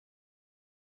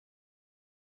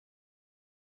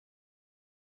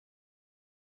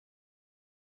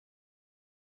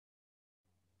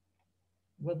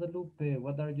 Guadalupe,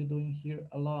 what are you doing here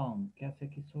alone? ¿Qué hace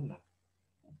aquí sola?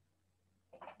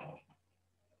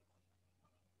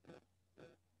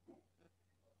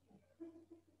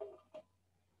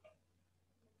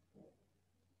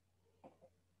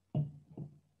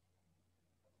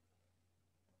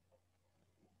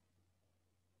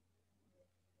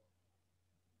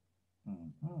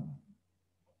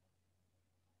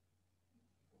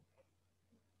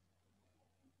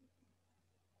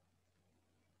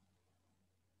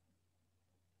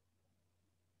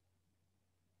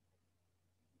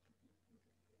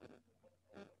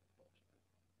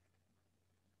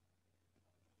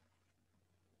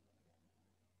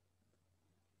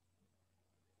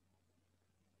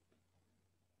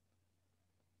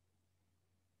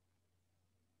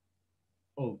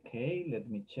 Okay, let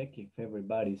me check if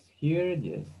everybody's here.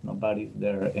 Yes, nobody's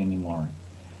there anymore.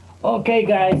 Okay,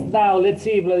 guys, now let's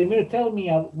see. Vladimir, tell me,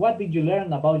 what did you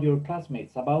learn about your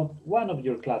classmates, about one of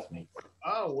your classmates?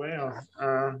 Oh, well,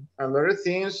 a lot of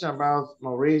things about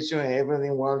Mauricio,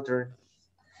 Evelyn, Walter.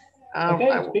 Okay,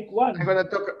 pick one. I'm going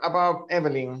to talk about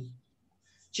Evelyn.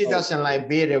 She doesn't like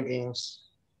video games,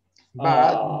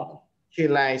 but she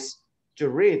likes to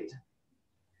read.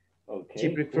 Okay. She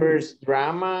prefers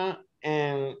drama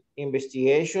and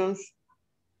investigations.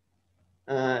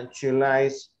 She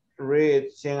likes read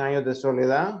Cien Años de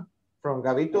Soledad from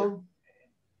Gavito.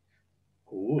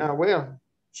 Well,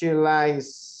 she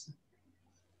likes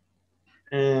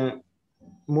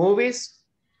movies.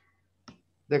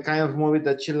 The kind of movie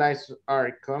that she likes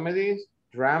are comedies,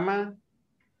 drama,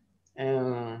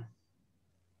 and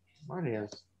what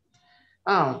else?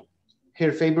 Oh,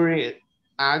 her favorite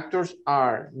actors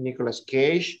are Nicolas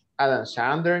Cage, Adam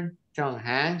Sandler, Tom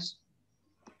Hanks.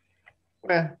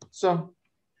 Well, so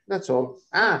that's all.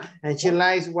 And she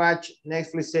likes watch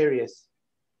Netflix series.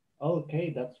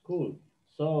 Okay, that's cool.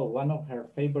 So one of her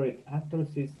favorite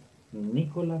actors is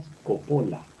Nicolas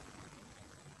Coppola.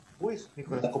 Who is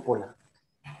Nicolas Coppola?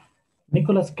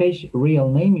 Nicolas Cage's real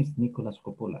name is Nicolas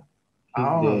Coppola.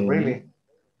 Really?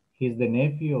 He's the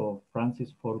nephew of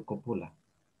Francis Ford Coppola.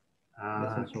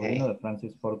 Es el sobrino de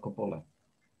Francis Ford Coppola.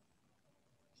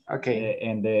 Okay.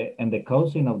 And the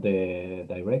cousin of the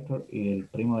director, el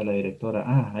primo de la directora,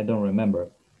 I don't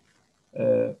remember.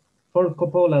 Ford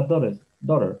Coppola's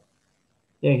daughter.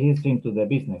 Yeah, he's into the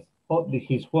business.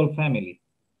 His whole family.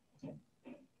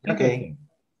 Okay.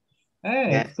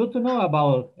 Hey, it's good to know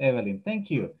about Evelyn. Thank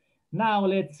you. Now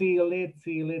let's see.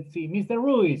 Mr.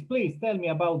 Ruiz, please tell me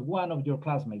about one of your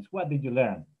classmates. What did you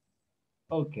learn?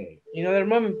 Okay. In another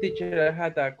moment, teacher, I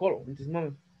had a call in this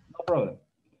moment. No problem.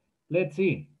 Let's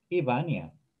see.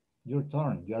 Ivania, your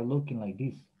turn. You are looking like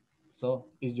this. So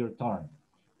it's your turn.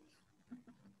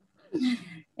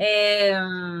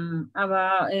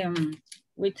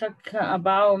 We talk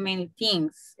about many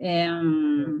things.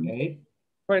 Okay.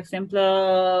 For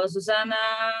example, Susana,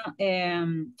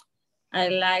 I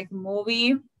like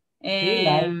movie.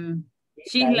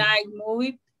 She like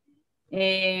movie.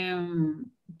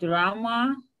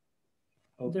 Drama.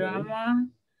 Okay. Drama.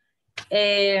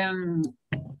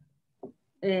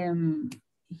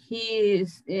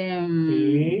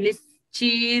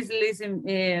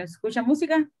 Escucha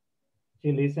música.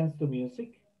 She listens to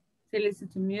music. She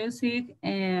listens to music.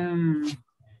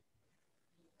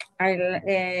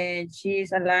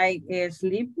 She's like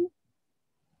sleep.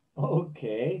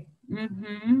 Okay.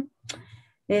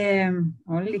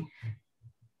 Only.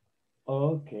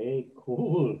 Okay,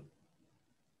 cool.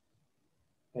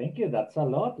 Thank you. That's a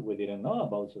lot we didn't know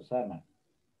about Susana.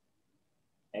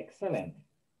 Excellent.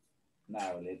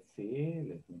 Now let's see.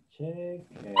 Let me check.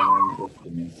 And just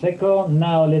give me a second.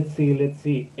 Now let's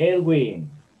see. Elwin.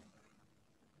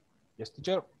 Yes,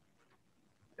 teacher.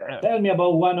 Tell me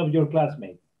about one of your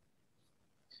classmates.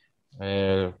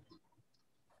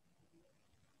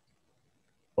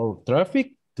 Or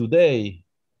traffic today.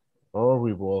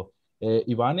 Horrible.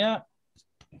 Ivania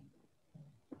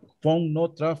found no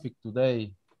traffic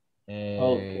today.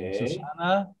 Okay.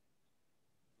 Susana,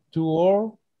 2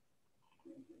 hours,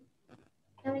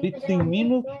 15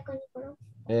 minutes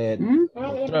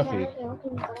of traffic.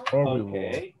 Horrible.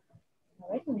 Okay.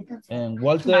 And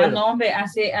Walter. No, hombre,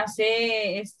 hace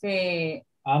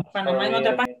Panamá en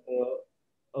otra parte.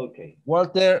 Okay.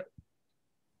 Walter,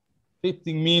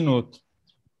 15 minutes.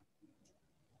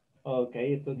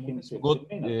 Okay, it took him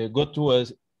 15 minutes. Go to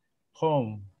his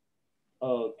home.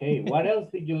 Okay, what else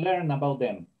did you learn about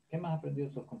them? ¿Qué más aprendió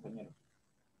sus compañeros?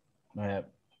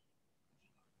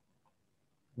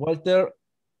 Walter,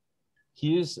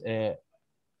 he's I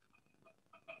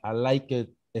like it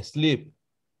sleep.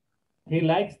 He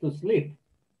likes to sleep.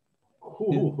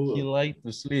 He likes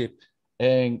to sleep.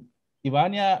 And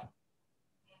Ivania,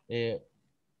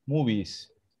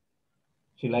 movies.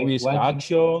 She likes movies, watching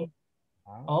action.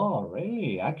 Oh,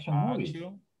 really? Action movies.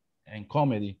 And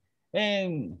comedy.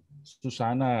 And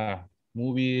Susana,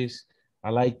 movies. I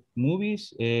like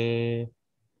movies,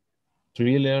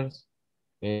 thrillers,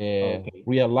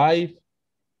 real life,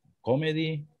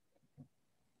 comedy.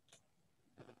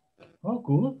 Oh,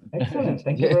 good. Excellent.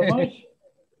 Thank you very much.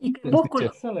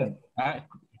 Excellent.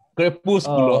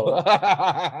 Crepúsculo.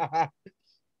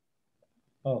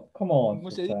 Oh, come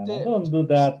on, Susana. Don't do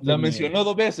that to La me. mencionó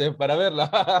 2 veces para verla.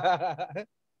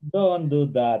 Don't do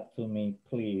that to me,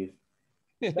 please.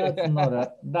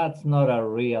 That's not a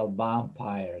real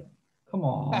vampire. Come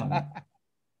on.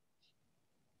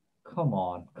 Come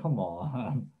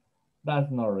on.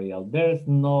 That's not real. There's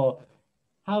no...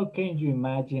 How can you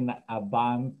imagine a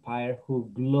vampire who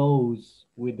glows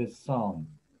with the sun?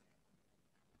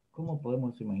 ¿Cómo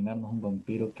podemos imaginarnos un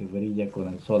vampiro que brilla con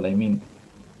el sol? I mean,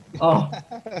 oh,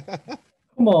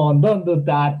 come on, don't do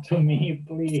that to me,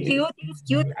 please. It's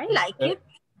cute. I like it.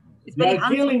 It's You very are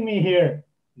handsome. killing me here.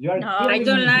 You are No,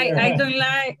 killing me here. I don't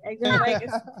like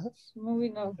this movie,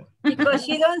 no. Because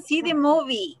you don't see the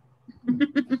movie.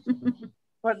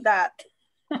 For that.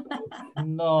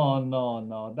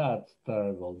 No, that's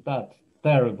terrible. That's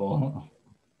terrible.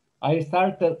 I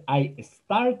started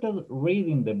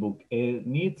reading the book.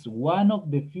 It's one of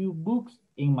the few books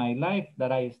in my life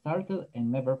that I started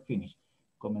and never finished.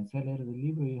 Comencé a leer el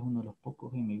libro y es uno de los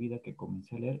pocos en mi vida que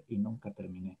comencé a leer y nunca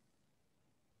terminé.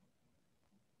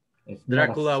 It's not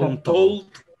Dracula acceptable. Untold.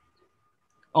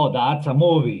 Oh, that's a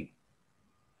movie.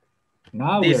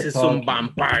 Now This we're is talking. some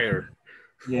vampire.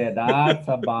 Yeah, that's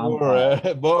a vampire. That's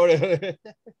a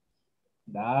Van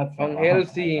vampire.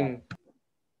 Helsing.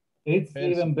 It's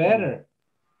even better.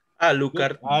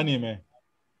 Alucard. Anime.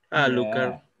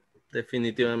 Alucard. Yeah.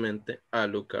 Definitivamente.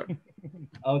 Alucard.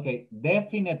 Okay,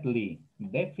 definitely.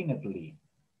 Definitely.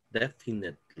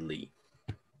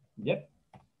 Yep.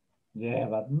 Yeah,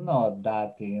 but not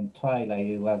that in Twilight.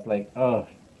 It was like, oh,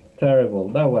 terrible.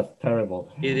 That was terrible.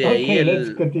 Y de ahí Okay, let's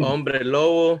el continue. hombre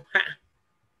lobo.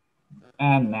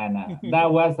 Nah.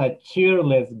 That was a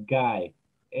cheerless guy.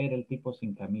 Era el tipo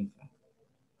sin camisa.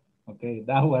 Okay,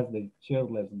 that was the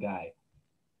cheerless guy.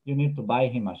 You need to buy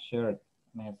him a shirt.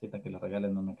 Necesita que le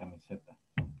regalen una camiseta.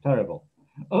 Terrible.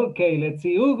 Okay, let's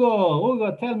see.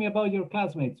 Hugo, tell me about your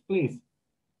classmates, please.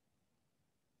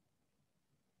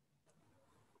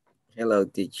 Hello,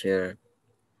 teacher.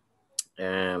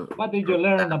 What did you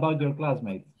learn about your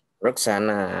classmates?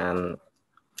 Roxana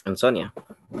and Sonia.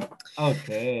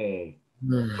 Okay.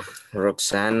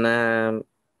 Roxana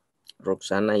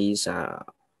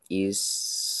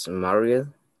is married,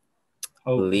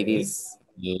 lives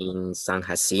in San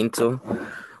Jacinto,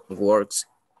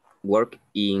 work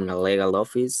in a legal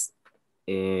office.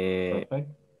 Perfect.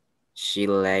 She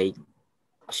likes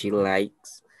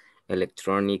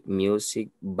electronic music,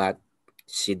 but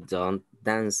she don't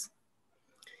dance.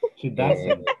 She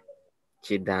doesn't.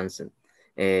 She doesn't.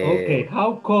 Okay,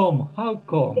 how come?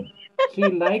 She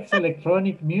likes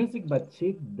electronic music, but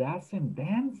she doesn't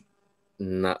dance?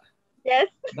 No. Yes.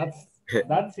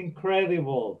 That's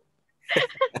incredible.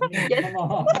 Yes. Come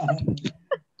on.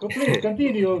 Please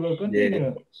continue, Hugo,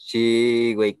 continue.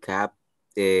 She wake up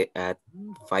at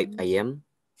 5 a.m.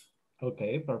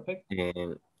 Okay, perfect.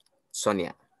 And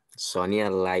Sonia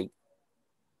likes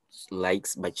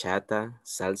bachata,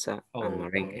 salsa, and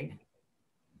merengue.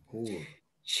 Cool.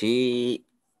 She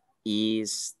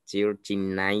is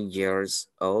 39 years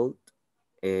old.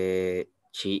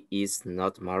 She is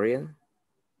not married.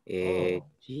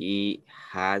 She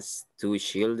has 2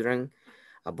 children,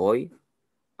 a boy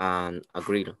and a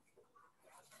girl.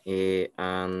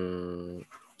 And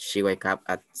she wake up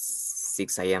at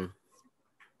 6 a.m.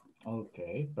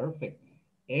 Okay, perfect.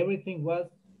 Everything was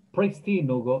pristine,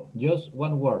 Hugo. Just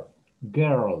one word.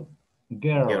 Girl.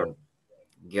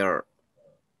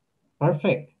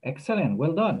 Perfect. Excellent.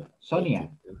 Well done. Sonia,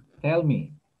 tell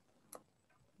me.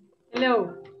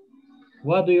 Hello.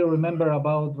 What do you remember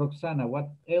about Roxana? What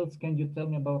else can you tell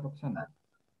me about Roxana?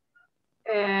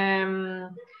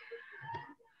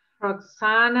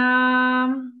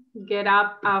 Roxana get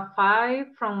up at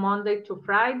 5 from Monday to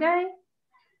Friday.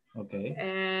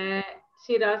 Okay.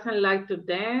 She doesn't like to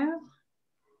dance.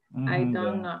 I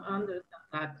don't Yeah. understand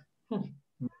that.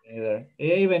 Either.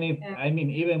 Even if, I mean,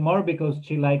 even more because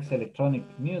she likes electronic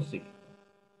music.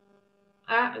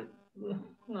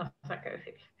 No sé qué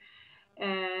decir.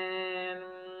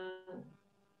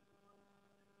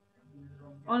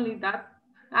 Only that.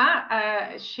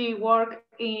 She worked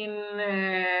in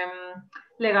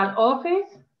legal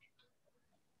office,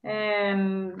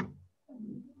 and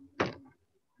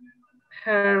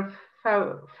her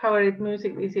favorite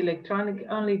music is electronic.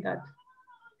 Only that.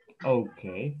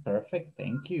 Okay, perfect.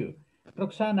 Thank you.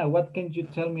 Roxana, what can you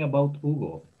tell me about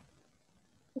Hugo?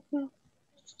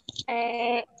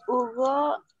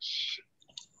 Hugo,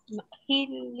 he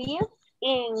lives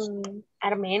in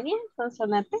Armenia,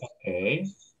 Sonsonate. Okay,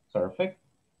 perfect.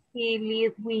 He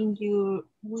lives with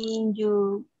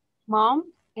your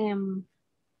mom and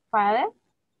father.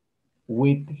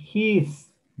 With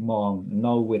his mom,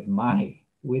 not with my.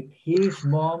 With his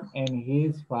mom and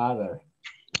his father.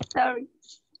 Sorry.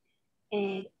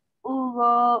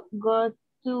 Hugo go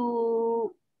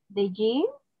to the gym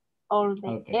all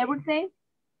day, every day.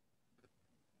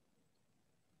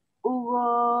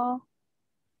 Hugo,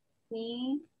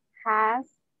 he has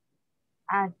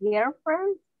a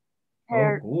girlfriend.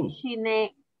 Her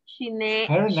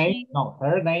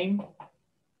name.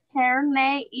 Her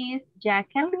name is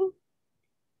Jacqueline.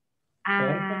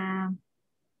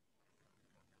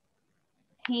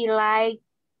 He likes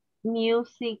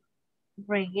music,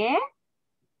 reggae,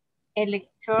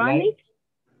 electronic.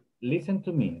 Listen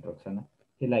to me, Roxana.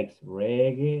 He likes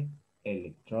reggae,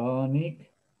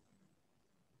 electronic.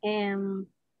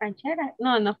 Ranchera.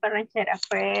 No, no fue ranchera,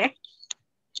 fue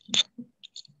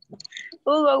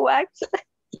Hugo Wax.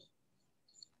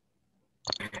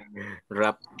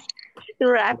 Rap.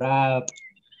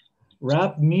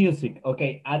 Rap music.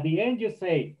 Okay, at the end you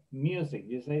say music.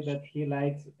 You say that he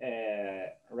likes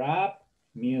rap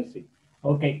music.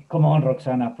 Okay, come on,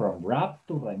 Roxana, from rap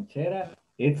to ranchera,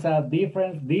 it's a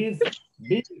difference. This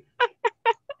big.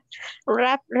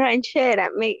 Rap ranchera.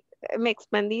 Me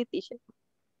expandí, teacher.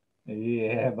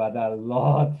 Yeah, but a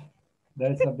lot.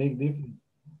 There's a big difference.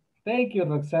 Thank you,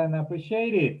 Roxana.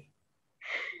 Appreciate it.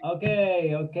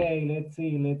 Okay, let's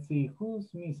see.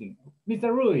 Who's missing?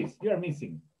 Mr. Ruiz, you're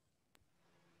missing.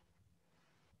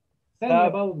 Tell me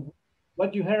about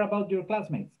what you heard about your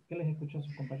classmates. ¿Qué les escuchó a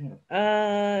sus compañeros?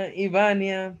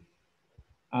 Ivania.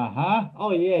 Uh-huh.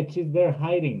 Oh, yeah, she's there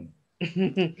hiding.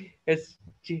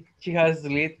 She has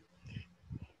sleep.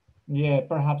 Yeah,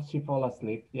 perhaps she fall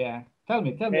asleep. Yeah. Tell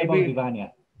me about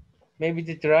Ivania. Maybe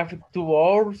the traffic, 2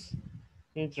 hours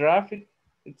in traffic.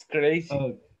 It's crazy.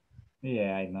 Oh,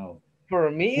 yeah, I know. For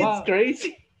me, it's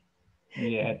crazy.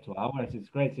 Yeah, 2 hours is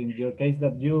crazy. In your case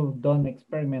that you don't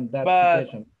experiment that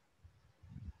situation.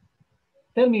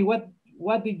 Tell me, what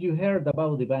did you heard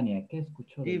about Ivania? ¿Qué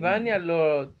escuchó de Ivania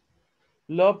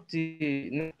loved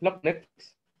Netflix.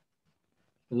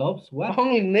 Loves what?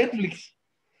 Only Netflix.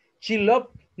 She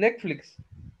loved Netflix.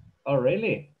 Oh,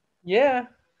 really? Yeah.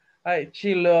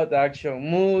 She loved action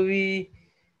movie,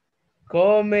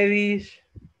 comedies,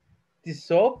 the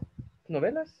soap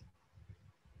novelas.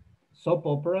 Soap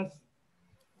operas?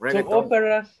 Soap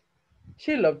operas.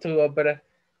 She loved to opera.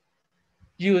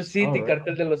 You see the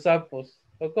Cartel de los Sapos.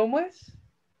 ¿O cómo es?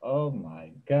 Oh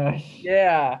my gosh.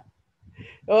 Yeah.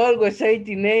 Always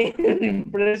 89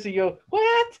 impress you.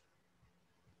 What?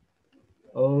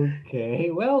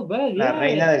 Okay, well, yeah. La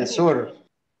Reina del Sur.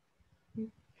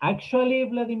 Actually,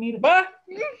 Vladimir,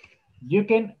 you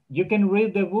can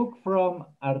read the book from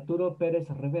Arturo Pérez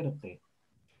Reverte.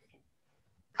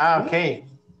 Okay.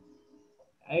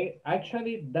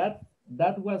 Actually, that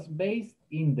was based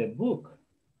in the book.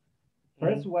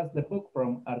 First was the book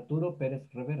from Arturo Pérez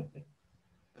Reverte.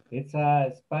 It's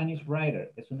a Spanish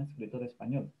writer. Es un escritor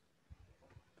español.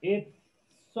 It's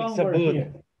somewhere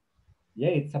here. Yeah,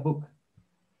 it's a book.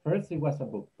 First, it was a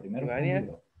book. Primero fue un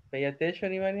libro. Pay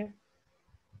attention, Ivania.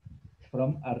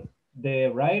 From the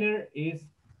writer is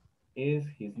his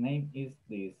name is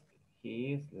this.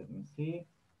 He is, let me see,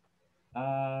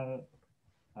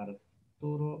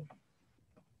 Arturo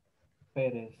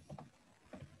Pérez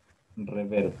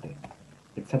Reverte.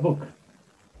 It's a book.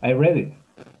 I read it.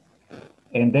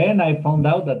 And then I found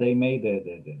out that they made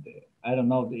the I don't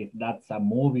know if that's a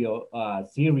movie or a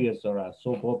series or a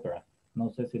soap opera. No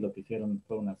sé si lo que hicieron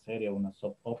fue una serie o una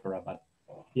soap opera, but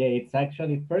yeah, it's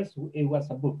actually first it was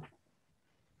a book.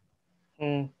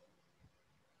 Yeah.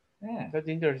 That's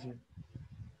interesting.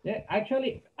 Yeah,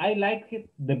 actually, I liked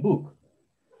the book.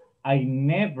 I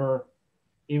never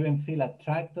even feel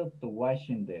attracted to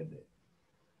watching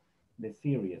the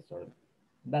series or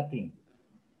that thing.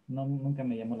 No, nunca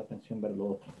me llamó la atención ver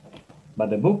lo otro. But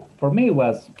the book, for me,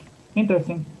 was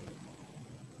interesting.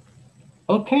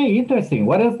 Okay, interesting.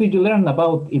 What else did you learn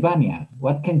about Ivania?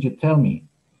 What can you tell me?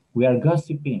 We are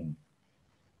gossiping.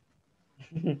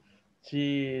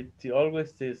 She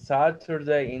always the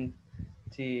Saturday in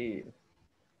the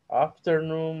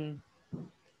afternoon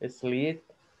sleep.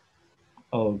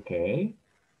 Okay.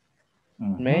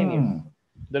 Many.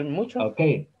 Mucho.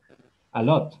 Okay. A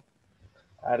lot.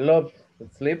 I love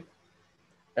sleep.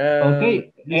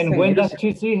 Okay. And when does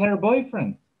she see her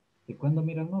boyfriend? ¿Y cuándo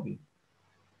mira al novio?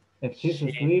 If she's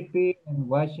sleeping and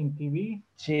watching TV?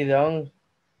 She don't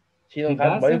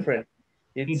have boyfriend.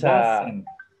 It's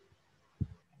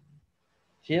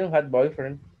she don't have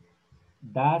boyfriend.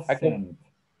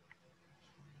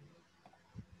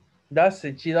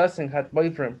 She doesn't have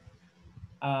boyfriend.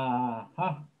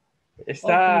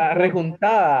 Está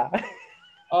rejuntada.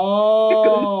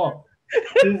 Oh,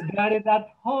 she's got it at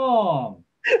home.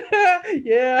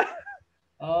 Yeah.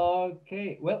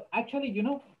 Okay. Well, actually, you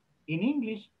know, in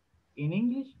English,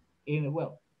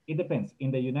 well, it depends.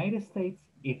 In the United States,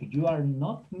 if you are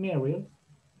not married,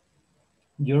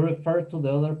 you refer to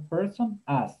the other person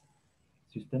as,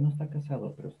 si usted no está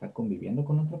casado, pero está conviviendo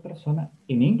con otra persona,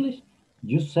 in English,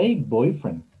 you say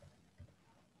boyfriend.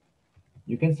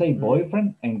 You can say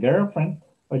boyfriend and girlfriend,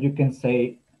 or you can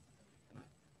say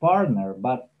partner,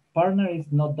 but partner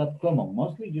is not that common.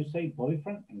 Mostly you say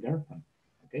boyfriend and girlfriend,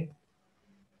 okay?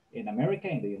 In America,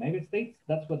 in the United States,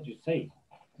 that's what you say.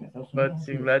 But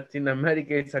in Latin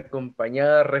America es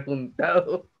acompañada,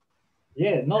 rejuntado.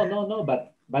 Yeah, no,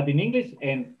 but in English,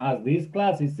 and as this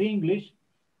class is English,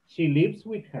 she lives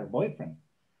with her boyfriend,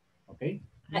 okay?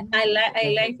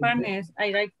 I like partners.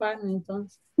 I like partners,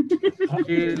 entonces.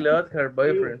 She loves her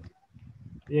boyfriend.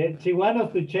 Yeah, she wants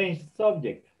us to change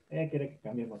subject. Quiere que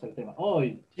cambiemos el tema. Oh,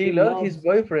 she loves his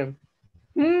boyfriend.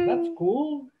 That's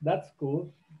cool. That's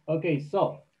cool. Okay,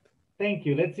 so thank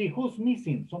you. Let's see who's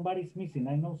missing. Somebody's missing.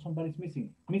 I know somebody's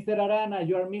missing. Mr. Arana,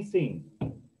 you are missing.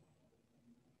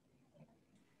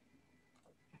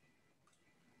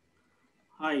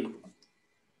 Hi.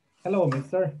 Hello,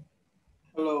 mister.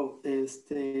 Hello.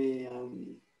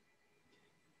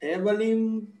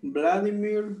 Evelyn,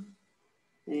 Vladimir,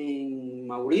 and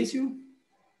Mauricio.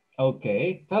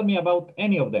 Okay, tell me about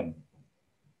any of them.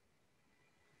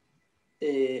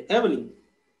 Evelyn.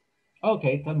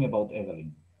 Okay, tell me about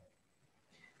Evelyn.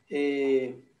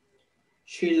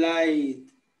 She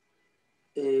liked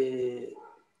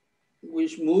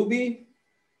which movie?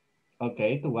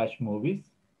 Okay, to watch movies.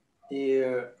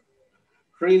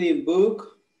 Reading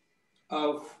book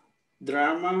of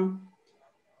drama,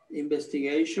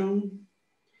 investigation.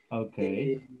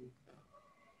 Okay.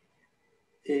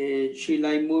 She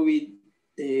liked movie,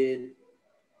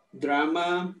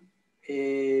 drama.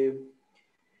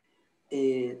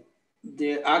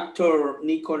 The actor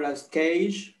Nicolas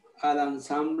Cage, Adam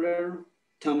Sandler,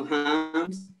 Tom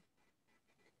Hanks.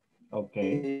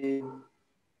 Okay.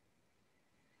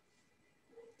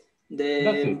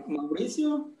 The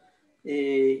Mauricio,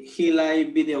 he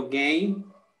liked video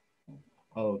game.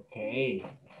 Okay.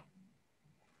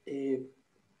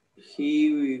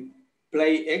 He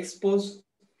play Xbox.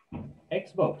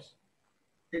 Xbox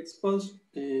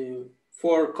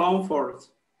for comfort.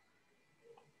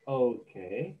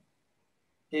 Okay.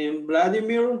 And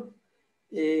Vladimir,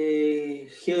 he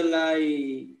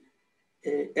like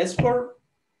sports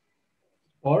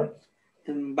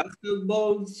and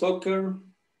basketball, soccer.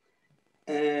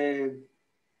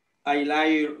 I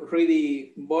like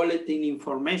reading bulletin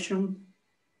information.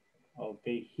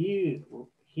 Okay, he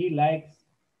likes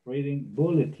reading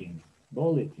bulletin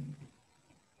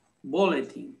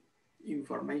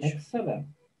information. Excellent.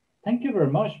 Thank you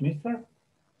very much, mister.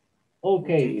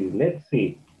 Okay, let's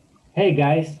see. Hey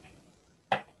guys,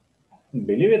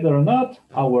 believe it or not,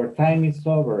 our time is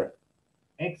over.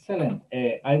 Excellent.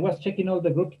 I was checking all the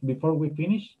groups before we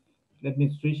finish. Let me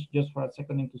switch just for a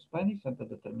second into Spanish antes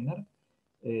de terminar.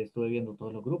 Estuve viendo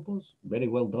todos los grupos. Very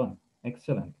well done.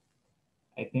 Excellent.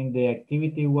 I think the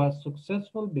activity was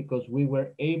successful because we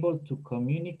were able to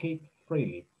communicate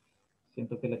freely.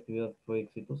 Siento que la actividad fue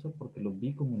exitosa porque los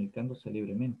vi comunicándose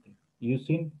libremente.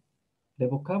 Using the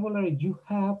vocabulary you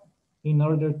have in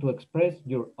order to express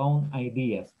your own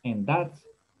ideas. And that's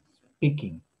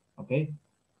speaking, okay?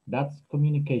 That's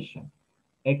communication.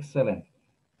 Excellent.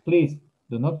 Please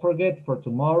do not forget for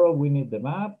tomorrow we need the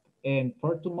map, and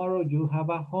for tomorrow you have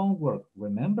a homework.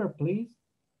 Remember, please,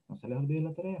 no se les olvide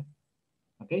la tarea.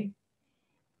 Okay?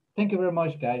 Thank you very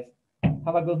much, guys.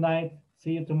 Have a good night.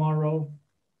 See you tomorrow.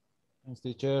 Thanks,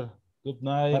 teacher. Good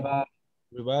night. Bye-bye.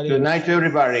 Everybody. Good night to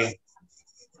everybody.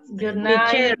 Good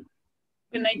night.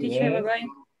 Good night, teacher. Yes. Bye-bye.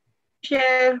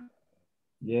 Teacher.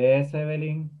 Yes,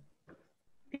 Evelyn.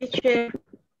 Teacher.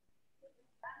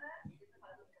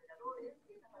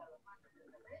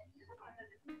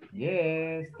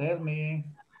 Yes, tell me.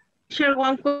 Teacher,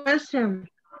 one question.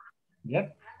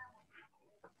 Yep.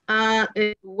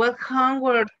 What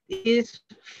homework is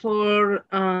for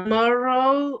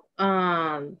tomorrow?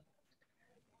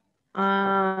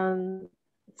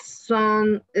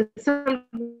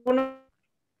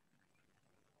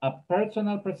 A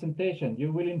personal presentation.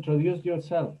 You will introduce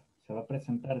yourself. Se va a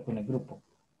presentar con el grupo.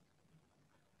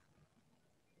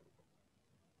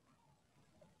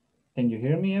 Can you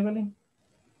hear me, Evelyn?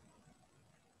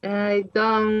 I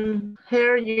don't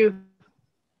hear you.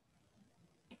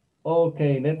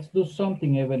 Okay, let's do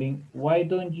something, Evelyn. Why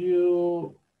don't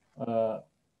you...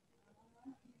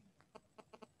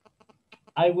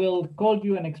 I will call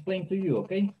you and explain to you,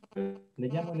 okay? Le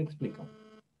llamo y le explico.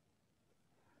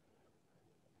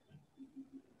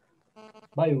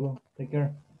 Bye, Hugo. Take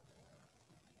care.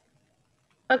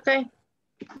 Okay.